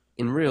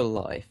 in real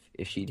life,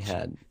 if she'd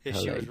had If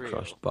her she was leg real.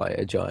 crushed by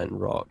a giant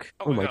rock.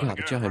 Oh Oh my my God, god,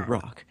 a a giant giant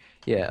rock.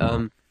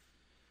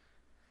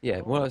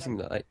 Yeah, what I was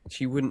thinking, like,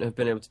 she wouldn't have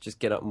been able to just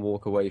get up and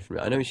walk away from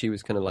it. I know she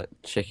was kind of, like,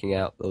 checking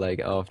out the leg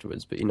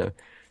afterwards, but,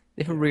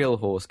 if a real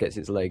horse gets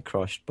its leg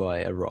crushed by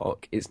a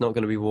rock, it's not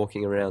going to be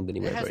walking around It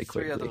anywhere has very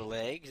three quickly. other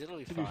legs. It'll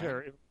be to be fine.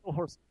 fair, if a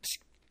horse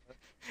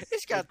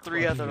It's got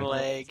three other something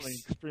legs.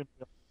 extremely-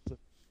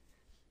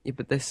 Yeah,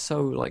 but they're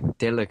so, like,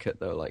 delicate,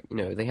 though. Like,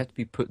 they have to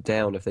be put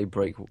down if they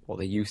break, well,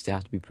 they used to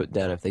have to be put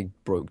down if they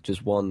broke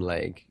just one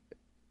leg.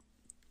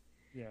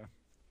 Yeah.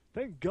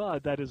 Thank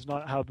God that is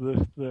not how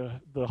the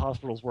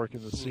hospitals work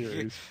in the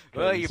series.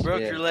 Well, you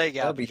broke Yeah, your leg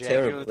that'd out, be Jack. You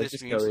know terrible. what They this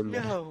just means? go in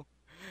there. No.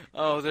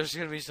 Oh, there's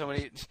going to be so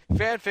many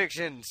fan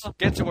fictions.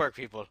 Get to work,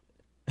 people.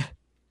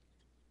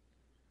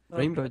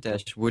 Rainbow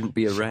Dash wouldn't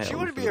be around She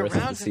wouldn't for be the rest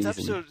around of the since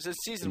season,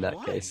 season in that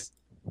 1. case.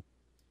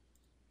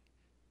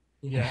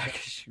 Yeah. 'cause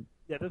she-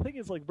 Yeah, the thing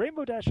is, like,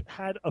 Rainbow Dash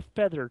had a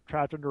feather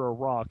trapped under a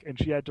rock, and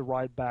she had to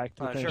ride back to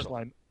the On a finish turtle.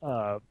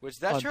 line. Which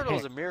that on turtle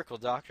is a pink. miracle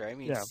doctor. I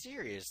mean, Yeah.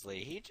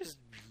 seriously. He just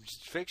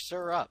fixed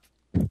her up.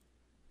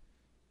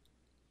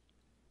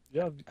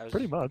 Yeah, I was-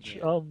 pretty much.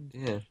 yeah.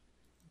 Yeah.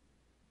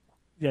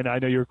 Yeah, no, I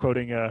know you were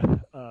quoting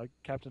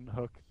Captain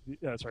Hook.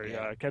 Yeah.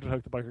 Captain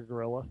Hook, the biker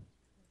gorilla.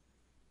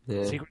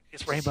 Yeah. Secret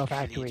is Rainbow Secret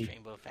Factory. is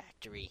Rainbow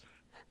Factory.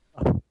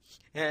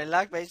 And I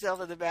locked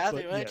myself in the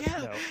bathroom. But, Like,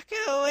 yes,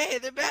 go away!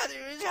 The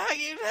bathroom is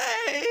talking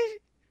place.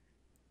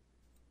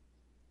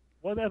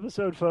 One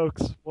episode,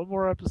 folks. One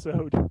more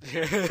episode.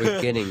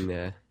 We're getting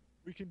there.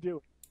 We can do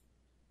it.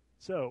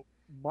 So,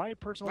 my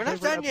personal We're not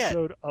favorite done yet.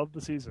 episode of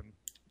the season.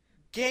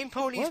 Game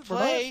Ponies What? We're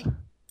play. not?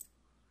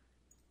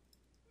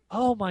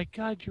 Oh my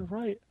God, you're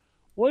right.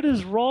 What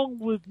is wrong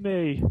with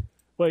me?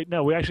 Wait,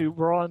 no,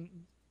 we're on.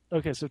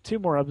 Okay, so 2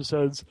 more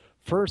episodes.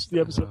 First, the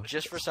episode.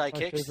 Just for my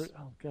sidekicks. favorite-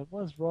 Oh God,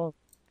 what is wrong?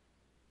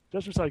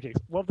 Just for sidekicks.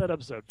 Love that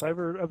episode.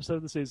 Favorite episode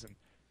of the season.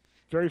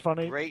 Very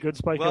funny. Great, Good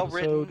Spike well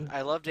episode. written.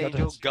 I loved Got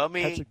Angel. to-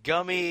 Gummy.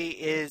 Gummy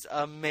is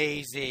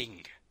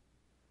amazing.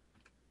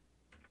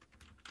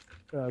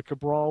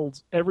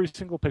 Cabral's every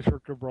single picture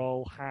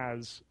Cabral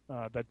has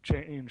that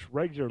change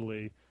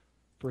regularly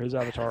for his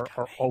avatar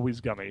are always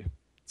Gummy.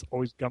 It's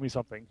always Gummy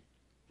something.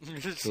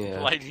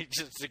 Yeah. Lightning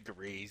just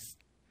agrees.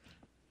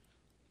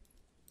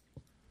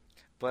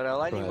 But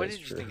Lightning, Right, what that's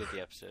did you true. think of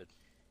the episode?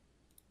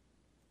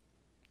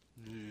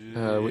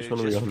 Which one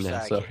are we Just on for now?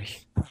 sidekicks. Sorry.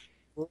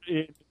 We're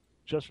in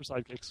Just for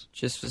Sidekicks.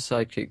 Just for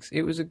sidekicks,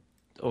 it was a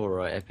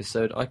alright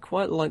episode. I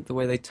quite liked the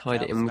way they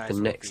tied That it was in a with nice the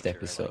little next feature, I like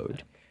episode.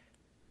 that.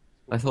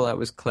 I thought that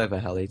was clever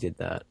how they did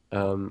that.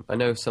 I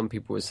know some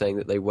people were saying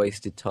that they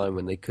wasted time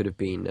when they could have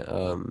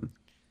been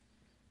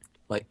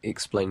like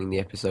explaining the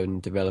episode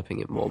and developing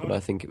it more, but I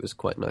think it was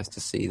quite nice to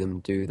see them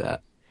do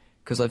that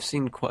because I've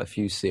seen quite a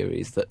few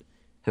series that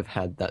have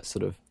had that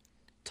sort of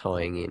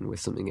tying in with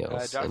something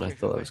else, and I Doctor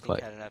thought Who, that was think,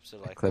 quite had an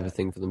episode a like clever that.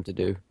 thing for them to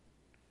do.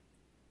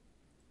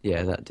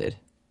 Yeah, that did.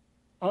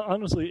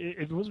 Honestly,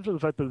 it wasn't for the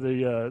fact that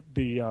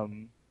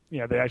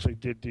they actually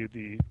did do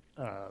the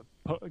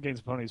Games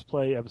of Ponies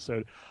play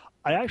episode.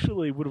 I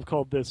actually would have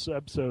called this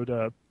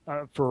episode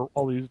for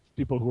all these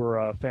people who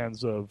are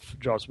fans of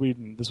Joss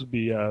Whedon. This would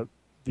be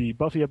the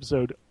Buffy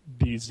episode,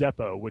 the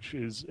Zeppo, which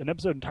is an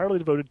episode entirely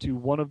devoted to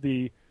one of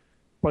the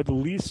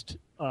least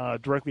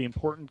directly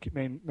important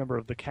main member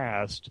of the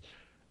cast,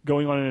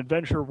 going on an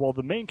adventure while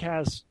the main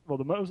cast,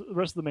 the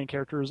rest of the main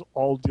characters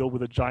all deal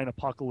with a giant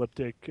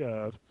apocalyptic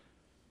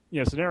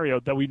scenario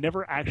that we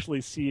never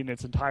actually see in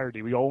its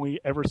entirety. We only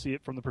ever see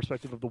it from the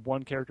perspective of the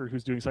one character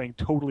who's doing something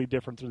totally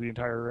different through the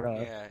entire.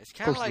 Yeah, it's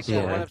kind of course like the that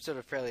story. one episode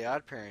of Fairly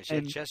Odd Parents. You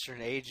had And- Chester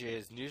and AJ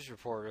as news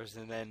reporters,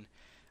 and then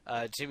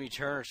Jimmy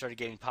Turner started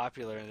getting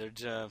popular, and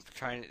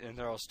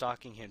they're all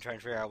stalking him, trying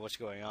to figure out what's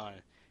going on,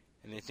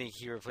 and they think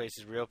he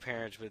replaces real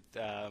parents with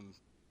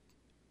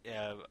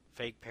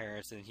fake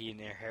parents, and he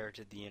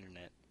inherited the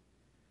internet.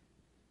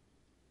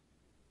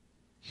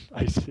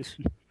 I see.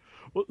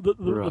 Well,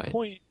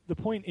 Right. the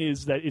point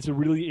is that it's a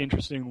really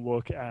interesting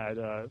look at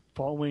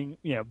following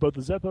both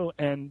the Zeppo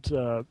and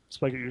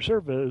Spike at Your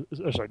Service.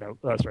 Sorry.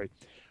 Game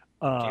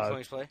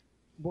Ponies play?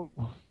 What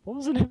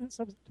was the name of this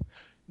episode?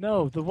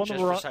 No, the one Just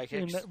that we're for on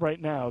in Sidekicks? right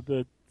now.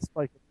 The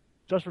Spike,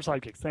 Just for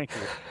Sidekicks. Thank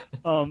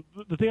you.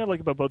 The thing I like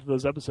about both of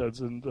those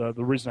episodes, and the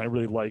reason I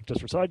really like Just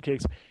for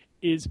Sidekicks,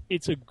 is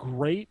it's a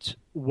great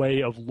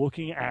way of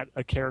looking at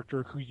a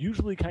character who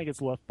usually kind of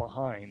gets left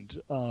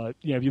behind.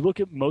 If you look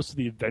at most of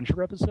the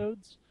adventure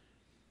episodes,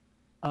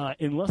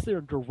 unless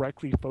they're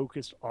directly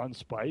focused on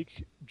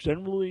Spike,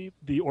 generally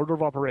the order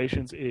of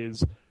operations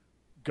is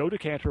go to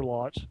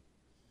Canterlot,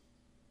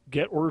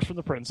 get orders from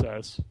the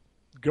princess,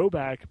 go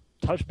back,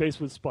 touch base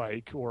with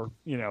Spike, or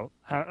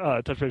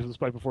touch base with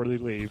Spike before they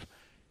leave,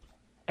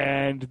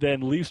 and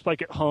then leave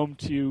Spike at home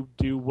to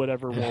do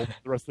whatever while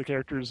the rest of the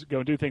characters go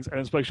and do things, and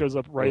then Spike shows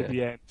up right at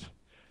the end.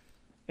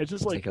 It's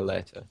just like Take a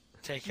letter.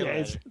 Take a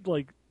it's letter.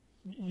 like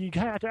you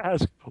kind of have to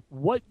ask,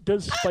 what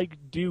does Spike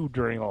do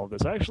during all of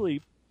this? I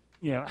actually,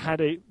 had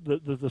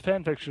the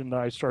fan fiction that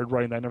I started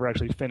writing that I never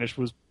actually finished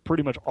was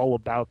pretty much all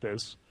about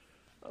this,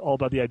 all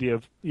about the idea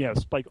of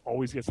Spike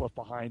always gets left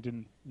behind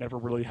and never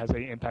really has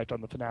any impact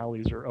on the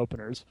finales or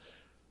openers.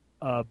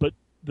 But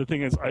the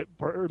thing is, I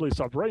partly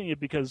stopped writing it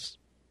because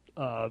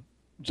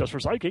Just for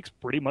Sidekicks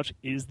pretty much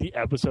is the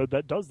episode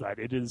that does that.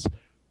 It is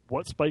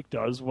what Spike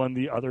does when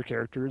the other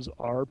characters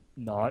are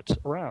not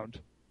around.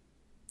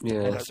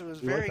 Yeah. And Also, it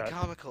was a we like very that.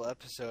 comical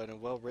episode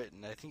and well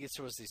written. I think it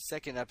was the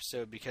second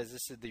episode because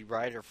this is the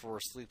writer for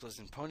Sleepless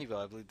in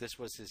Ponyville. I believe this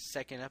was his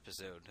second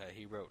episode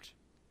he wrote.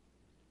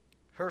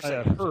 Her second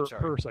episode,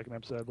 sorry. Her second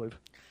episode, I believe.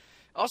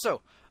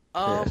 Also,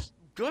 Yes.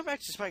 going back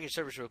to Spike and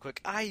Service real quick,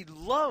 I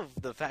love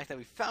the fact that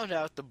we found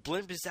out the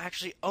blimp is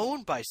actually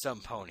owned by some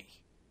pony.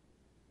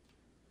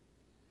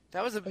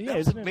 That was a, yeah, that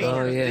was a isn't it? major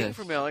Oh, thing yes.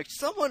 for me. I'm like,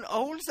 someone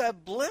owns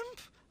that blimp?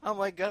 I'm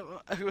like, I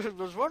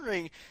was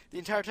wondering the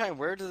entire time,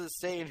 where does it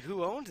stay and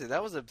who owns it?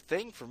 That was a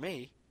thing for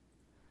me.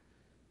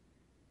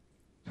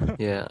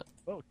 Yeah.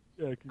 Well,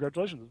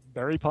 congratulations.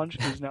 Barry Punch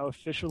is now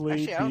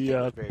officially Actually, I don't think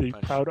it was Barry the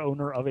Punch. proud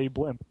owner of a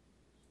blimp.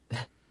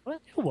 What?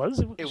 It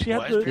was. It She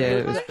had was the, Barry Yeah,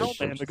 it was the Barry helmet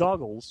Punch. and the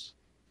goggles.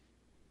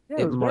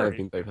 Yeah, It was might have Barry.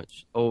 been very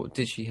much. Or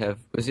did she have?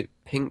 Was it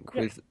pink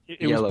Yeah, with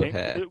it was yellow pink.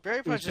 hair? It Barry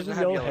was Punch pink doesn't with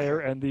have yellow yellow hair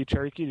hair. and the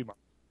cherry cutie mark.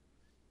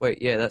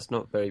 Wait, yeah, that's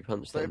not Barry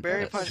Punch then.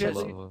 Barry That's Punch some has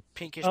other-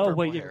 pinkish Oh purple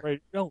wait, hair.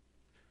 right. No,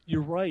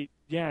 you're right.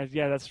 Yeah,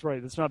 that's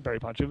right. It's not Barry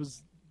Punch. It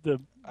was the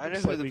I know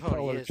who slightly the pony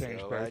color is,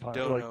 changed though. very I fine,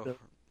 don't like know.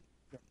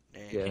 the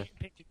Yeah.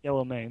 pink and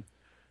yellow mane.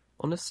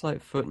 On a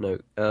slight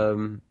footnote,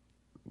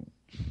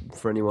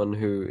 for anyone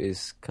who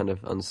is kind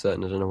of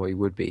uncertain, I don't know what he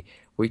would be.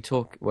 We're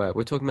talking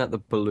about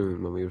the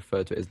balloon when we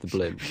refer to it as the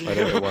blimp. I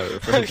don't know why we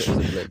refer to it as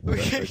a blimp. But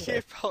that's okay.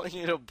 You probably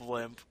need a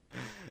blimp.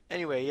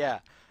 Anyway, yeah.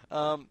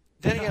 Then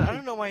again, I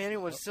don't know why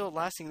anyone's still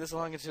lasting this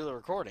long into the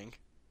recording.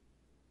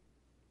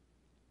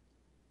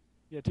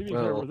 Yeah, to be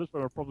fair, at this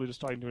point, we're probably just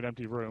talking to an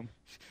empty room.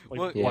 Like,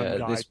 Well, Yeah, one at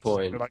guy this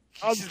point. like,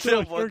 I'm Still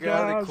still here, walking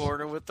out of guys. the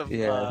corner with the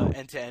Yeah.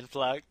 end-to-end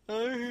flag.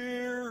 I'm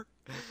here.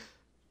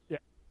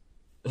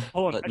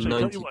 Hold on, Like actually, I'll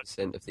tell you what.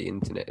 90% of the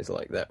internet is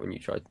like that when you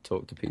try to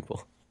talk to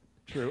people.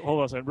 True. Hold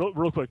on a second,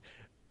 real quick.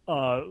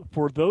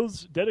 For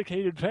those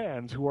dedicated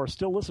fans who are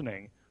still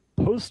listening,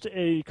 post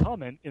a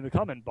comment in the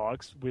comment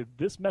box with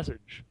this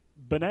message: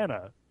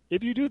 banana.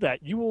 If you do that,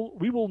 we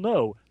will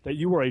know that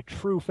you are a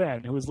true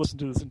fan who has listened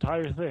to this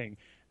entire thing,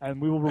 and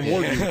we will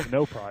reward you with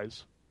no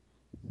prize.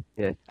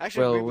 Yeah.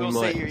 Actually, well, we will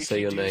might say say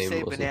your name.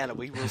 Say or banana. something.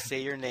 We will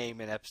say your name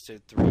in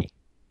episode 3.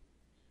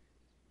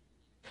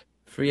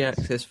 Free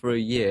access for a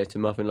year to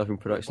Muffin Loving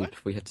Productions What?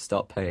 before we had to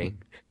start paying.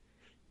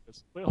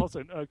 Wait, hold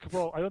on.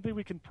 Cabral, I don't think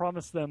we can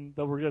promise them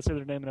that we're going to say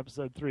their name in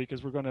episode 3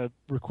 because we're going to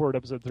record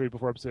episode 3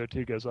 before episode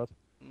 2 goes up.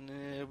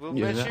 We'll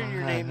Yeah. mention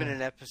your name in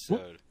an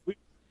episode.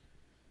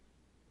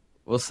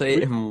 We'll say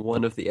it in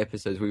one of the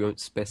episodes. We won't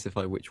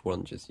specify which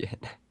one just yet.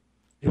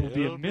 It will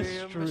be It'll a be a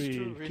mystery.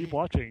 mystery. Keep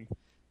watching.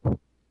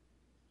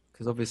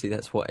 Because obviously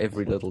that's what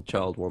every little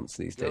child wants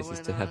these days,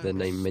 is to have their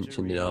name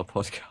mentioned in our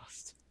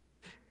podcast.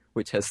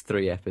 Which has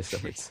 3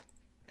 episodes.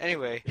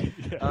 Anyway,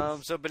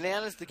 Yes. so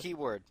banana's the key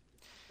word.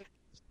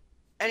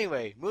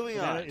 Anyway, moving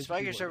Banana on. is Spike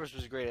the Your key Service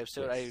was a great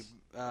episode.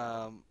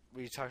 Yes.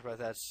 We talked about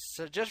that.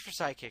 So just for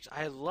sidekicks,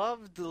 I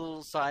loved the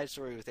little side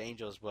story with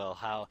Angel as well.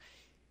 How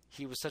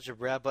he was such a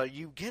brat, but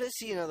you get to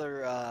see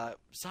another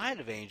side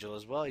of Angel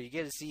as well. You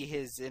get to see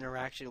his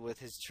interaction with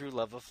his true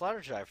love of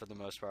Fluttershy for the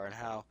most part, and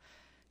how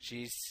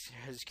she's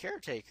his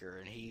caretaker,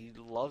 and he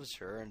loves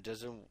her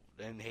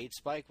and hates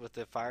Spike with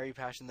the fiery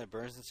passion that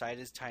burns inside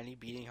his tiny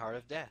beating heart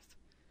of death.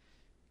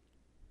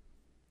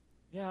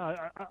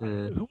 Yeah,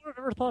 who would have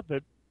ever thought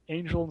that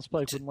Angel and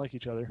Spike wouldn't like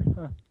each other?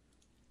 Huh.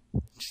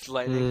 Just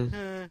lightning.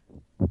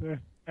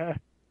 Eh.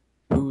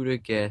 Who would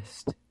have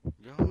guessed?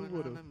 Going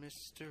on a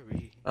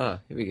mystery. Ah,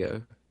 here we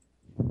go.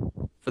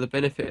 For the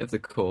benefit of the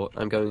court,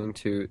 I'm going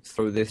to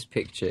throw this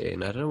picture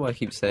in. I don't know why I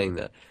keep saying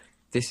that.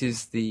 This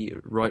is the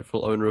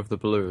rightful owner of the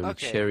balloon,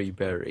 Okay. Cherry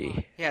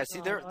Berry. Yeah,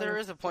 see, there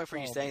is a point for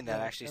you saying that,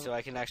 actually, so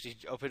I can actually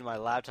open my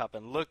laptop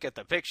and look at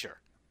the picture.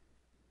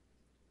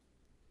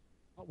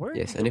 Where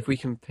Yes, and if we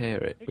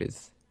compare it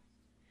with...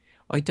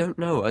 I don't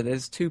know.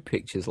 There's 2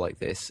 pictures like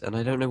this, and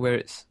I don't know where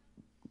it's...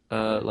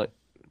 what That's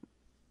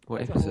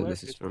a episode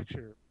this is hilarious from.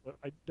 picture, but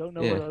I don't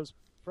know Yeah. where that was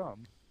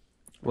from.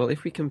 Well,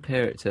 if we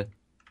compare it to...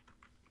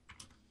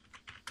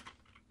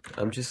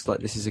 I'm just like,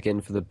 this is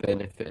again for the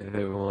benefit of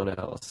everyone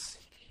else.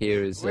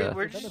 Here is... Wait,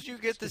 where did you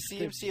get the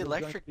CMC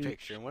Electric Exactly.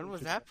 picture? When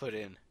was that put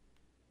in?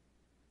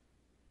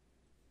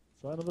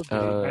 Son of a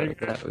bitch.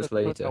 that was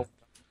later.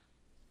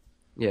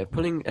 Yeah,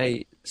 putting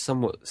a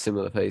somewhat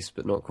similar face,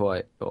 but not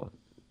quite, or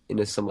in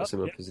a somewhat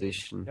similar Yep.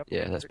 position. Yep.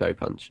 Yeah, that's Berry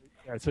Punch.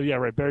 Yeah, so yeah,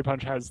 right. Berry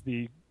Punch has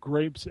the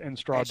grapes and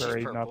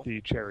strawberry, purple. not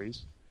the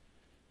cherries.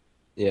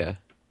 Yeah,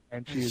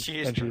 And she's She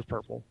is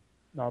purple,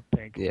 not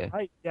pink. Yeah.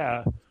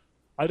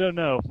 I don't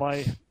know.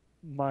 My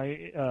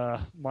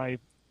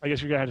I guess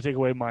you're gonna have to take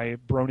away my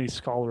Brony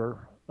Scholar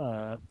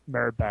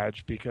merit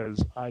badge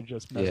because I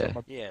just messed Yeah. up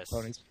my Yes.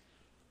 bronies.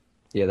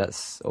 yeah,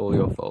 that's all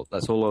your fault.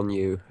 That's all on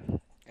you.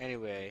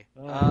 Anyway,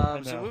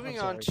 I so know, moving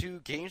I'm on sorry. to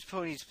Games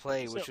Ponies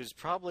Play, which So- was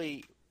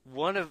probably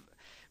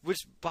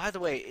which, by the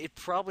way, it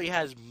probably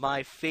has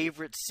my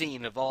favorite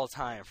scene of all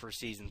time for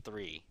Season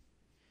 3.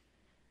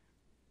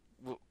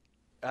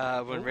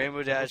 When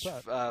Rainbow Dash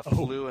what's that?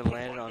 flew and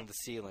landed on the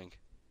ceiling.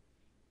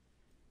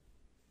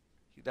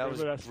 That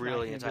Rainbow Dash was smacking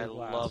brilliant. into I the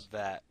glass. love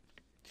that.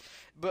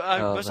 But I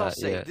Oh, must also that,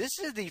 say, yeah. this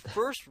is the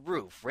first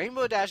roof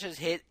Rainbow Dash has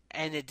hit,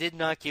 and it did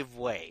not give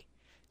way.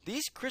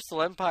 These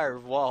Crystal Empire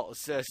walls,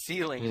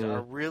 ceilings Yeah.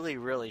 are really,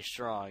 really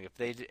strong.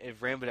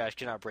 If Rainbow Dash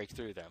cannot break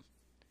through them.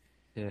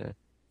 Yeah.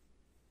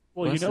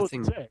 Well, Well, you that's know the what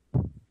thing. they say.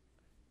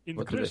 In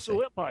What do they Crystal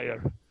say?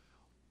 Empire,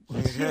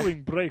 the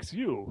ceiling breaks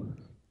you.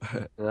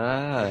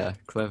 Ah,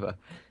 clever.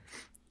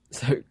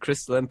 So,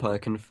 Crystal Empire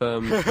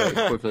confirmed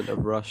the equivalent of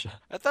Russia.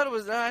 I thought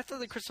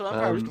the Crystal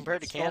Empire was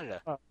compared to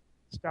Canada.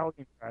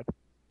 Stalingrad.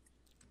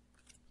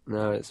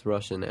 No, it's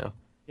Russia now.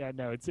 Yeah,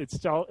 no,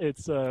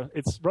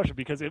 it's Russia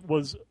because it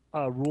was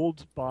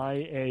ruled by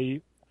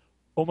it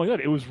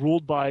was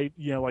ruled by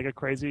like a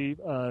crazy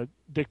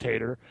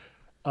dictator.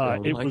 Oh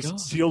it my was God.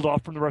 sealed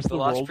off from the rest The of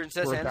the Lost world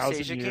Princess for 1,000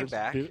 Anastasia came years.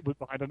 back. It was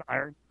behind an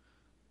iron.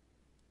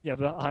 Yeah,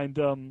 behind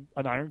an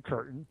iron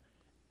curtain,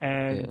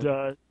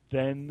 and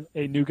then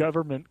a new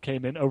government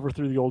came in,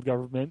 overthrew the old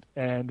government,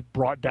 and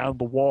brought down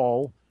the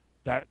wall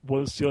that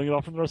was sealing it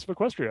off from the rest of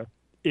Equestria.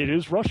 It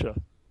is Russia.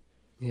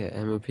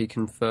 Yeah, MOP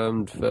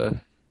confirmed for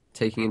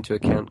taking into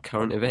account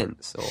current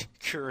events or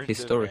Current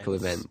historical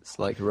events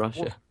like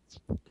Russia.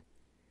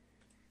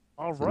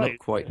 All So right. not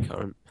quite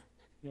current.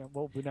 Yeah,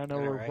 well, we now know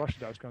All where right. Russia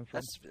does come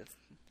from.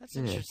 That's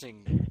Yeah.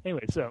 interesting.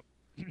 Anyway, so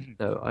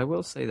No, I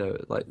will say though,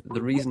 like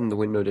the reason the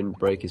window didn't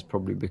break is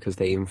probably because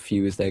they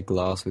infuse their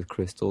glass with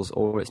crystals,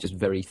 or it's just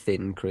very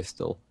thin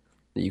crystal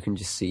that you can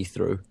just see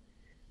through.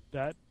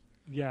 that,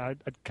 yeah,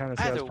 I'd kind of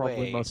say that's Either probably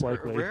way, most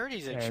likely.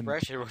 Rarity's And-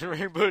 expression when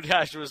Rainbow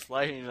Dash was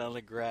sliding on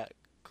the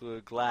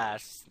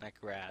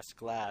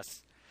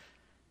glass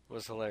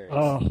was hilarious.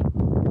 Oh,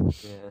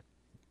 Yeah.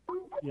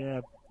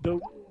 yeah.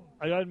 Though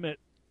I gotta admit,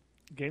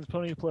 Games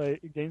Ponies played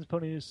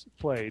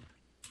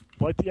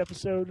liked the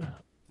episode,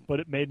 but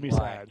it made me Why?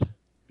 sad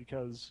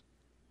because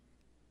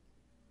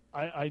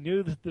I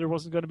knew that there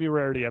wasn't going to be a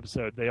Rarity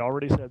episode. They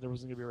already said there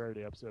wasn't going to be a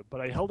Rarity episode, but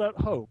I held out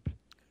hope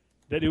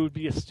that it would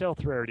be a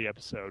stealth Rarity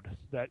episode.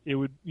 That it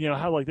would,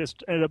 how like this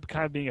ended up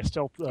kind of being a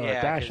stealth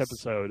Yeah, Dash 'cause-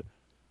 episode.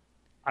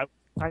 I'm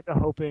kind of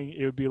hoping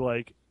it would be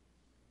like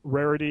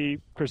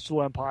Rarity,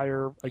 Crystal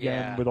Empire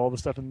again Yeah. with all the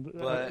stuff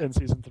in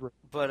season 3.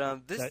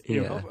 But this That,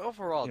 Yeah.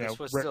 overall, you this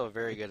know, was Ra- still a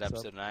very good so-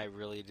 episode, and I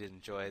really did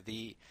enjoy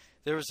it.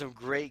 There was some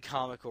great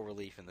comical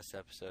relief in this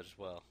episode as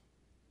well.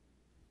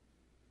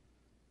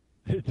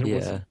 There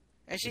was Yeah.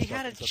 And she This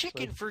had a episode.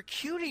 chicken for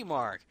Cutie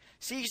Mark.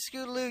 See,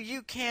 Scootaloo,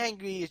 you can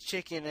be a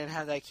chicken and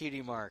have that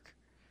Cutie Mark.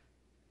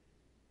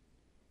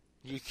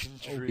 You can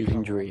dream. You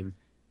can dream.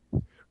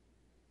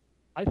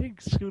 I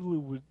think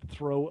Scootaloo would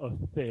throw a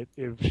fit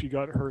if she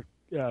got her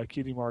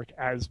cutie mark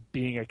as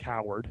being a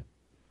coward.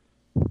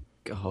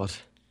 God.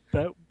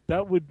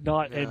 That would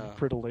not No. end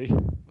prettily.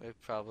 It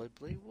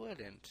probably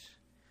wouldn't.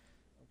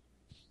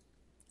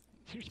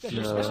 Your She's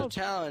No. special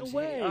talent. No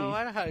way. Oh,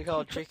 I know how to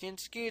call chicken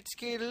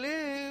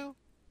Scootaloo.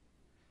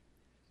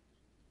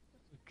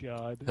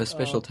 God. Her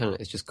special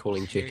talent is just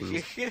calling chickens.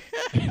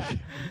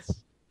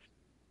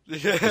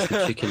 Just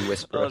the chicken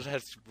whisperer. Oh,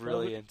 that's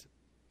brilliant.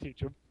 Teach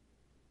him.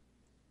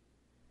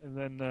 And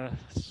then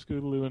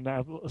Scootaloo and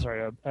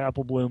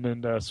Apple Bloom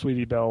and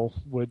Sweetie Belle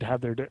would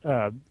have their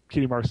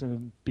cutie marks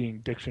in being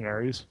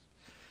dictionaries.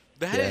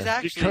 That Yeah. is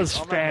actually Because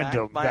on my Mac,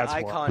 fandom, my that's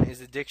icon why. is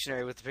a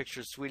dictionary with a picture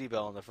of Sweetie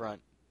Belle on the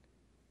front.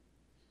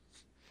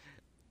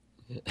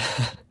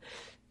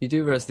 You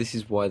do realize this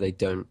is why they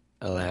don't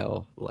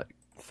allow like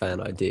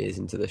fan ideas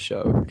into the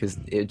show, because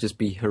it'd just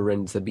be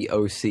horrendous. There'd be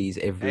OCs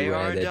everywhere.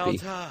 AR There'd be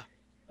Delta.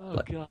 Oh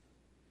Like- God.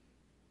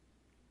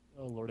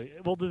 Oh lordy.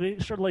 Well, they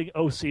started like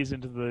OCs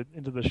into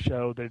the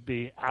show. There'd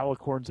be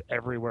alicorns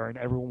everywhere, and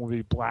everyone would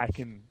be black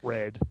and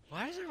red.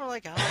 Why does everyone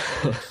like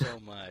aliens so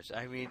much?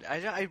 I mean,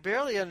 I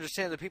barely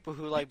understand the people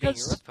who like being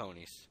Because- Earth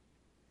ponies.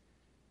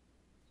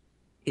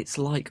 it's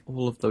like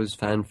all of those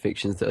fan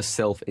fictions that are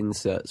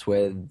self-inserts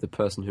where the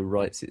person who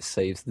writes it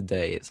saves the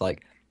day. It's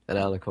like an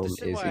alicorn This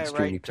is is why I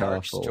extremely write dark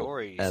powerful,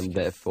 stories, and 'cause-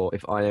 therefore,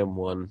 if I am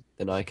one,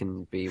 then I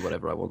can be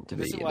whatever I want to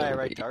This be. is and why I it'll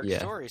write be- dark yeah.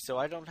 stories, so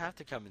I don't have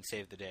to come and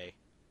save the day.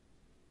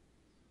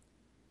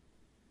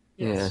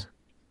 Yes.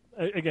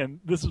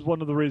 Again, this is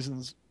one of the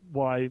reasons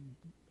why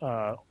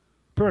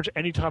pretty much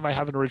any time I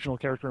have an original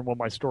character in one of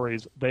my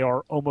stories, they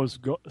are almost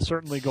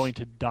certainly going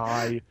to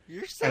die.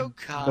 You're so and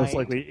kind. Most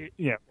likely,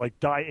 like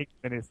die.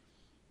 And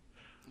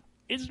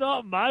it's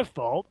not my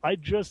fault. I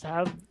just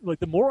have like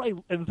the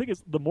thing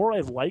is, the more I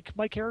like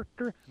my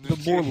character, the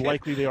more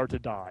likely they are to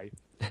die.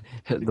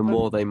 The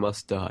more they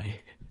must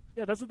die.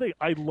 Yeah, that's the thing.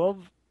 I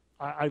love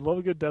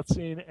a good death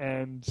scene,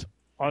 and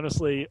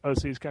honestly,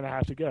 OCs kind of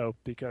have to go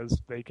because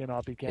they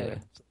cannot be canon.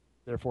 Yeah.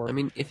 Therefore, I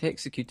mean, if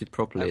executed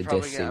properly, I'm a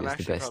probably death gonna, scene I'm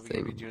is the actually best probably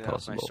going to be thing doing that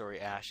with my possible. story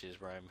Ashes,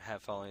 where I'm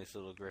following this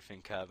little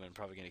griffin cub and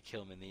probably going to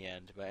kill him in the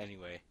end. But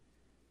anyway.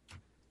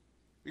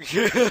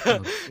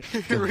 God.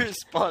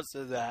 Response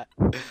to that.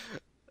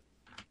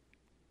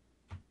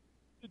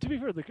 to be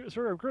fair, the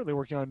story I'm currently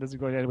working on isn't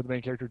going to end with the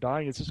main character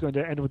dying. It's just going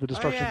to end with the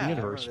destruction of the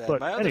universe. I remember that.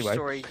 But my other anyway,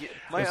 story,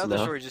 my Close other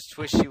enough. story just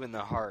twists you in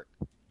the heart.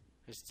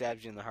 It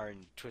stabs you in the heart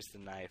and twists the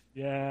knife.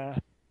 yeah.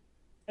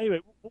 Anyway,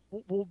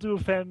 we'll do a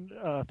fan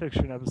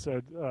fiction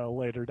episode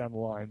later down the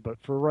line. But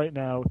for right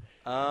now,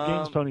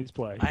 Games Ponies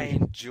Play. I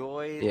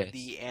enjoyed Yes.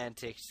 the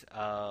antics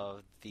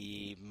of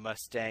the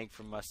Mustang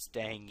from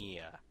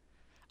Mustangia.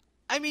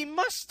 I mean,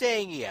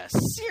 Mustangia,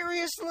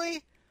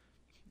 seriously?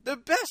 The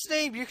best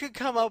name you could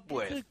come up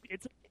with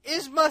It's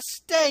is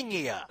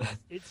Mustangia.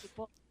 it's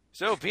a,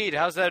 So, Pete,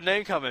 how's that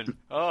name coming?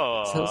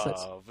 Oh,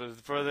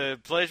 Sounds for the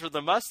place where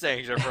the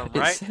Mustangs are from, It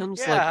right?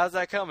 sounds Yeah, like- how's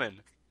that coming?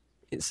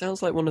 It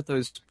sounds like one of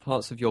those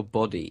parts of your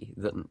body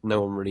that no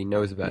one really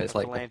knows about. It's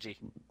like, Phalange.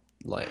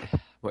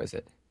 what is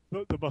it?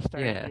 the Mustang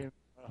Yeah.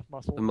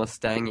 muscle. The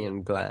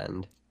Mustangian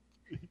gland.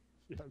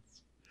 Yes.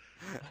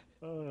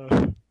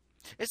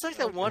 It's like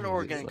that one It's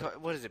organ.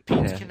 like- What is it?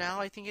 Pete's Yeah. Canal,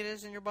 I think it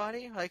is in your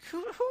body. Like who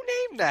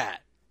named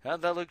that?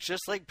 That looks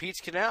just like Pete's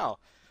Canal.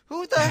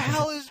 Who the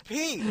hell is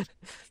Pete?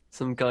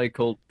 Some guy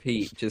called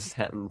Pete just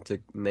happened to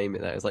name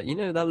it that. It's like,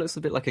 that looks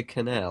a bit like a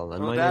canal,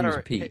 and Well, my that name is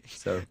or- Pete.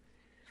 So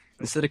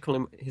instead of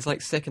calling him, his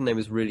second name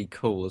is really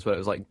cool as well. It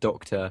was like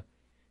Doctor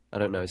I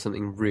don't know,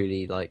 something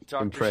really like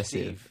Dr.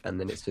 impressive, Steve. and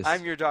then it's just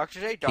I'm your doctor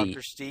today,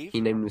 Dr. Steve. He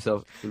named it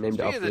Speaking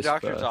after of the his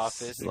doctor's first,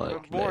 office,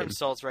 like, more name.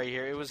 insults right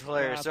here. It was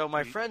hilarious. So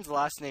my friend's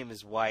last name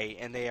is White,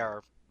 and they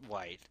are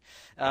white.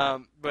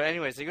 But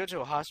anyways, they go to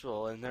a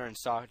hospital, and they're in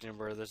Stockton,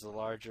 where there's a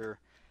larger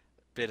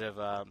bit of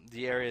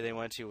the area they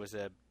went to was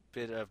a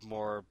bit of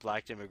more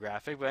black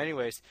demographic. But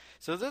anyways,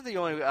 so they're the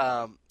only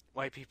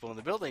white people in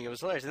the building. It was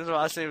hilarious. And their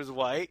last name was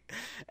White,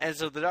 and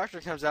so the doctor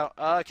comes out.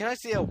 Can I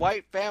see a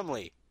white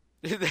family?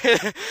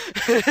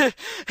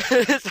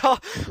 It's all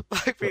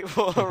black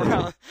people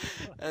around,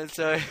 and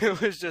so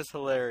it was just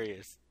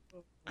hilarious.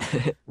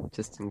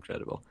 Just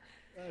incredible.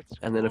 That's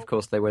And then, of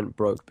course, they went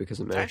broke because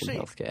American Actually,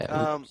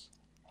 healthcare.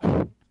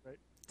 Oops.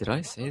 Did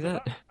I say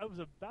that? I was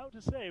about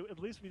to say, at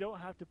least we don't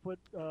have to put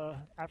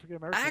African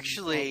Americans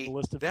Actually, on the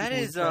list of that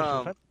people is who actually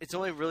offend- it's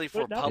only really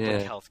for But now- public Yeah.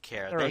 health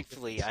care. All right.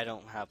 Thankfully, I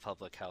don't have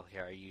public health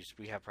care.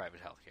 We have private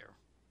health care.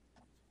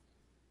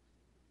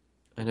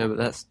 I know, but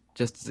that's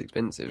just as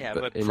expensive. Yeah,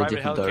 but but in a private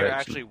different health care direction.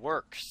 actually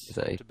works Is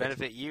that to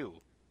benefit you.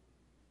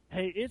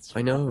 Hey, it's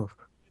I know.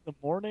 the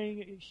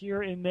morning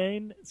here in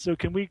Maine, so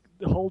can we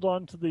hold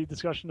on to the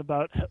discussion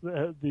about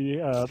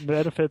the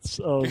benefits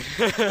of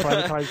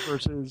privatized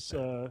versus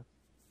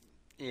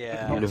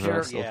Yeah.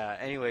 Universal. Yeah.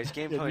 Anyways,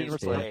 Game Ponies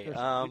universal Play.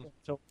 healthcare?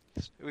 So,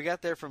 We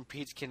got there from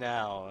Pete's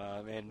Canal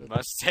and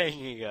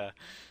Mustangiga.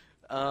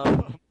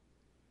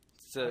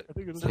 So, I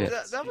think it was so Yeah.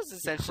 that was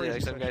essentially Crazy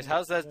like some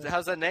guys. section.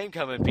 How's that name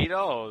coming, Pete?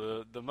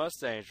 Oh, the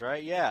Mustangs,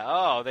 right? Yeah.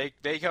 Oh,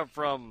 they come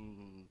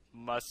from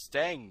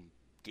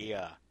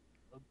Mustangia.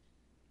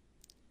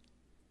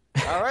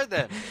 All right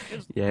then.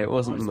 Yeah, it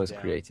wasn't the most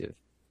Down. creative.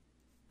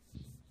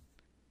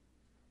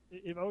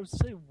 if I was to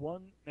say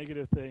one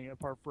negative thing,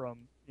 apart from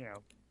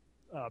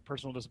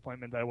personal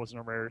disappointment that it wasn't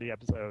a rarity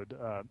episode,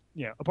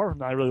 apart from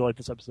that, I really like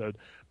this episode.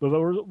 But if I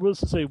was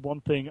to say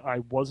one thing I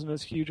wasn't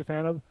as huge a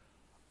fan of,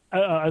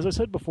 as I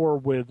said before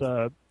with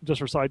Just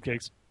for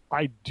Sidekicks,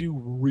 I do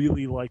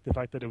really like the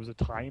fact that it was a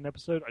tie-in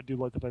episode. I do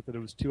like the fact that it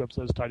was two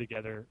episodes tied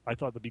together. I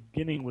thought the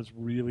beginning was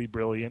really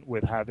brilliant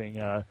with having,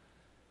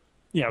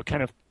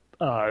 kind of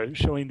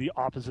showing the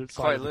opposite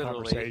side Quite of the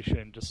literally.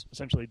 conversation, just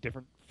essentially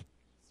different.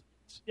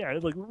 Yeah,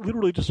 like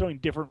literally just showing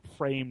different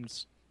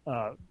frames.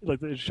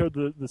 Like it showed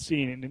the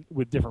scene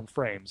with different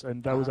frames,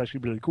 and that was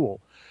actually really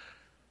cool.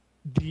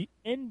 The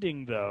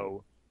ending,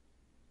 though,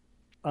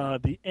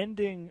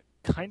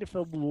 kind of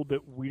felt a little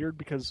bit weird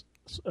because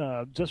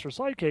Just for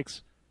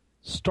Sidekicks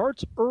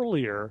starts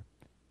earlier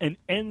and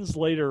ends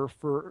later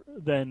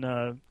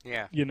than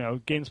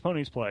Games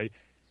Ponies Play.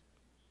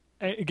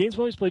 And Games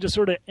Ponies Play just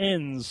sort of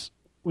ends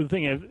with the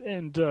thing,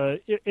 and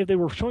if they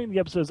were showing the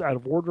episodes out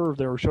of order, if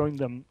they were showing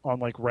them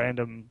on like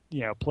random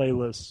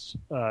playlists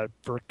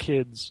for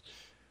kids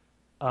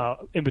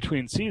in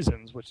between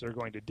seasons, which they're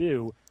going to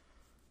do,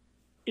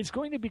 it's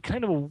going to be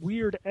kind of a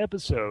weird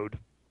episode.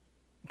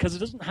 Because it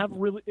doesn't have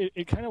really,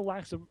 it kind of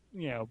lacks a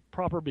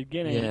proper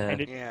beginning,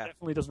 and it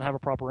definitely doesn't have a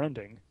proper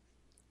ending.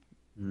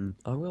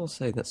 I will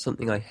say that's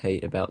something I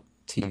hate about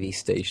TV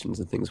stations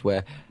and things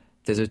where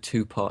there's a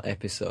 2-part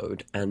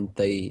episode and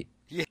they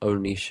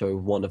only show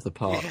one of the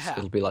parts. Yeah.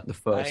 It'll be like the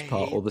first I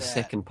part, hate or the that.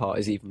 second part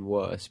is even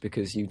worse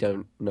because you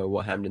don't know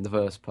what happened in the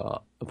first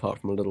part, apart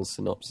from a little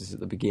synopsis at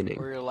the beginning.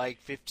 Or you're like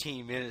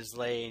 15 minutes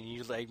late and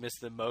you like miss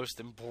the most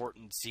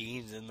important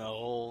scenes in the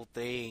whole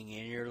thing,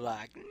 and you're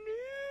like, no.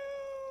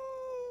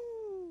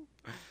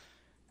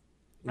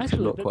 It's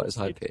Actually, not that- quite as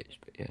high pitched,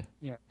 but yeah.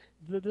 Yeah,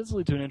 this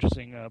leads to an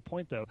interesting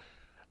point, though.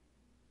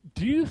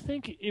 Do you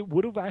think it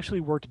would have actually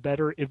worked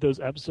better if those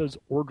episodes'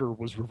 order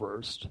was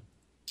reversed?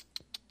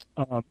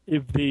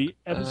 If the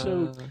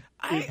episode,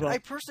 I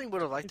personally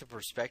would have liked the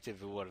perspective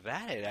it would have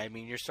added. I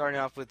mean, you're starting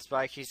off with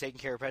Spike, he's taking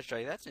care of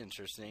Petra. That's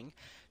interesting.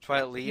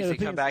 Twilight leaves, Yeah, the they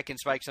thing come is- back, and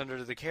Spike's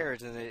under the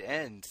carrots, and it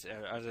ends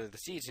under the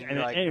seats, and and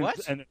you're it like, ends-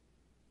 what?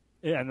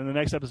 And then the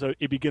next episode,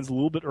 it begins a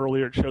little bit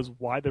earlier. It shows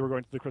why they were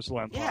going to the Crystal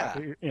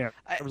Empire.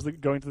 It was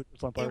going to the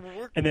Crystal Empire, It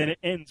worked- and then it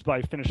ends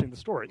by finishing the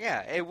story.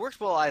 Yeah, it works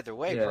well either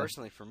way, Yeah.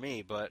 personally for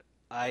me. But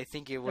I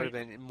think it would have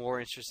been more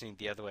interesting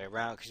the other way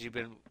around because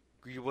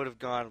you would have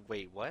gone,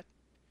 wait, what?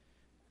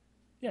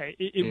 Yeah,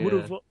 it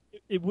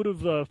would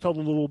have felt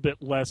a little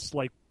bit less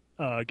like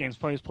Games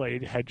Ponies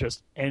Played had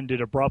just ended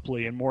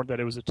abruptly, and more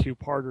that it was a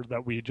two-parter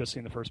that we had just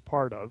seen the first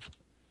part of.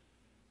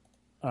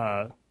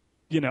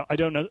 I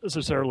don't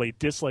necessarily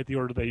dislike the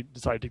order they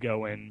decided to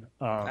go in.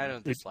 I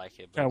don't dislike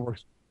it. Kind of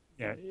works.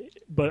 Yeah,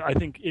 but I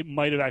think it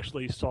might have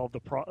actually solved the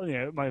problem.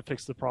 It might have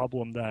fixed the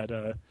problem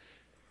that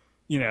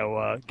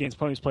Games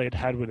Ponies Play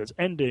had with its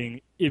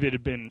ending if it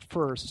had been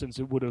first, since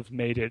it would have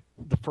made it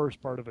the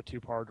first part of a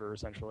two-parter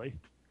essentially.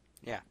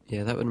 Yeah.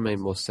 Yeah, that would have made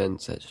more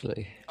sense,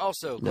 actually.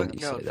 Also, Now quick that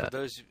you say note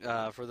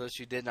that. for those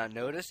who did not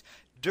notice,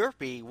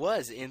 Derpy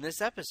was in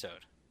this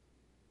episode.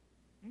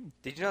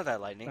 Did you know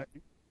that, Lightning?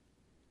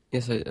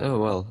 Yes, I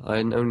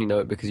only know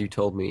it because you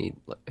told me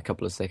like a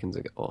couple of seconds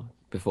ago, or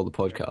before the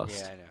podcast.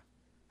 Yeah, I know.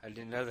 I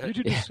didn't know that. Did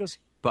you Yeah. discuss?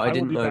 But I will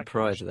didn't be know back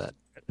prior first. to that.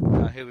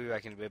 He'll be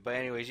back in a bit. But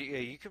anyways,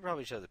 you could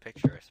probably show the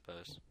picture, I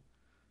suppose.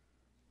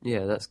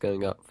 Yeah, that's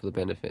going up for the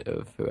benefit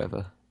of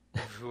whoever.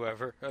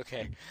 Whoever.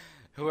 Okay.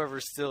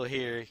 Whoever's still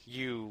here,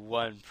 you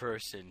one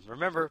person.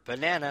 Remember,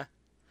 banana.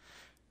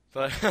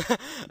 But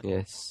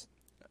Yes.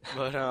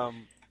 but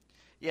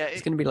yeah,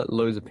 It's going to be like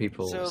loads of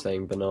people so-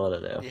 saying banana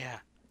now. yeah.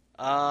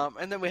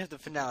 And then we have the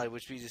finale,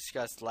 which we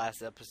discussed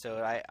last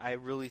episode. I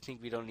really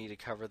think we don't need to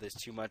cover this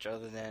too much,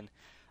 other than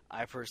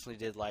I personally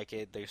did like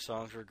it. The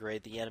songs were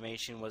great. The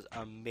animation was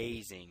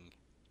amazing.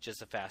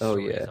 Just a fast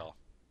story is all.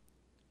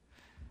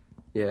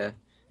 Yeah.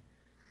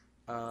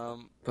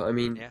 But I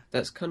mean,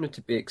 that's kind of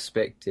to be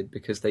expected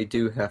because they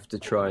do have to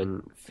try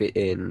and fit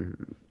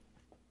in,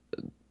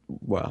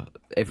 well,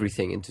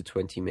 everything into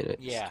 20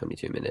 minutes,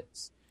 22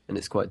 minutes. And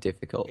it's quite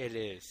difficult. It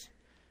is.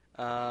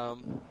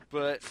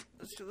 But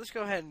let's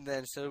go ahead and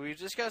then. So we've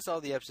discussed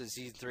all the episodes of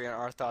Season 3 and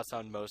our thoughts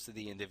on most of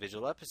the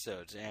individual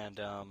episodes. And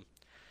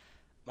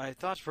my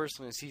thoughts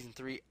personally on Season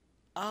 3,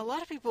 a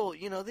lot of people,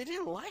 they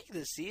didn't like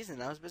this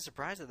season. I was a bit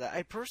surprised at that.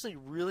 I personally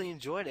really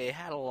enjoyed it. It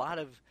had a lot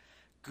of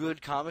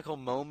good comical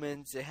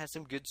moments. It had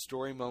some good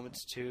story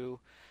moments too.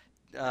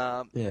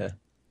 And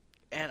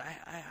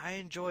I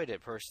enjoyed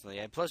it personally.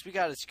 And plus, we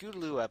got a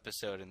Scootaloo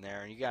episode in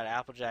there, and you got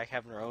Applejack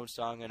having her own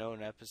song and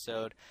own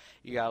episode.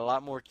 You got a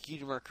lot more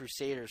Kingdom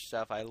Crusader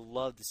stuff. I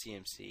love the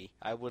CMC.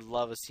 I would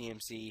love a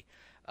CMC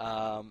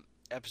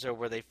episode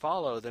where they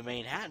follow the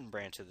Manhattan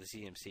branch of the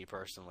CMC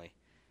personally.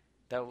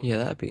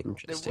 That'd be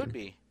interesting. It would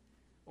be.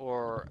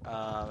 Or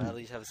at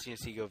least have the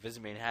CMC go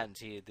visit Manhattan,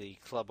 see the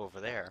club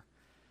over there.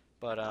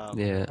 But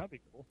that'd be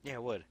cool. Yeah,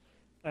 it would.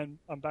 And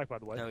I'm back, by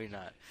the way. No, you're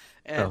not.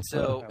 And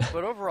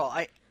but overall,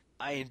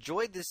 I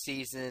enjoyed this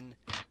season.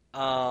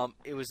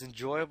 It was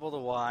enjoyable to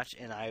watch,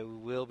 and I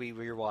will be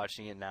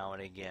rewatching it now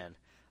and again.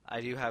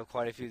 I do have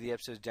quite a few of the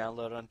episodes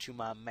downloaded onto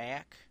my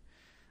Mac.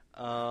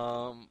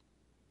 Not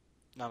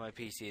my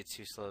PC. It's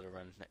too slow to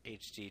run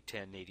HD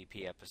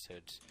 1080p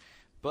episodes.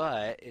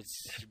 But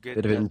it's good.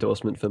 Bit of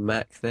endorsement for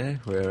Mac there.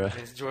 Where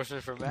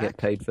endorsement for Mac. Get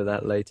paid for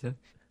that later.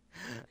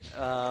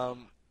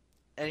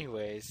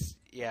 Anyways,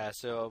 yeah.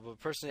 So, but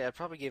personally, I'd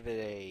probably give it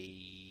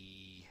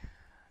a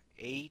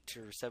 8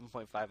 or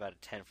 7.5 out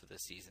of 10 for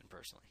this season.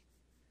 Personally.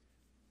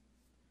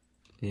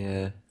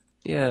 Yeah.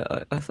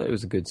 I thought it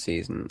was a good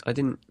season.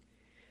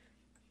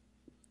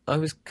 I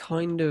was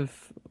kind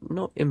of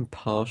not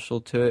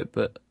impartial to it,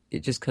 but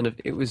it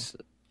was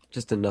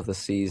just another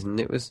season.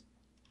 It was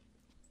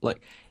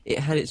like it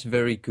had its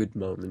very good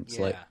moments,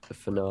 like the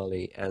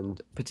finale,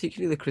 and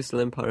particularly the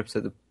Crystal Empire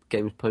episode, the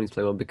games ponies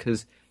play on,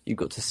 because you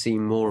got to see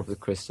more of the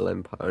Crystal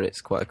Empire, and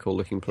it's quite a cool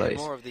looking place. And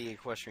more of the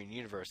Equestrian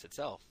universe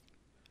itself.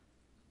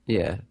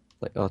 Yeah,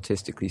 like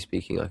artistically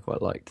speaking, I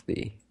quite liked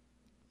the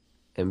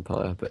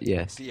Empire, but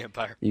yes, the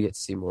Empire. You get to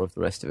see more of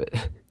the rest of it.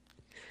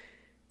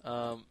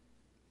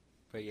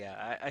 But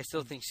yeah, I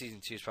still think season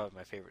 2 is probably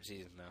my favorite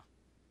season, though.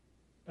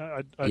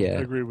 I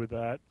agree with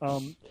that.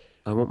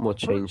 I want more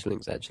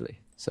changelings, actually.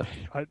 So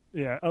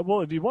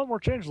well, if you want more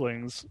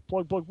changelings,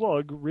 plug.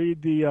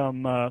 Read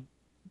the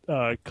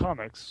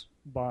comics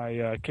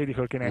by Katie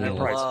Cook and Andrew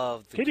Price.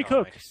 Love the Katie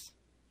comics. Cook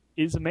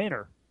is a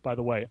Mainer, by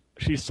the way.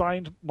 She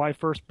signed my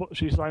first book.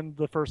 She signed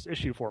the first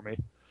issue for me.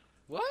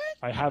 What?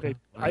 I have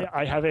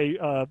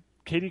a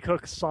Katie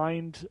Cook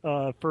signed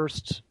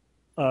first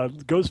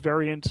Ghost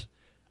variant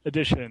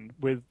edition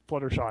with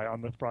Fluttershy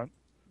on the front.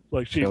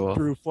 Like she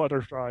drew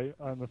Fluttershy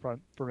on the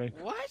front for me.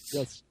 What?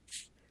 Yes.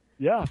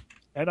 Yeah,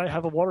 and I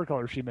have a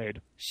watercolor she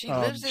made. She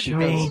lives in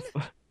Maine?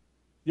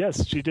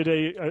 Yes, she did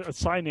a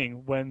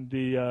signing when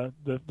the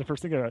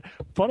first thing came out.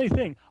 Funny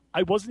thing,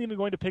 I wasn't even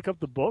going to pick up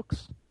the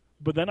books,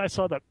 but then I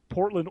saw that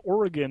Portland,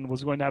 Oregon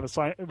was going to have a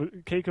sign.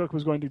 Kay Cook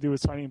was going to do a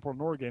signing in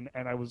Portland, Oregon,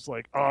 and I was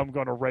like, "Oh, I'm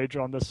going to rage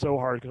on this so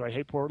hard because I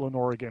hate Portland,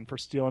 Oregon for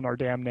stealing our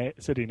damn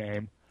city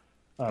name."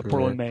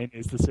 Portland, Maine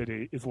is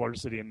the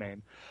largest city in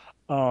Maine.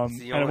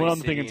 And I went on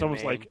the thing, and someone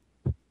was like,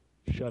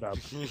 "Shut up."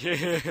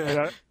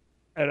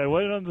 And I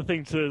went on the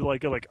thing to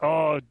like,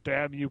 "Oh,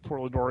 damn you,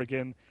 Portland,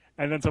 Oregon."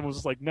 And then someone was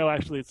just like, "No,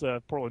 actually, it's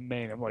Portland,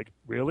 Maine." I'm like,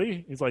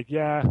 "Really?" He's like,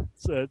 "Yeah,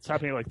 it's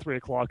happening at like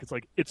 3:00." It's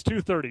like, "It's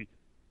 2:30.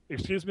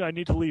 Excuse me, I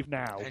need to leave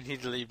now." I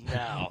need to leave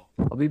now.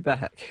 I'll be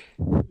back.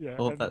 Yeah,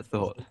 Hold that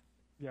thought.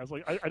 Yeah, I was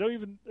like, I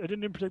didn't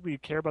even particularly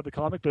care about the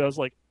comic, but I was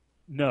like,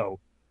 no,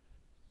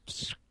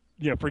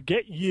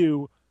 forget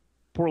you,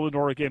 Portland,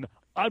 Oregon.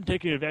 I'm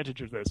taking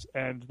advantage of this,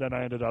 and then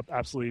I ended up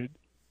absolutely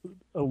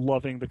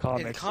loving the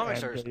comics. And the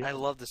comics I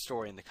love the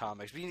story in the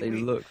comics. They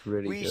look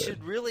really good. We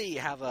should really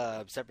have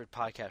a separate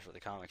podcast for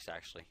the comics,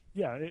 actually.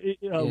 Yeah,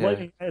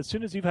 Lightning, as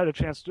soon as you've had a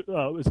chance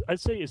to,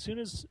 I'd say as soon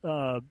as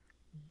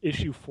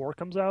issue 4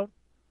 comes out,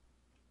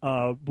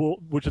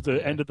 which is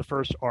the end of the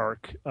first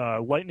arc,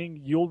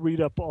 Lightning, you'll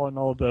read up on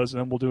all of those,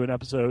 and then we'll do an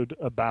episode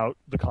about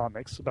the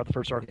comics, about the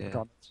first arc of the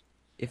comics.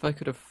 If I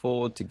could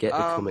afford to get the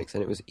comics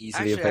and it was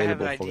easily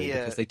available for me,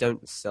 because they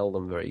don't sell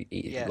them very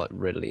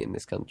readily in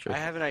this country. I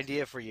have an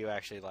idea for you,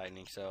 actually,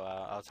 Lightning, so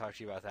I'll talk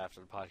to you about that after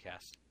the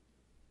podcast.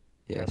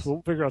 Yes,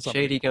 we'll figure out something.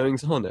 Shady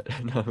goings on it.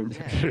 No.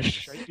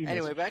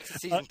 Anyway, back to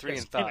season 3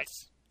 and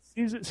thoughts.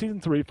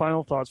 Season 3,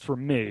 final thoughts for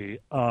me.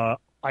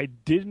 I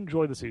did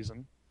enjoy the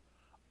season.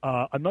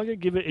 I'm not going to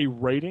give it a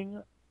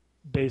rating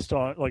based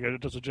on like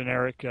just a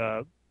generic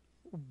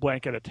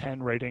blank at a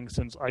 10 rating,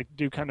 since I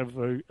do kind of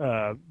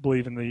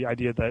believe in the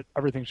idea that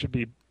everything should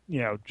be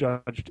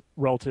judged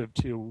relative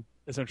to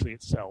essentially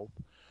itself.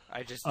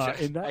 I just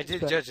I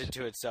did judge it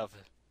to itself.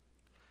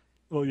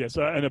 Well, yes,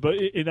 but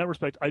in that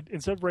respect,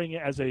 instead of rating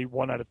it as a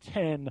 1 out of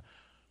 10,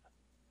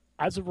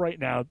 as of right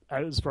now,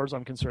 as far as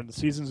I'm concerned, the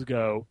seasons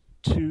go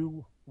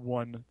 2,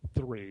 1,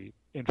 3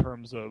 in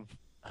terms of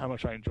how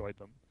much I enjoyed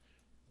them.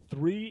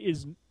 3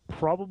 is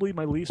probably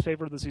my least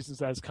favorite of the seasons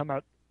that has come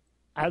out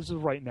as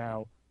of right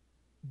now,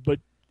 but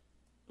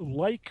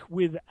like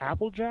with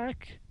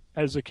Applejack,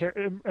 as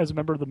a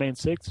member of the main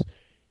 6,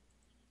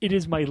 it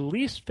is my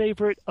least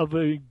favorite of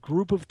a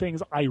group of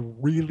things I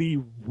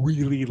really,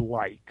 really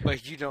like.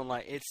 But you don't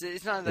like it.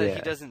 It's not that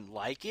he doesn't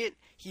like it.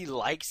 He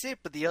likes it,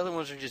 but the other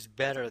ones are just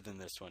better than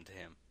this one to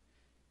him.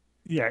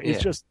 Yeah,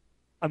 it's just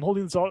I'm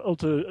holding this all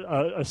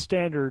to a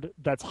standard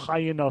that's high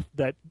enough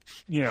that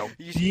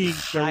being high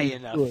very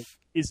enough good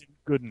isn't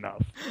good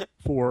enough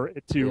for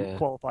it to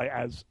qualify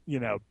as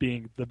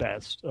being the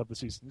best of the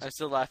seasons. I'm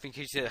still laughing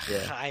because you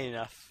said high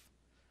enough.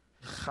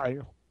 High.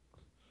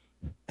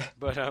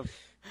 But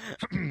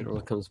it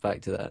all comes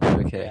back to that.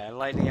 Okay. Yeah,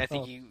 Lightning. I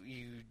think you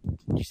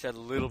said a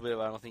little bit,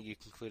 but I don't think you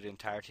concluded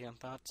entirety on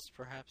thoughts.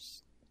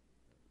 Perhaps.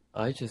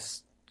 I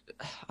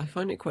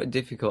find it quite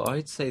difficult.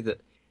 I'd say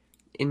that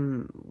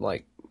in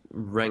like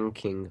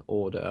ranking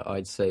order,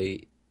 I'd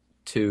say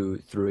 2,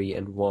 3,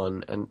 and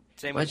 1, and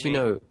same with actually me.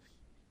 no,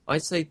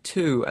 I'd say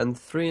 2 and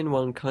 3 and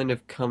 1 kind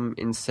of come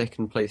in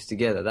second place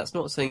together. That's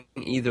not saying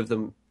either of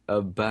them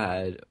are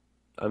bad.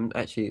 I'm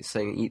actually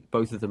saying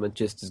both of them are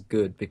just as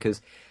good,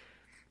 because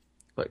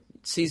like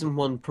season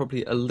 1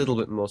 probably a little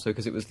bit more so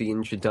because it was the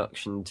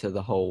introduction to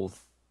the whole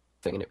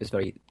thing, and it was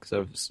very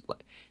sort of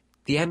like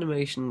the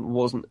animation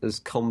wasn't as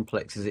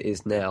complex as it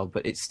is now,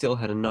 but it still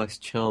had a nice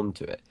charm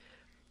to it.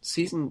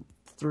 Season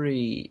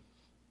 3,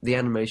 the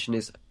animation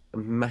is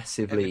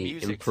massively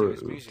and the improved.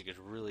 Too. His music is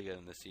really good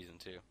in this season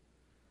too.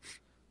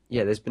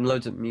 Yeah, there's been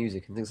loads of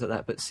music and things like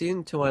that, but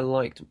season 2 I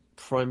liked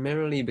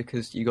primarily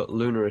because you got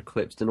Lunar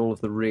Eclipsed and all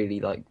of the really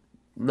like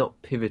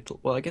not pivotal.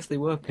 Well, I guess they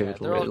were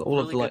pivotal. Yeah, they're all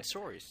of the good like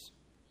stories.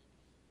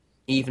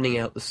 Evening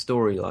out the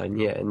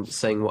storyline, and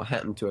saying what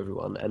happened to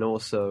everyone, and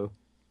also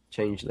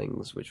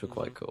Changelings, which were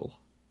quite cool.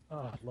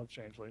 Oh, I love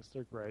Changelings.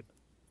 They're great.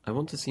 I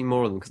want to see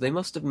more of them, because they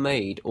must have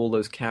made all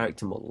those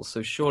character models,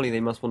 so surely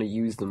they must want to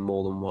use them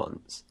more than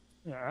once.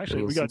 Yeah,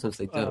 actually, sometimes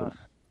they don't.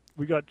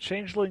 We got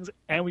Changelings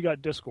and we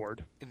got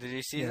Discord. In the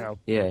new season?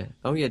 Yeah.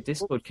 Oh, yeah,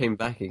 Discord came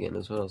back again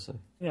as well, so...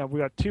 Yeah, we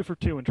got 2 for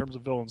 2 in terms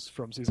of villains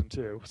from Season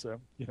 2, so,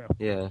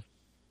 Yeah.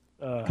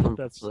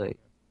 That's good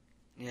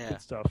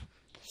stuff.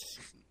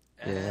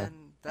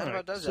 And that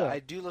about does it. I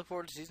do look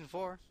forward to Season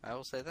 4. I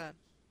will say that.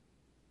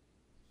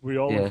 We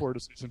all look forward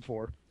to Season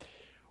 4.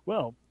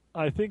 Well,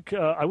 I think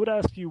I would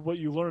ask you what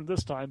you learned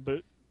this time,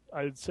 but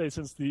I'd say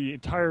since the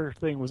entire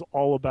thing was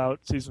all about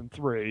Season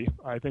 3,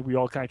 I think we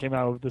all kind of came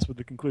out of this with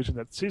the conclusion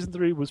that Season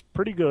 3 was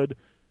pretty good,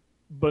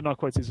 but not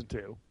quite Season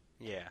 2.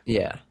 Yeah.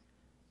 Yeah.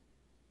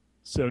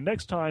 So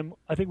next time,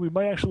 I think we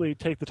might actually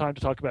take the time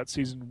to talk about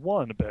Season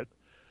 1 a bit.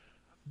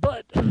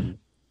 But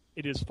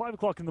it is 5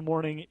 o'clock in the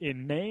morning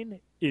in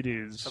Maine. It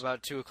is...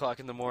 about 2 o'clock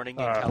in the morning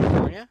in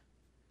California.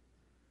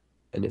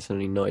 And it's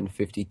only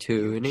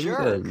 9:52 in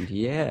England.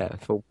 Yeah,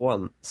 for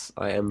once,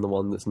 I am the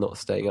one that's not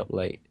staying up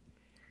late.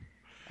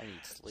 I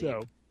need sleep.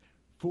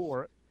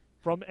 So,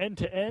 from end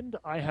to end,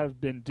 I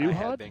have been Duhad. I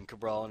have been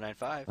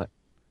Cabral95.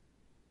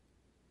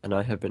 And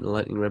I have been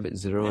Lightning Rabbit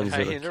 0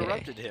 I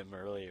interrupted him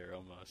earlier,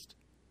 almost.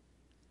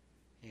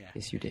 Yeah.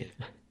 Yes, you did.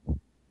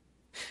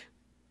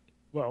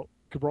 Well,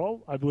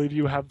 Cabral, I believe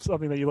you have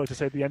something that you'd like to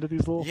say at the end of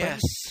these little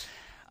things? Yes.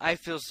 I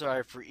feel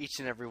sorry for each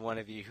and every one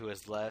of you who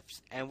has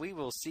left, and we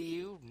will see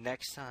you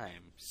next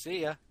time.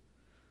 See ya.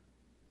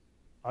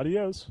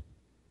 Adios.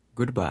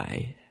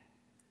 Goodbye.